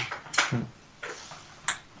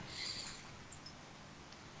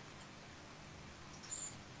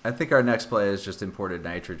 I think our next play is just imported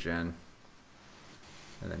nitrogen,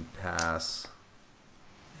 and then pass.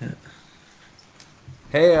 Yeah.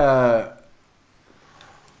 Hey,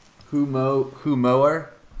 who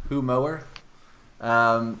mower?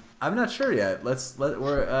 I'm not sure yet. Let's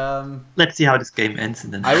see how this game ends,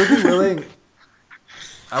 and then I would be willing.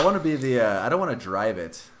 I want to be the. I don't want to drive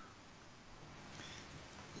it.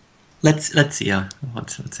 let's see. Yeah,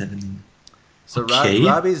 what's happening? So Okay.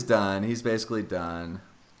 Robbie's done. He's basically done.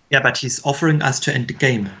 Yeah, but he's offering us to end the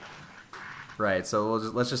game. Right. So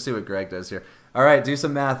let's just see what Greg does here. All right, do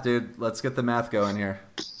some math, dude. Let's get the math going here.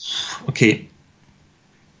 Okay.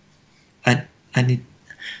 I need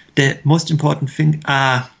the most important thing.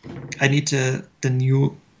 I need the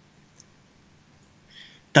new.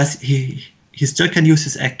 Does he still can use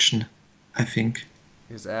his action? I think.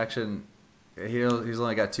 His action. He's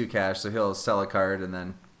only got 2 cash, so he'll sell a card and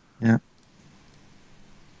then. Yeah.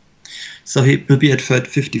 So he will be at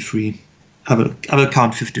 53. I will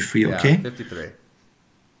count 53. Okay. Yeah, 53.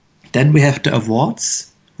 Then we have the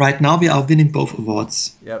awards. Right now we are winning both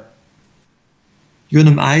awards. Yep.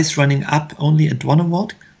 UNMI is running up only at 1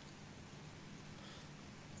 award.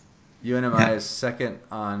 UNMI is second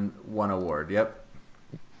on 1 award. Yep.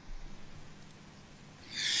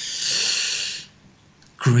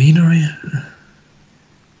 Greenery.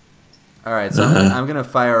 All right, so I'm gonna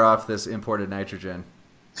fire off this imported nitrogen.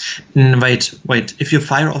 Wait. If you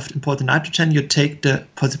fire off important nitrogen, you take the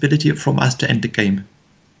possibility from us to end the game.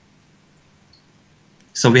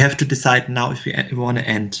 So we have to decide now if we want to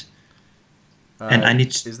end. And I need.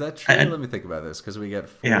 Is that true? Let me think about this because we get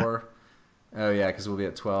 4. Yeah. Oh yeah, because we'll be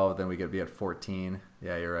at 12, then we get be at 14.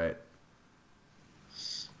 Yeah, you're right.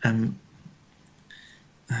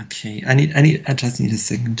 Okay. I just need a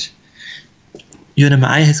second.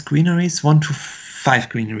 UNMI has greeneries, 1 to 5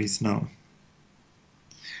 greeneries now.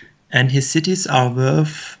 And his cities are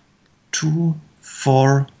worth 2,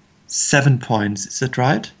 4, 7 points. Is that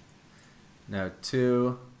right? No,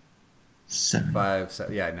 2, 7. 5,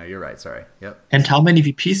 7. Yeah, no, you're right. Sorry. Yep. And how many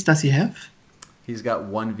VPs does he have? He's got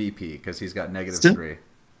 1 VP because he's got negative Still? 3.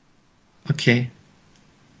 Okay.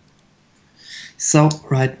 So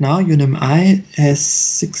right now UNMI has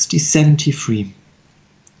 73.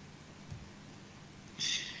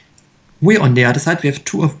 We on the other side we have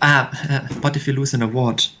 2 of what if we lose an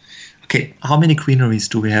award? Okay, how many greeneries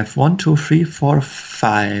do we have? 1, 2, 3, 4,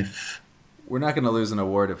 5. We're not going to lose an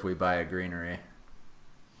award if we buy a greenery.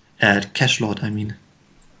 Cash Lord, I mean.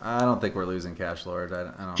 I don't think we're losing Cash Lord. I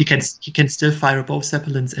don't. He can still fire both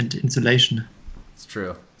Zeppelins and Insulation. It's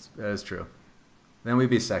true. That is true. Then we'd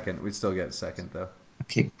be second. We'd still get second though.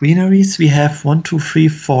 Okay, greeneries we have 1, 2, 3,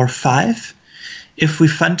 4, 5. If we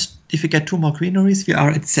get 2 more greeneries, we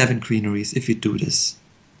are at 7 greeneries if we do this.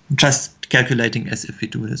 Just calculating as if we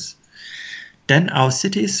do this. Then our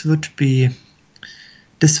cities would be.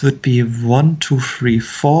 This would be 1, 2, 3,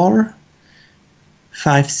 4,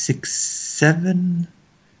 5, 6, 7,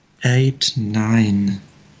 8, 9.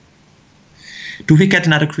 Do we get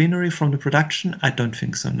another greenery from the production? I don't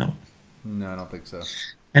think so, no. No, I don't think so.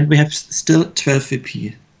 And we have still 12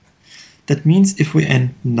 VP. That means if we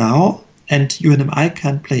end now and UNMI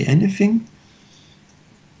can't play anything,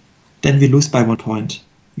 then we lose by 1 point.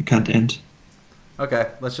 We can't end.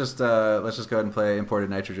 Okay, let's just go ahead and play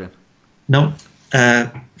imported nitrogen. No,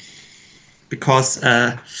 because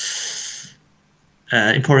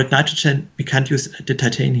imported nitrogen, we can't use the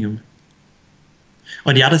titanium.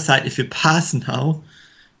 On the other side, if we pass now,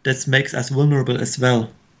 that makes us vulnerable as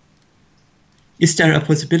well. Is there a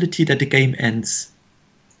possibility that the game ends?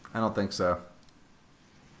 I don't think so.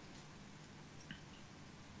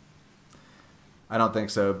 I don't think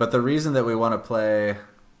so. But the reason that we want to play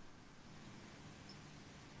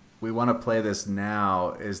this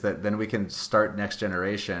now is that then we can start next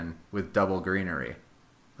generation with double greenery,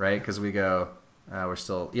 right? Because we go, we're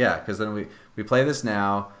still, yeah. Because then we play this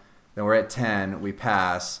now. Then we're at 10. We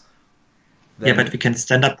pass. Yeah, Then, but we can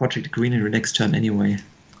standard project greenery next turn anyway,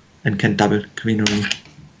 and can double greenery.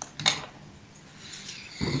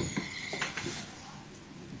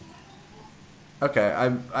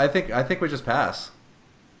 okay, I think we just pass.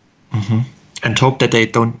 And hope that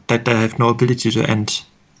they have no ability to end.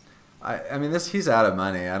 I mean, he's out of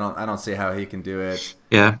money. I don't see how he can do it.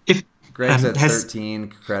 Yeah. If Greg's at 13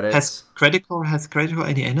 credits. Has Creditor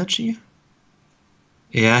any energy?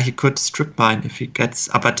 Yeah, he could strip mine if he gets.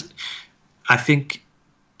 But I think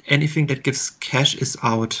anything that gives cash is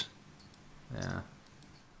out. Yeah.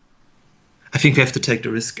 I think we have to take the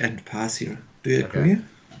risk and pass here. Do you agree?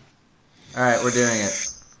 All right, we're doing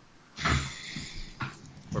it.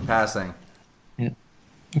 We're passing. Yeah.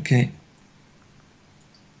 Okay.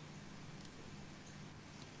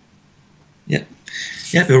 Yeah.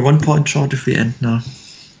 Yeah, we're 1 point short if we end now.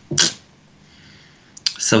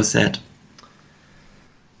 So sad.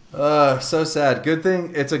 So sad. Good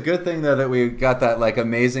thing. It's a good thing though that we got that like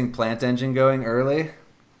amazing plant engine going early.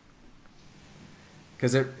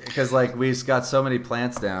 Because like we got so many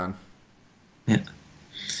plants down. Yeah.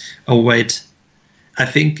 Oh wait, I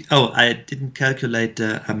think. Oh, I didn't calculate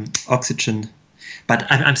the oxygen, but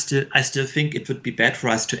I still think it would be bad for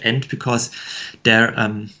us to end because there.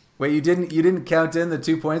 Wait, you didn't count in the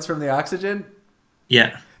 2 points from the oxygen?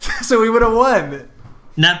 Yeah. So we would have won.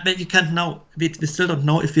 No, but you can't know. We still don't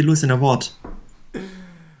know if we lose an award.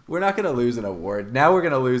 We're not going to lose an award. Now we're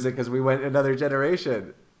going to lose it because we went another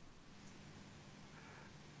generation.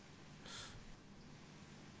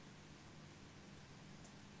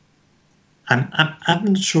 I'm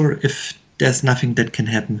not sure if there's nothing that can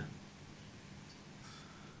happen.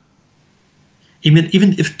 Even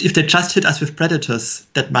if they just hit us with predators,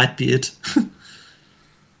 that might be it.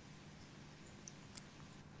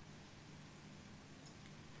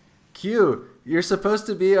 Q, you're supposed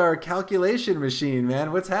to be our calculation machine,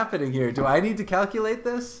 man. What's happening here? Do I need to calculate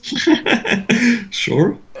this?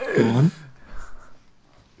 Sure. Go on.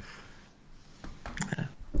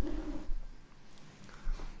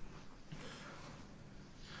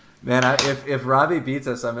 Man, if Robby beats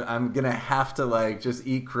us, I'm gonna have to like just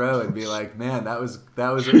eat crow and be like, man, that was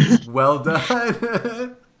well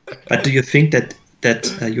done. But do you think that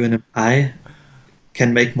UNMI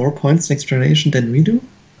can make more points next generation than we do?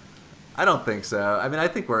 I don't think so. I mean, I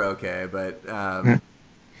think we're okay, but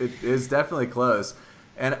it is definitely close.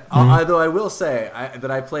 And although I will say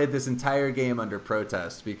that I played this entire game under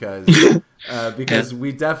protest because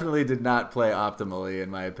we definitely did not play optimally,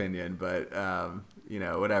 in my opinion. But you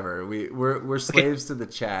know, whatever. We're slaves to the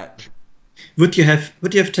chat. Would you have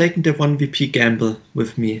taken the 1 VP gamble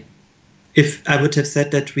with me if I would have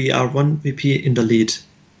said that we are 1 VP in the lead?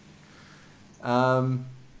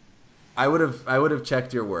 I would have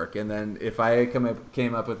checked your work, and then if I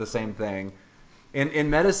came up with the same thing, in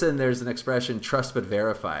medicine there's an expression, trust but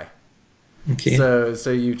verify. Okay.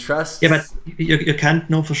 So you trust. Yeah, but you can't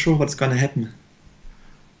know for sure what's gonna happen.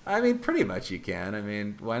 I mean, pretty much you can. I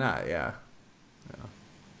mean, why not? Yeah.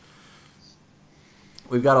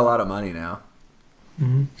 We've got a lot of money now.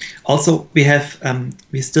 Mm-hmm. Also,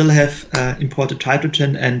 we still have imported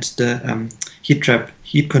hydrogen and the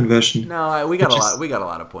heat conversion. No, we got a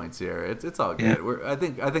lot of points here. It's all good. Yeah.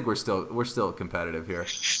 I think we're still competitive here.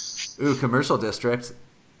 Ooh, commercial district.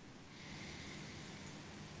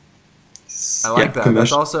 I like that.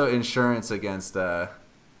 That's also insurance against.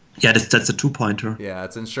 Yeah, that's a 2-pointer. Yeah,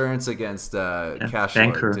 it's insurance against Cash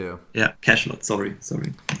Banker. Lord too. Yeah, Cash Lord. Sorry,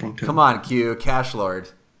 wrong term. Come on, Q, Cash Lord.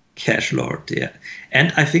 Cash Lord. Yeah,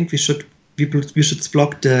 and I think we should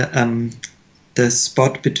block the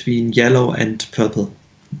spot between yellow and purple.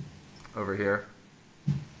 Over here.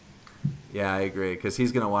 Yeah, I agree because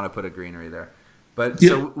he's gonna want to put a greenery there. But Yeah.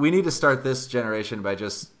 so we need to start this generation by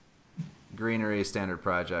just greenery standard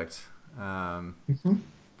project.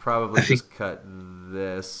 Probably just cut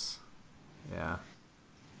this. Yeah.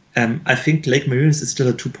 I think Lake Marinus is still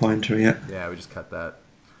a 2-pointer. Yeah. Yeah, we just cut that.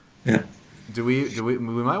 Yeah. We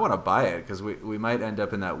might want to buy it because we might end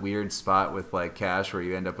up in that weird spot with like cash where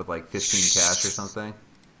you end up with like 15 cash or something.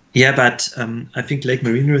 Yeah, but I think Lake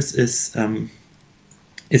Marinus is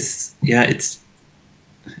it's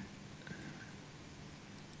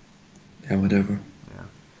whatever. Yeah.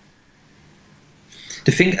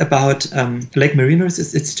 The thing about Lake Marinus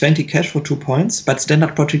is it's 20 cash for 2 points, but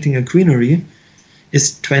standard projecting a greenery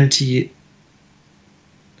is 20.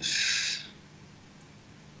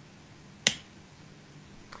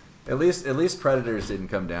 At least predators didn't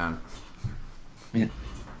come down. Yeah.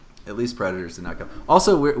 At least predators did not come.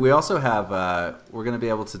 Also, we also have we're going to be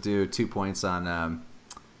able to do 2 points on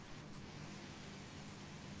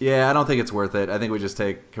Yeah, I don't think it's worth it. I think we just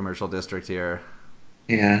take commercial district here.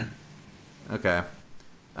 Yeah. Okay.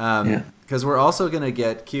 Yeah. Because we're also gonna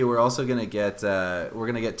get Q. We're also gonna get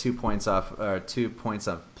 2 points off, 2 points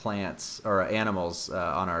of plants or animals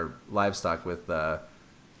on our livestock with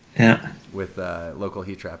local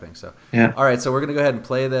heat trapping. So Yeah. all right, so we're gonna go ahead and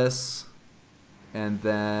play this, and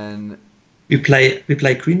then we play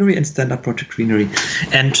greenery and standard project greenery.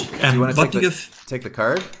 And do you want to take the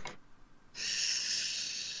card?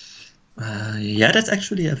 Yeah, that's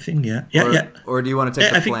actually a thing. Yeah. Or do you want to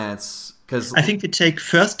take the plants? Because I think we take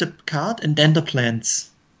first the card and then the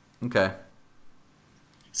plants. Okay.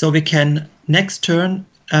 So we can next turn.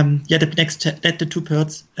 The two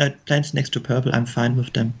plants next to purple. I'm fine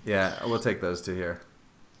with them. Yeah, we'll take those two here.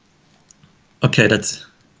 Okay, that's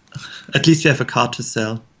at least you have a card to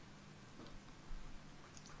sell.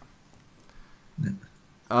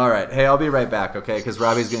 All right. Hey, I'll be right back. Okay, because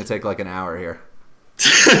Robbie's gonna take like an hour here.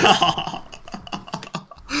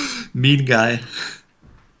 Mean guy.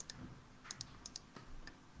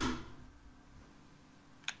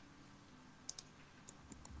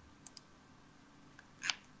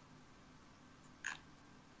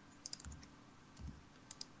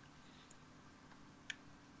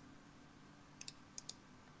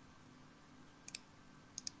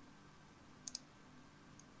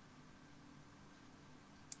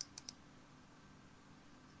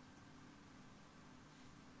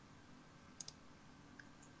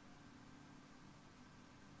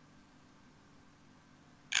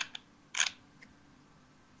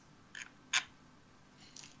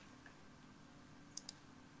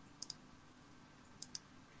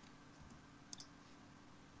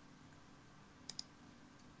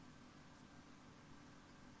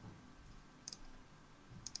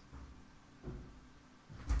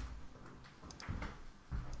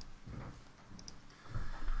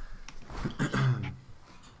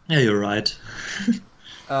 Yeah, you're right.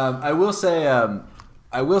 I will say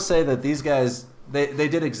that these guys they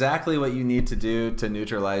did exactly what you need to do to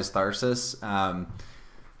neutralize Tharsis.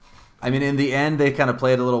 I mean, in the end, they kind of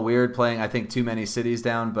played a little weird, playing I think too many cities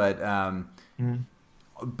down. But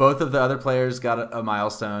both of the other players got a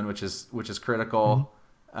milestone, which is critical.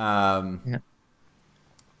 Yeah.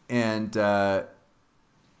 And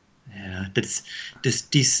yeah,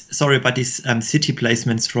 sorry about these city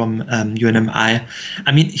placements from UNMI.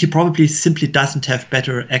 I mean, he probably simply doesn't have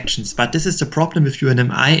better actions, but this is the problem with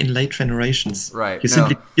UNMI in late generations. Right.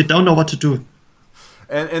 You don't know what to do.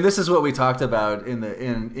 And this is what we talked about in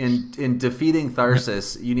defeating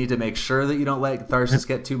Tharsis. You need to make sure that you don't let Tharsis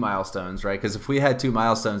get 2 milestones, right? Because if we had 2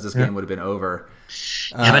 milestones, this game would have been over.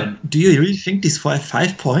 But do you really think these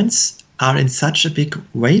 5 points are in such a big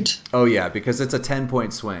weight? Oh yeah, because it's a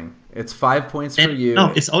 10-point swing. It's 5 points for you.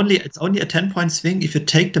 No, it's only a 10-point swing if you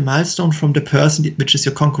take the milestone from the person which is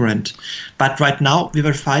your concurrent. But right now we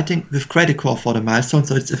were fighting with Credit Core for the milestone,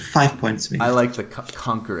 so it's a 5-point swing. I like the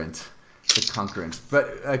concurrent.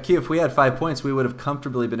 But Q, if we had 5 points, we would have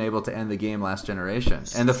comfortably been able to end the game last generation.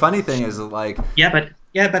 And the funny thing is, like, yeah,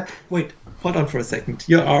 but wait, hold on for a second.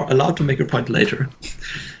 You are allowed to make your point later.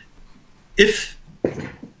 If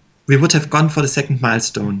we would have gone for the second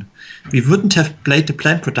milestone, we wouldn't have played the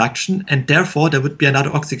plant production, and therefore there would be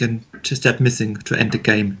another oxygen step missing to end the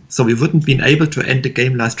game. So we wouldn't been able to end the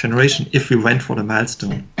game last generation if we went for the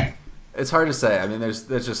milestone. It's hard to say. I mean, there's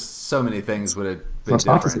just so many things would have been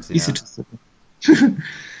different. Easy to say.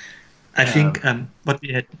 I think what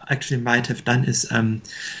we might have done is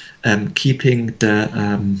keeping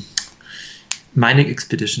the mining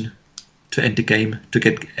expedition to end the game, to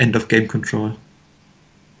get end of game control.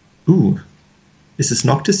 Ooh, is this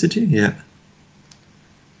Noctis City? Yeah.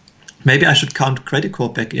 Maybe I should count Credit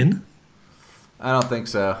Core back in. I don't think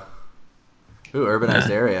so. Ooh,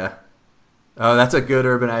 urbanized area. Oh, that's a good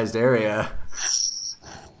urbanized area.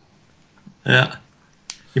 Yeah.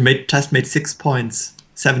 He just made 6 points,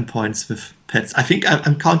 7 points with pets. I think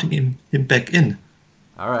I'm counting him back in.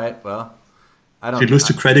 All right, well, I don't. You lose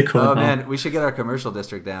to Credit Core. Oh man, we should get our commercial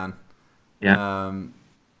district down. Yeah.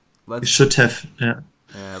 We should have. Yeah.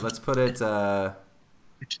 Yeah, let's put it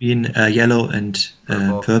between yellow and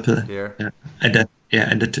purple here. Yeah.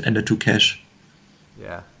 And the 2 cash.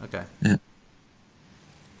 Yeah. Okay. Yeah.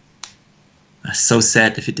 So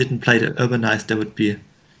sad. If he didn't play the urbanized, there would be.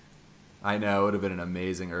 I know, it would have been an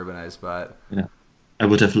amazing urbanized spot. Yeah, I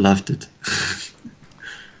would have loved it.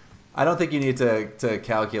 I don't think you need to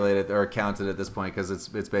calculate it or count it at this point because it's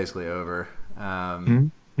basically over.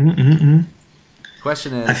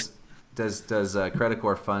 Question is, does Credit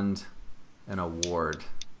Core fund an award?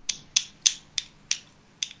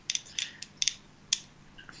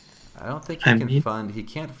 I don't think he can fund. He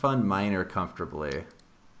can't fund minor comfortably.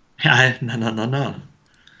 No.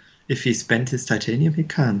 If he spent his titanium, he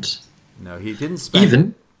can't. No, he didn't spend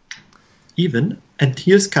it. Even, and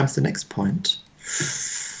here comes the next point.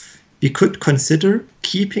 We could consider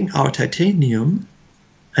keeping our titanium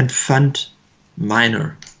and fund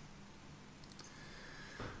miner.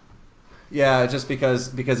 Yeah, just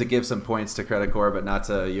because it gives some points to Credit Corps, but not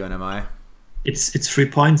to UNMI. It's 3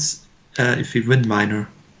 points if we win miner.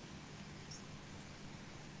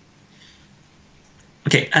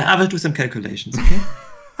 Okay, I will do some calculations. Okay.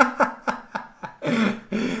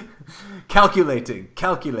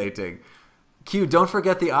 Calculating. Q, don't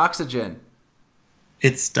forget the oxygen.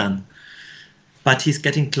 It's done. But he's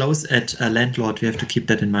getting close at a landlord. We have to keep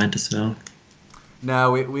that in mind as well.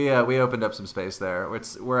 No, we opened up some space there.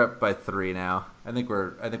 We're up by 3 now. I think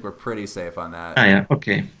we're pretty safe on that. Ah, yeah.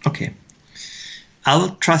 Okay.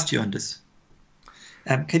 I'll trust you on this.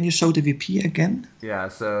 Can you show the VP again? Yeah.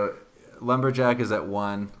 So Lumberjack is at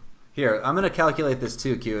 1. Here, I'm gonna calculate this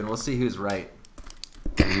too, Q, and we'll see who's right.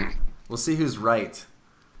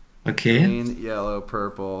 Okay. Green, yellow,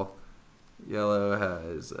 purple. Yellow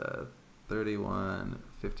has 31,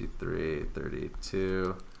 53,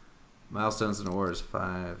 32. Milestones and ores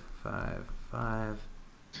 5, 5, 5.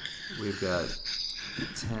 We've got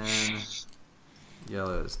 10.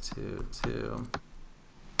 Yellow is 2, 2.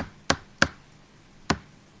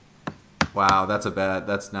 Wow,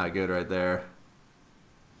 that's not good right there.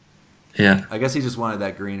 Yeah. I guess he just wanted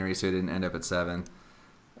that greenery so he didn't end up at 7.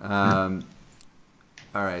 All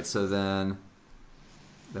right, so then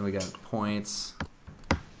we got points.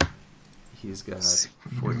 He's got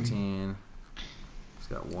 14. He's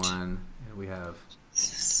got 1, and we have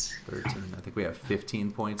 13. I think we have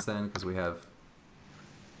 15 points then because we have.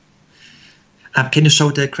 Can you show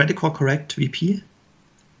the credit core correct VP?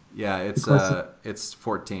 Yeah, it's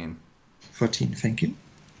 14. 14. Thank you. I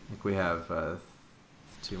think we have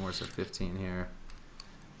 2 more, so 15 here.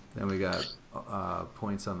 Then we got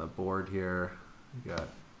points on the board here. We got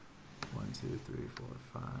 1, 2, 3, 4,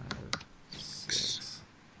 5, 6,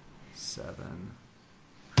 7.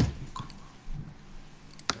 And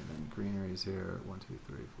then greenery's here. 1, 2,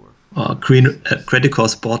 3, 4, 5. Green credit core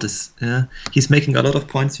sport is he's making a lot of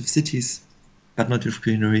points with cities, but not with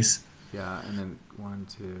greeneries. Yeah, and then 1,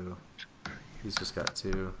 2. He's just got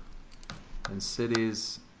 2. And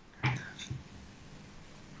cities.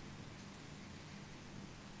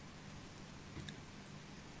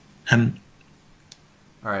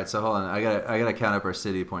 All right, so hold on. I gotta count up our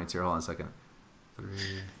city points here. Hold on a second. 3,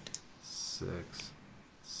 6,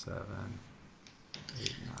 7,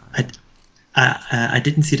 8, 9. I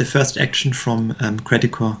didn't see the first action from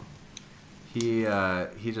credit core. He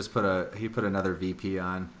just put another VP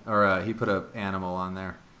on, or he put a animal on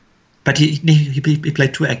there. But he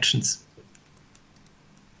played 2 actions.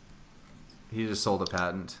 He just sold a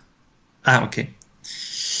patent. Okay.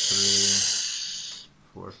 3,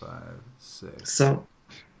 4, 5, 6. So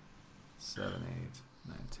 7, 8,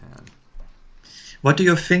 9, 10. What do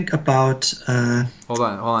you think about? Hold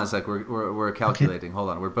on a sec. We're calculating. Okay. Hold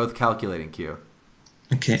on. We're both calculating. Q.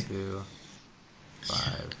 Okay. 2,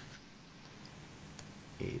 5,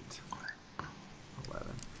 8, 11.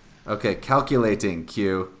 Okay, calculating.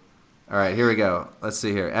 Q. All right, here we go. Let's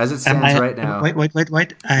see here. As it stands right now. Wait. Wait. Hold on.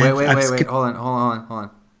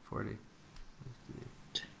 40. 50,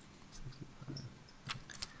 65.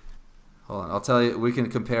 Hold on. I'll tell you. We can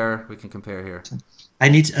compare here. I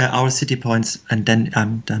need our city points, and then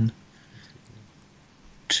I'm done.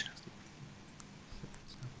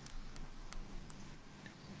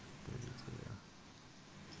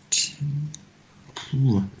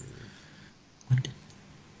 Ooh.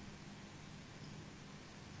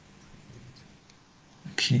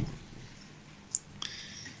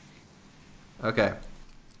 Okay.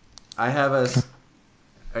 I have us.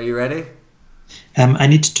 Are you ready? I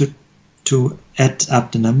need to add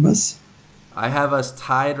up the numbers. I have us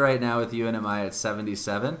tied right now with UNMI at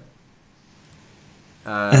 77.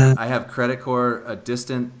 I have Credit Corps a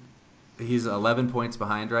distant. He's 11 points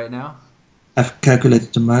behind right now. I've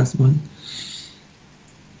calculated the milestone.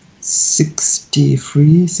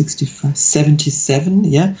 63, 65, 77.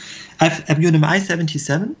 Yeah, I've UNMI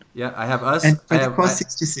 77. Yeah, I have us. And Credit Corps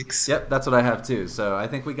 66. Yep, that's what I have too. So I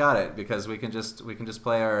think we got it because we can just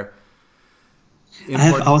play our. I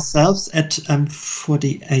have ourselves at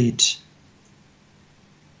 48.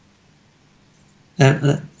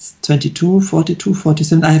 22, 42,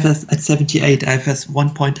 47. I have us at 78. I have us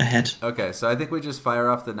 1 point ahead. Okay, so I think we just fire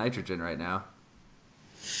off the nitrogen right now.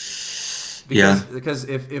 Because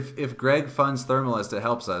if Greg funds Thermalist, it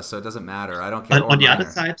helps us, so it doesn't matter. I don't care. On the other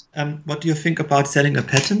side, what do you think about selling a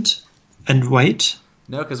patent and wait?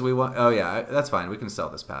 No, because we want. Oh yeah, that's fine. We can sell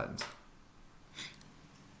this patent.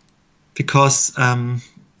 Because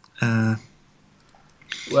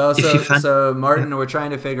Well, if you so fund, so Martin, we're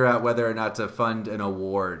trying to figure out whether or not to fund an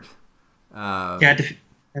award. yeah,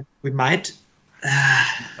 we might.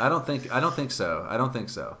 I don't think so. I don't think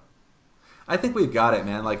so. I think we've got it,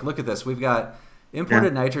 man. Like, look at this. We've got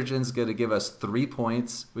imported nitrogen's going to give us 3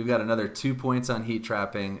 points. We've got another 2 points on heat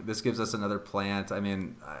trapping. This gives us another plant. I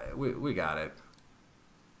mean, we got it.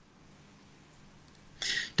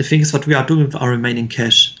 The thing is what we are doing with our remaining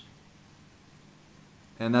cash.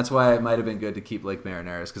 And that's why it might have been good to keep Lake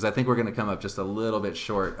Marineris, because I think we're going to come up just a little bit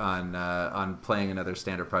short on playing another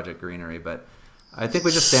standard project greenery. But I think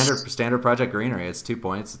we just standard project greenery. It's 2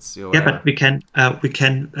 points. It's Yeah, but we can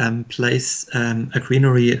place a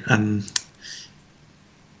greenery.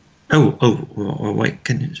 Wait,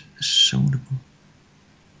 can you show the?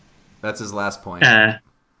 That's his last point.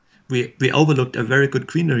 We overlooked a very good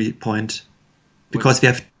greenery point because we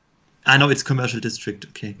have. I know it's commercial district.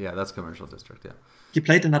 Okay. Yeah, that's commercial district. Yeah. You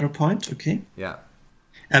played another point. Okay. Yeah.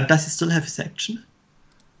 Does he still have his action?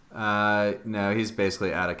 No, he's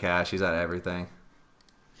basically out of cash. He's out of everything.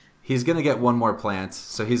 He's gonna get one more plant,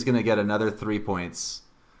 so he's gonna get another 3 points.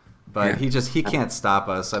 But he can't stop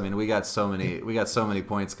us. I mean, we got so many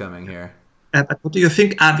points coming here. But what do you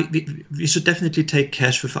think? We should definitely take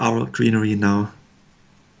cash with our greenery now.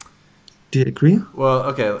 Do you agree? Well,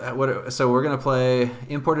 okay. So we're gonna play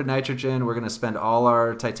imported nitrogen. We're gonna spend all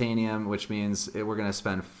our titanium, which means we're gonna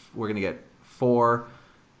get 4.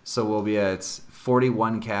 So we'll be at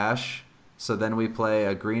 41 cash. So then we play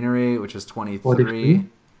a greenery, which is 23. 43?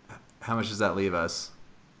 How much does that leave us?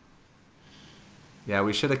 Yeah,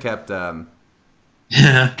 we should have kept.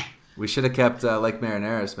 We should have kept Lake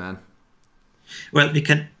Marineris, man. Well,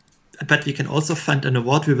 but we can also fund an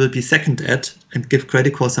award we will be second at and give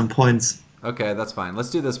Credit Core some points. Okay, that's fine. Let's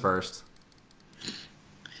do this first.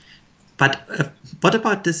 But what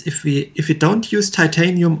about this if we don't use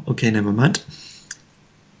titanium? Okay, never mind.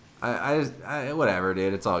 I whatever,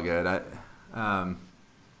 dude. It's all good.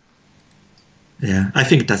 Yeah, I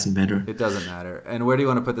think it doesn't matter. It doesn't matter. And where do you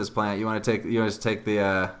want to put this plant? You want to take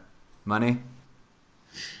the money?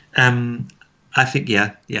 I think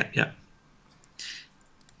yeah.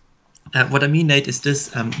 What I mean, Nate, is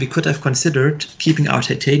this: we could have considered keeping our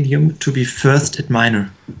titanium to be first at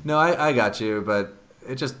minor. No, I got you, but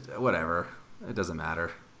it just whatever. It doesn't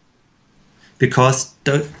matter. Because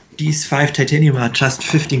these 5 titanium are just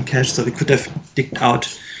 15 cash, so we could have digged out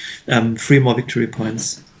 3 more victory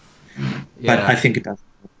points. Yeah. But I think it does.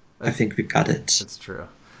 I think we got it. That's true.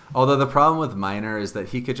 Although the problem with minor is that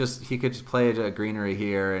he could just play a greenery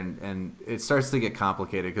here, and it starts to get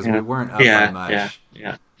complicated because we weren't up by much.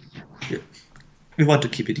 Yeah. We want to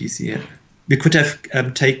keep it easy. Yeah. We could have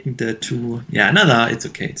taken the 2. Yeah, no, it's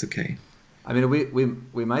okay. It's okay. I mean,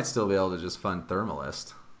 we might still be able to just fund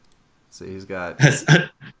Thermalist. So he's got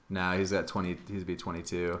now he's got 20. He'd be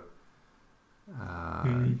 22.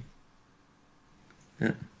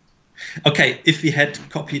 Yeah. Okay, if we had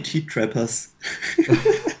copied heat trappers,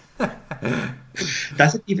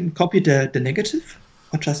 does it even copy the negative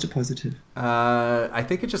or just the positive? I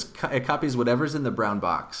think it copies whatever's in the brown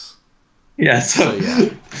box. Yeah, so yeah.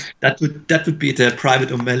 that would be the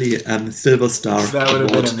Private O'Malley Silver Star. That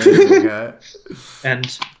would have been amazing.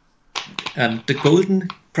 And the golden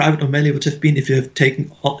Private O'Malley would have been if you have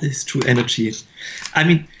taken all his true energy. I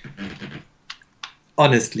mean,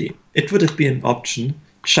 honestly, it would have been an option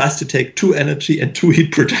just to take 2 energy and 2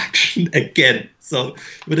 heat production again. So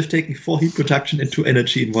you would have taken 4 heat production and 2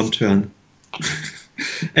 energy in one turn.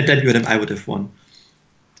 And then UNMI would have won.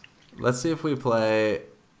 Let's see if we play.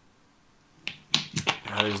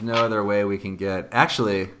 There's no other way we can get.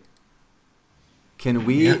 Actually, can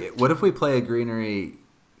we? Yeah. What if we play a greenery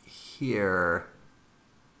here?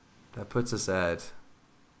 That puts us at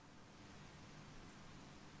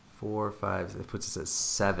 4, 5. It puts us at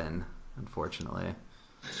 7. Unfortunately.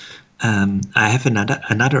 I have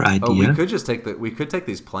another idea. Oh, we could just take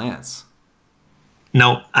these plants.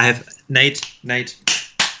 No, I have Nate. I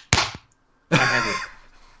have it.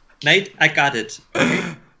 Nate, I got it.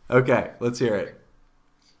 Okay, let's hear it.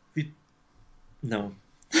 No.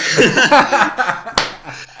 Okay,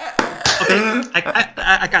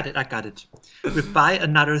 I got it. We buy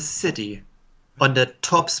another city on the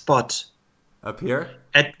top spot. Up here?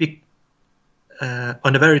 On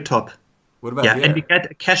the very top. What about here? And we get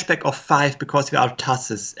a cashback of 5 because we are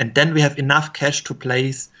Tharsis, and then we have enough cash to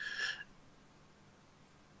place.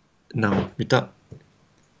 No, we don't.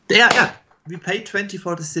 Yeah. We pay 20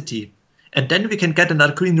 for the city, and then we can get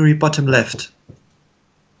another greenery bottom left.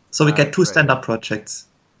 So we get 2 standard projects.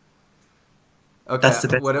 Okay, That's the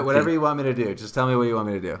best. whatever you want me to do. Just tell me what you want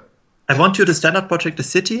me to do. I want you to standard project the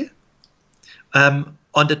city on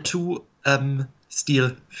the 2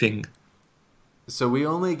 steel thing. So we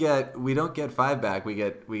don't get 5 back. We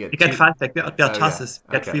get We 2. get 5 back. We are Tharsis.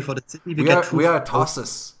 Yeah. We get Okay. 3 for the city. We are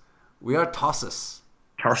Tharsis. We are Tharsis.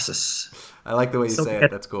 Tharsis. I like the way you say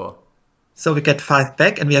it. That's cool. So we get 5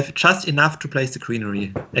 back, and we have just enough to place the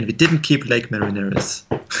greenery, and we didn't keep Lake Marineris.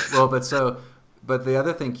 Well, but the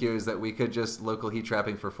other thing, Q, is that we could just local heat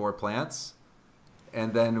trapping for 4 plants,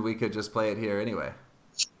 and then we could just play it here anyway.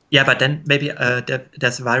 Yeah, but then maybe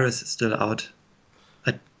there's a virus still out.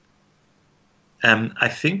 I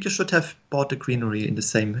think you should have bought the greenery in the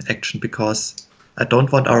same action, because I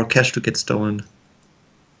don't want our cash to get stolen.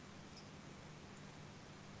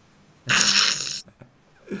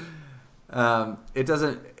 It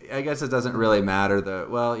doesn't. I guess it doesn't really matter though.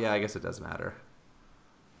 Well, yeah, I guess it does matter.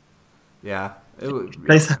 Yeah.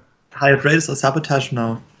 Place hired raiders or sabotage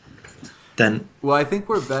now. Then. Well, I think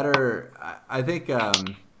we're better. I think. Yeah.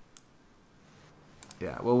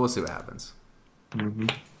 Well, we'll see what happens. Mm-hmm.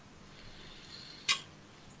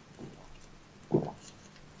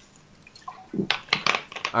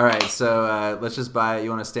 All right. So let's just buy it. You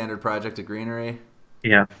want a standard project of greenery?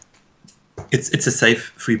 Yeah. It's a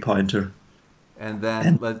safe 3-pointer. And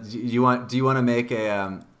then do you want to make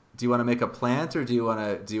a plant, or do you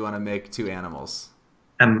want to make 2 animals?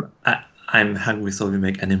 I'm hungry, so we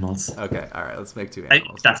make animals. Okay, all right, let's make 2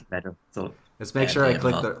 animals. It doesn't matter. So let's make sure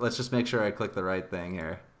let's just make sure I click the right thing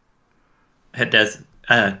here. There's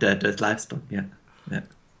livestock. Yeah.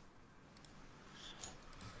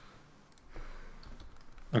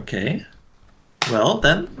 Okay. Well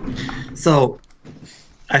then, so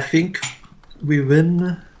I think we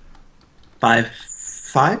win by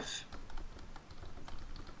 5.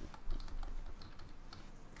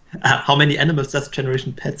 How many animals does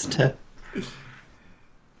Generation Pets have?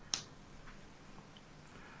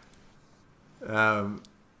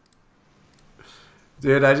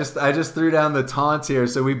 Dude, I just threw down the taunt here,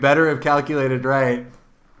 so we better have calculated right.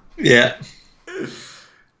 Yeah.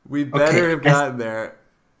 We better have gotten there.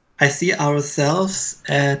 I see ourselves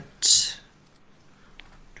at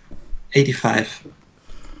 85.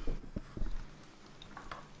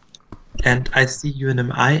 And I see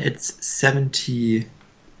UNMI at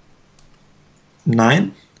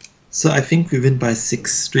 79. So I think we win by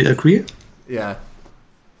 6. Do you agree? Yeah.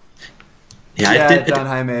 Yeah, Don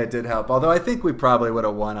Jaime, it did help. Although I think we probably would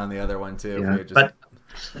have won on the other one too. Yeah, if we just...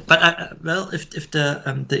 But if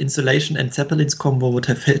the insulation and Zeppelins combo would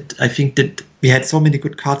have hit, I think that we had so many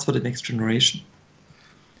good cards for the next generation.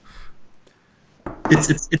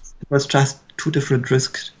 It was just 2 different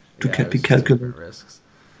risks to be calculated. Risks.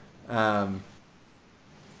 All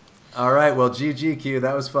right, well, GGQ,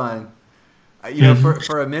 that was fun. You know,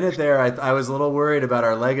 for a minute there, I was a little worried about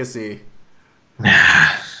our legacy.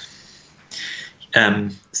 Yeah,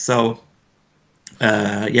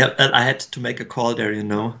 I had to make a call there, you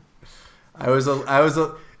know.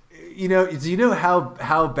 You know, do you know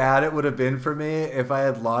how bad it would have been for me if I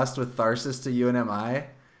had lost with Tharsis to UNMI?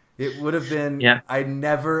 It would have been. Yeah. I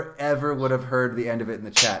never ever would have heard the end of it in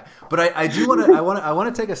the chat. But I do want to. I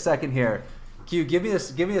want to take a second here. Q, give me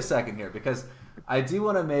a second here, because I do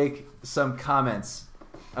want to make some comments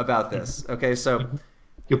about this. Okay, so.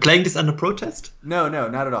 You're playing this under protest? No,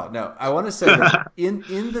 not at all. No, I want to say that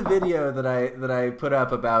in the video that I put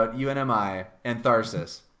up about UNMI and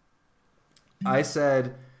Tharsis, I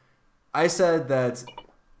said that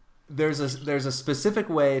there's a specific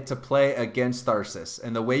way to play against Tharsis,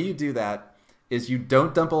 and the way you do that is you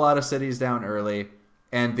don't dump a lot of cities down early,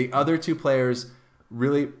 and the other 2 players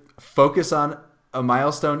really focus on a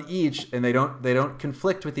milestone each, and they don't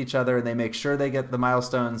conflict with each other, and they make sure they get the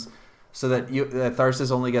milestones. So that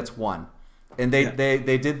Tharsis only gets 1, and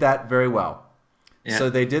they did that very well. Yeah. So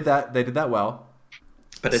they did that well.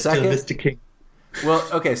 But it's still missed the king. Well,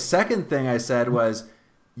 okay. Second thing I said was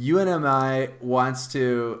UNMI wants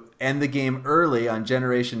to end the game early on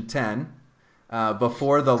Generation 10,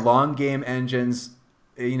 before the long game engines,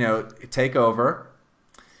 take over,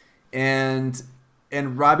 and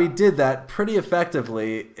Robby did that pretty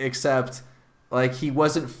effectively, except like he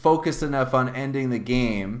wasn't focused enough on ending the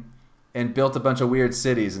game. And built a bunch of weird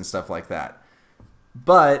cities and stuff like that.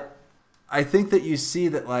 But I think that you see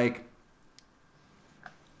that, like,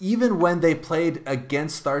 even when they played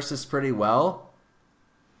against Tharsis pretty well,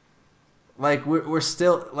 like we're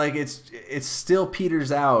still like it's still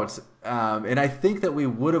peters out. And I think that we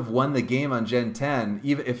would have won the game on Gen 10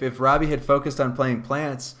 even if Robby had focused on playing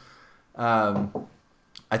plants. I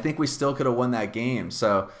think we still could have won that game.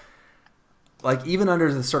 So like even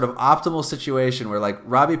under the sort of optimal situation where like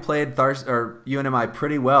Robby played UNMI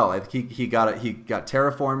pretty well. I think he got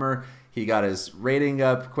Terraformer. He got his rating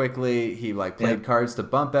up quickly. He like played cards to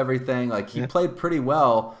bump everything. Like he played pretty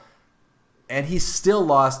well, and he still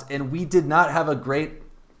lost. And we did not have a great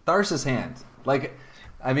Tharsis hand. Like,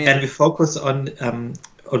 I mean, and we focus on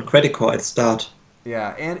credit card at start. Yeah,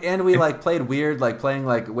 and we like played weird, like playing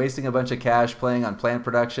like wasting a bunch of cash playing on plant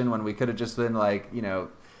production when we could have just been like, you know,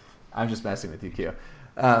 I'm just messing with you, Q.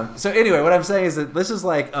 So anyway, what I'm saying is that this is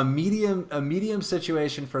like a medium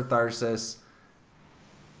situation for Tharsis,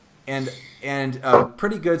 and a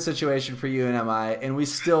pretty good situation for UNMI, and we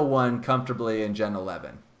still won comfortably in Gen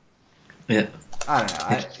 11. Yeah. I don't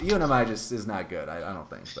know. UNMI just is not good. I don't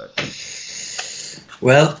think, but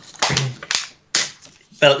well,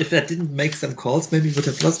 if I didn't make some calls, maybe we would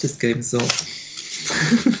have lost this game. So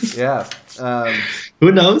yeah.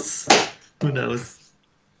 Who knows? Who knows?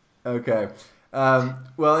 Okay.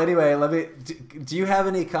 Well, anyway, let me. Do you have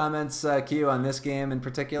any comments, Q, on this game in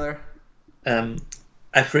particular?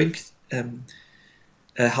 I think.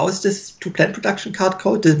 How is this to plant production card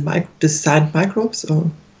code? Designed microbes or?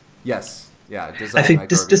 Yes. Yeah. I think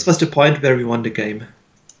this was the point where we won the game.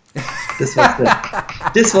 This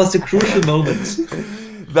was the crucial moment.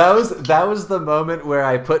 That was the moment where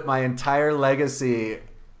I put my entire legacy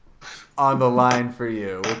on the line for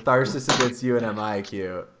you with Tharsis against UNMI,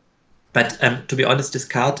 Q. But to be honest, this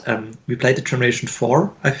card we played the Generation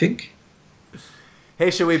 4, I think.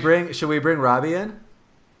 Hey, should we bring Robby in?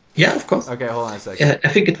 Yeah, of course. Okay, hold on a second. I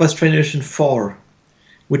think it was Generation 4,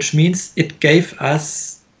 which means it gave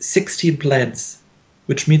us 16 plants,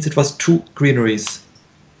 which means it was 2 greeneries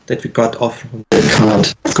that we got off from the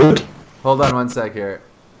card. Good. Hold on one sec here.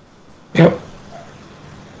 Yep.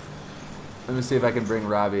 Let me see if I can bring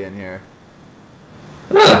Robby in here.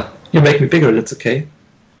 You make me bigger, that's okay.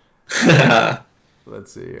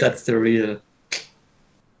 Let's see here. That's the real...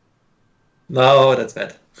 No, that's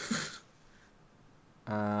bad.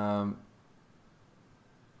 And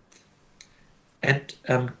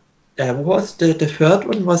what was the third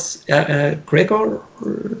one? Was Gregor?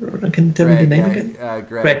 Can you tell me the name again?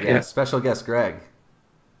 Greg, yeah. Special guest Greg.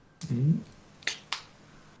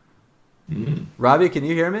 Robby, can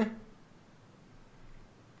you hear me?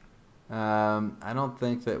 I don't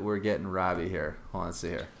think that we're getting Robby here. Hold on, let's see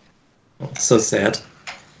here. So sad.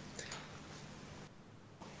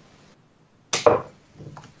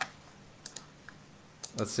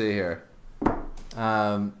 Let's see here.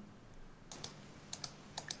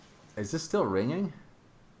 Is this still ringing?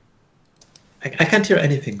 I can't hear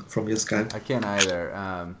anything from your Skype. I can't either.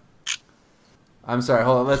 I'm sorry.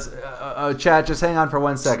 Hold on. Let's chat. Just hang on for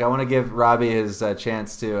 1 sec. I want to give Robby his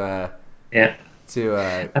chance to.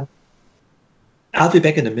 I'll be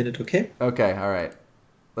back in a minute. Okay. Okay. All right.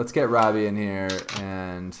 Let's get Robby in here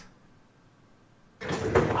and.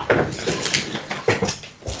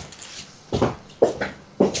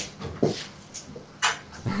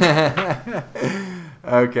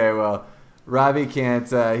 Okay, well, Robby can't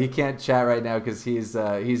chat right now because he's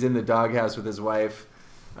in the doghouse with his wife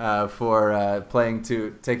for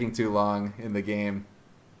taking too long in the game.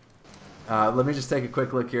 Let me just take a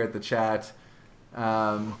quick look here at the chat.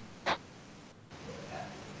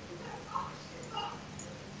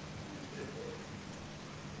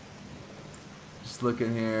 Just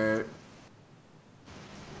looking here.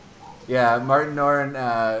 Yeah, Martin Noren,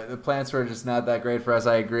 the plants were just not that great for us.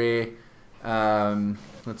 I agree.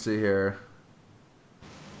 Let's see here.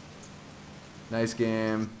 Nice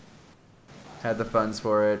game. Had the funds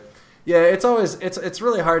for it. Yeah, it's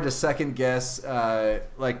really hard to second guess.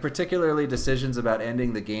 Like particularly decisions about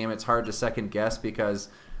ending the game. It's hard to second guess because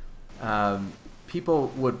people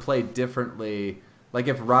would play differently. Like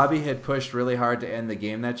if Robby had pushed really hard to end the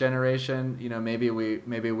game that generation, you know, maybe we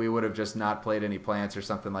would have just not played any plants or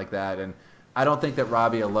something like that. And I don't think that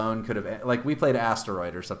Robby alone could have, like we played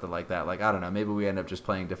Asteroid or something like that. Like I don't know, maybe we end up just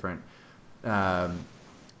playing differently.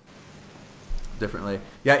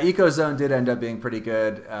 Yeah, Ecozone did end up being pretty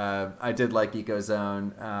good. I did like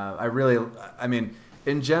Ecozone. I mean,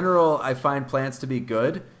 in general, I find plants to be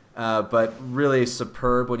good, but really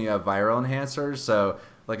superb when you have viral enhancers. So.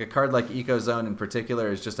 Like a card like Ecozone in particular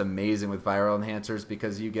is just amazing with viral enhancers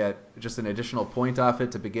because you get just an additional point off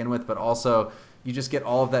it to begin with, but also you just get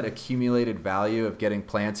all of that accumulated value of getting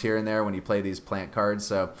plants here and there when you play these plant cards.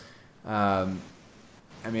 So, I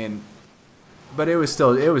mean, but it was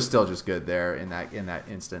still just good there in that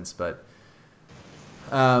instance. But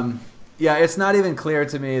yeah, it's not even clear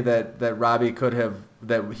to me that Robby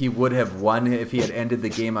he would have won if he had ended the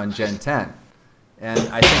game on Gen 10. And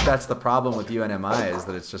I think that's the problem with UNMI is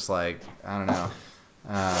that it's just like, I don't know.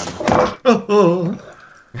 Oh.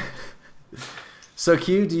 So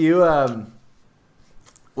Q, do you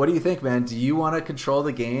what do you think, man? Do you want to control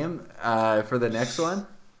the game for the next one?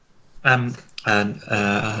 And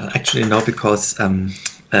actually, no, because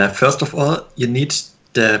first of all, you need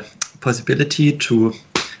the possibility to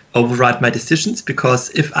override my decisions. Because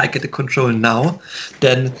if I get the control now,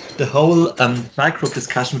 then the whole microbe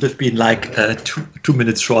discussion would have been like 2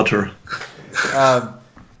 minutes shorter.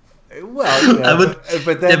 Well, you know, I would.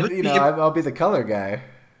 but There then would you know be. I'll be the color guy.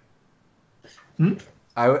 Hmm?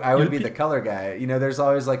 I You would would be be. the color guy. You know, there's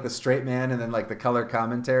always like the straight man and then like the color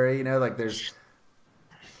commentary. You know, like there's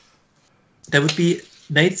There would be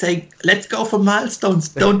Nate saying, "Let's go for milestones.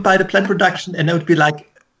 Don't buy the plant production," and I would be like,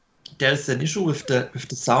 "There's an issue with the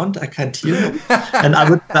sound. I can't hear him." And I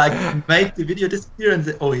would like make the video disappear and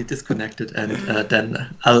say, "Oh, he disconnected," and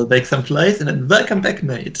then I'll make some plays and then welcome back,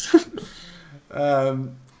 Nate.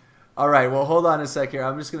 um, all right. Well, hold on a sec here.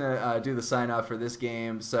 I'm just gonna do the sign off for this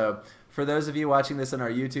game. So for those of you watching this on our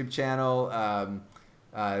YouTube channel,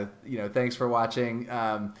 you know, thanks for watching.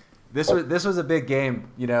 This was a big game.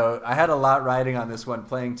 You know, I had a lot riding on this one,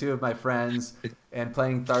 playing two of my friends and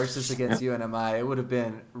playing Tharsis against Yeah, UNMI. It would have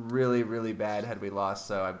been really, really bad had we lost.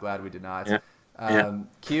 So I'm glad we did not. yeah, yeah.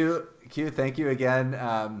 Q, thank you again.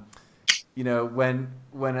 You know, when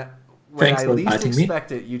Thanks I for least inviting me.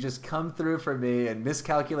 expect it, you just come through for me and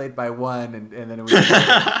miscalculate by one, and then we win.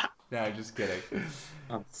 No, just kidding.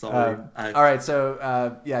 I'm sorry. All right,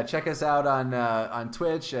 so yeah, check us out on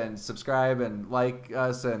Twitch and subscribe and like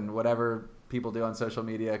us and whatever people do on social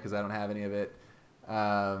media because I don't have any of it.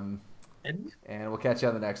 And And we'll catch you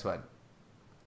on the next one.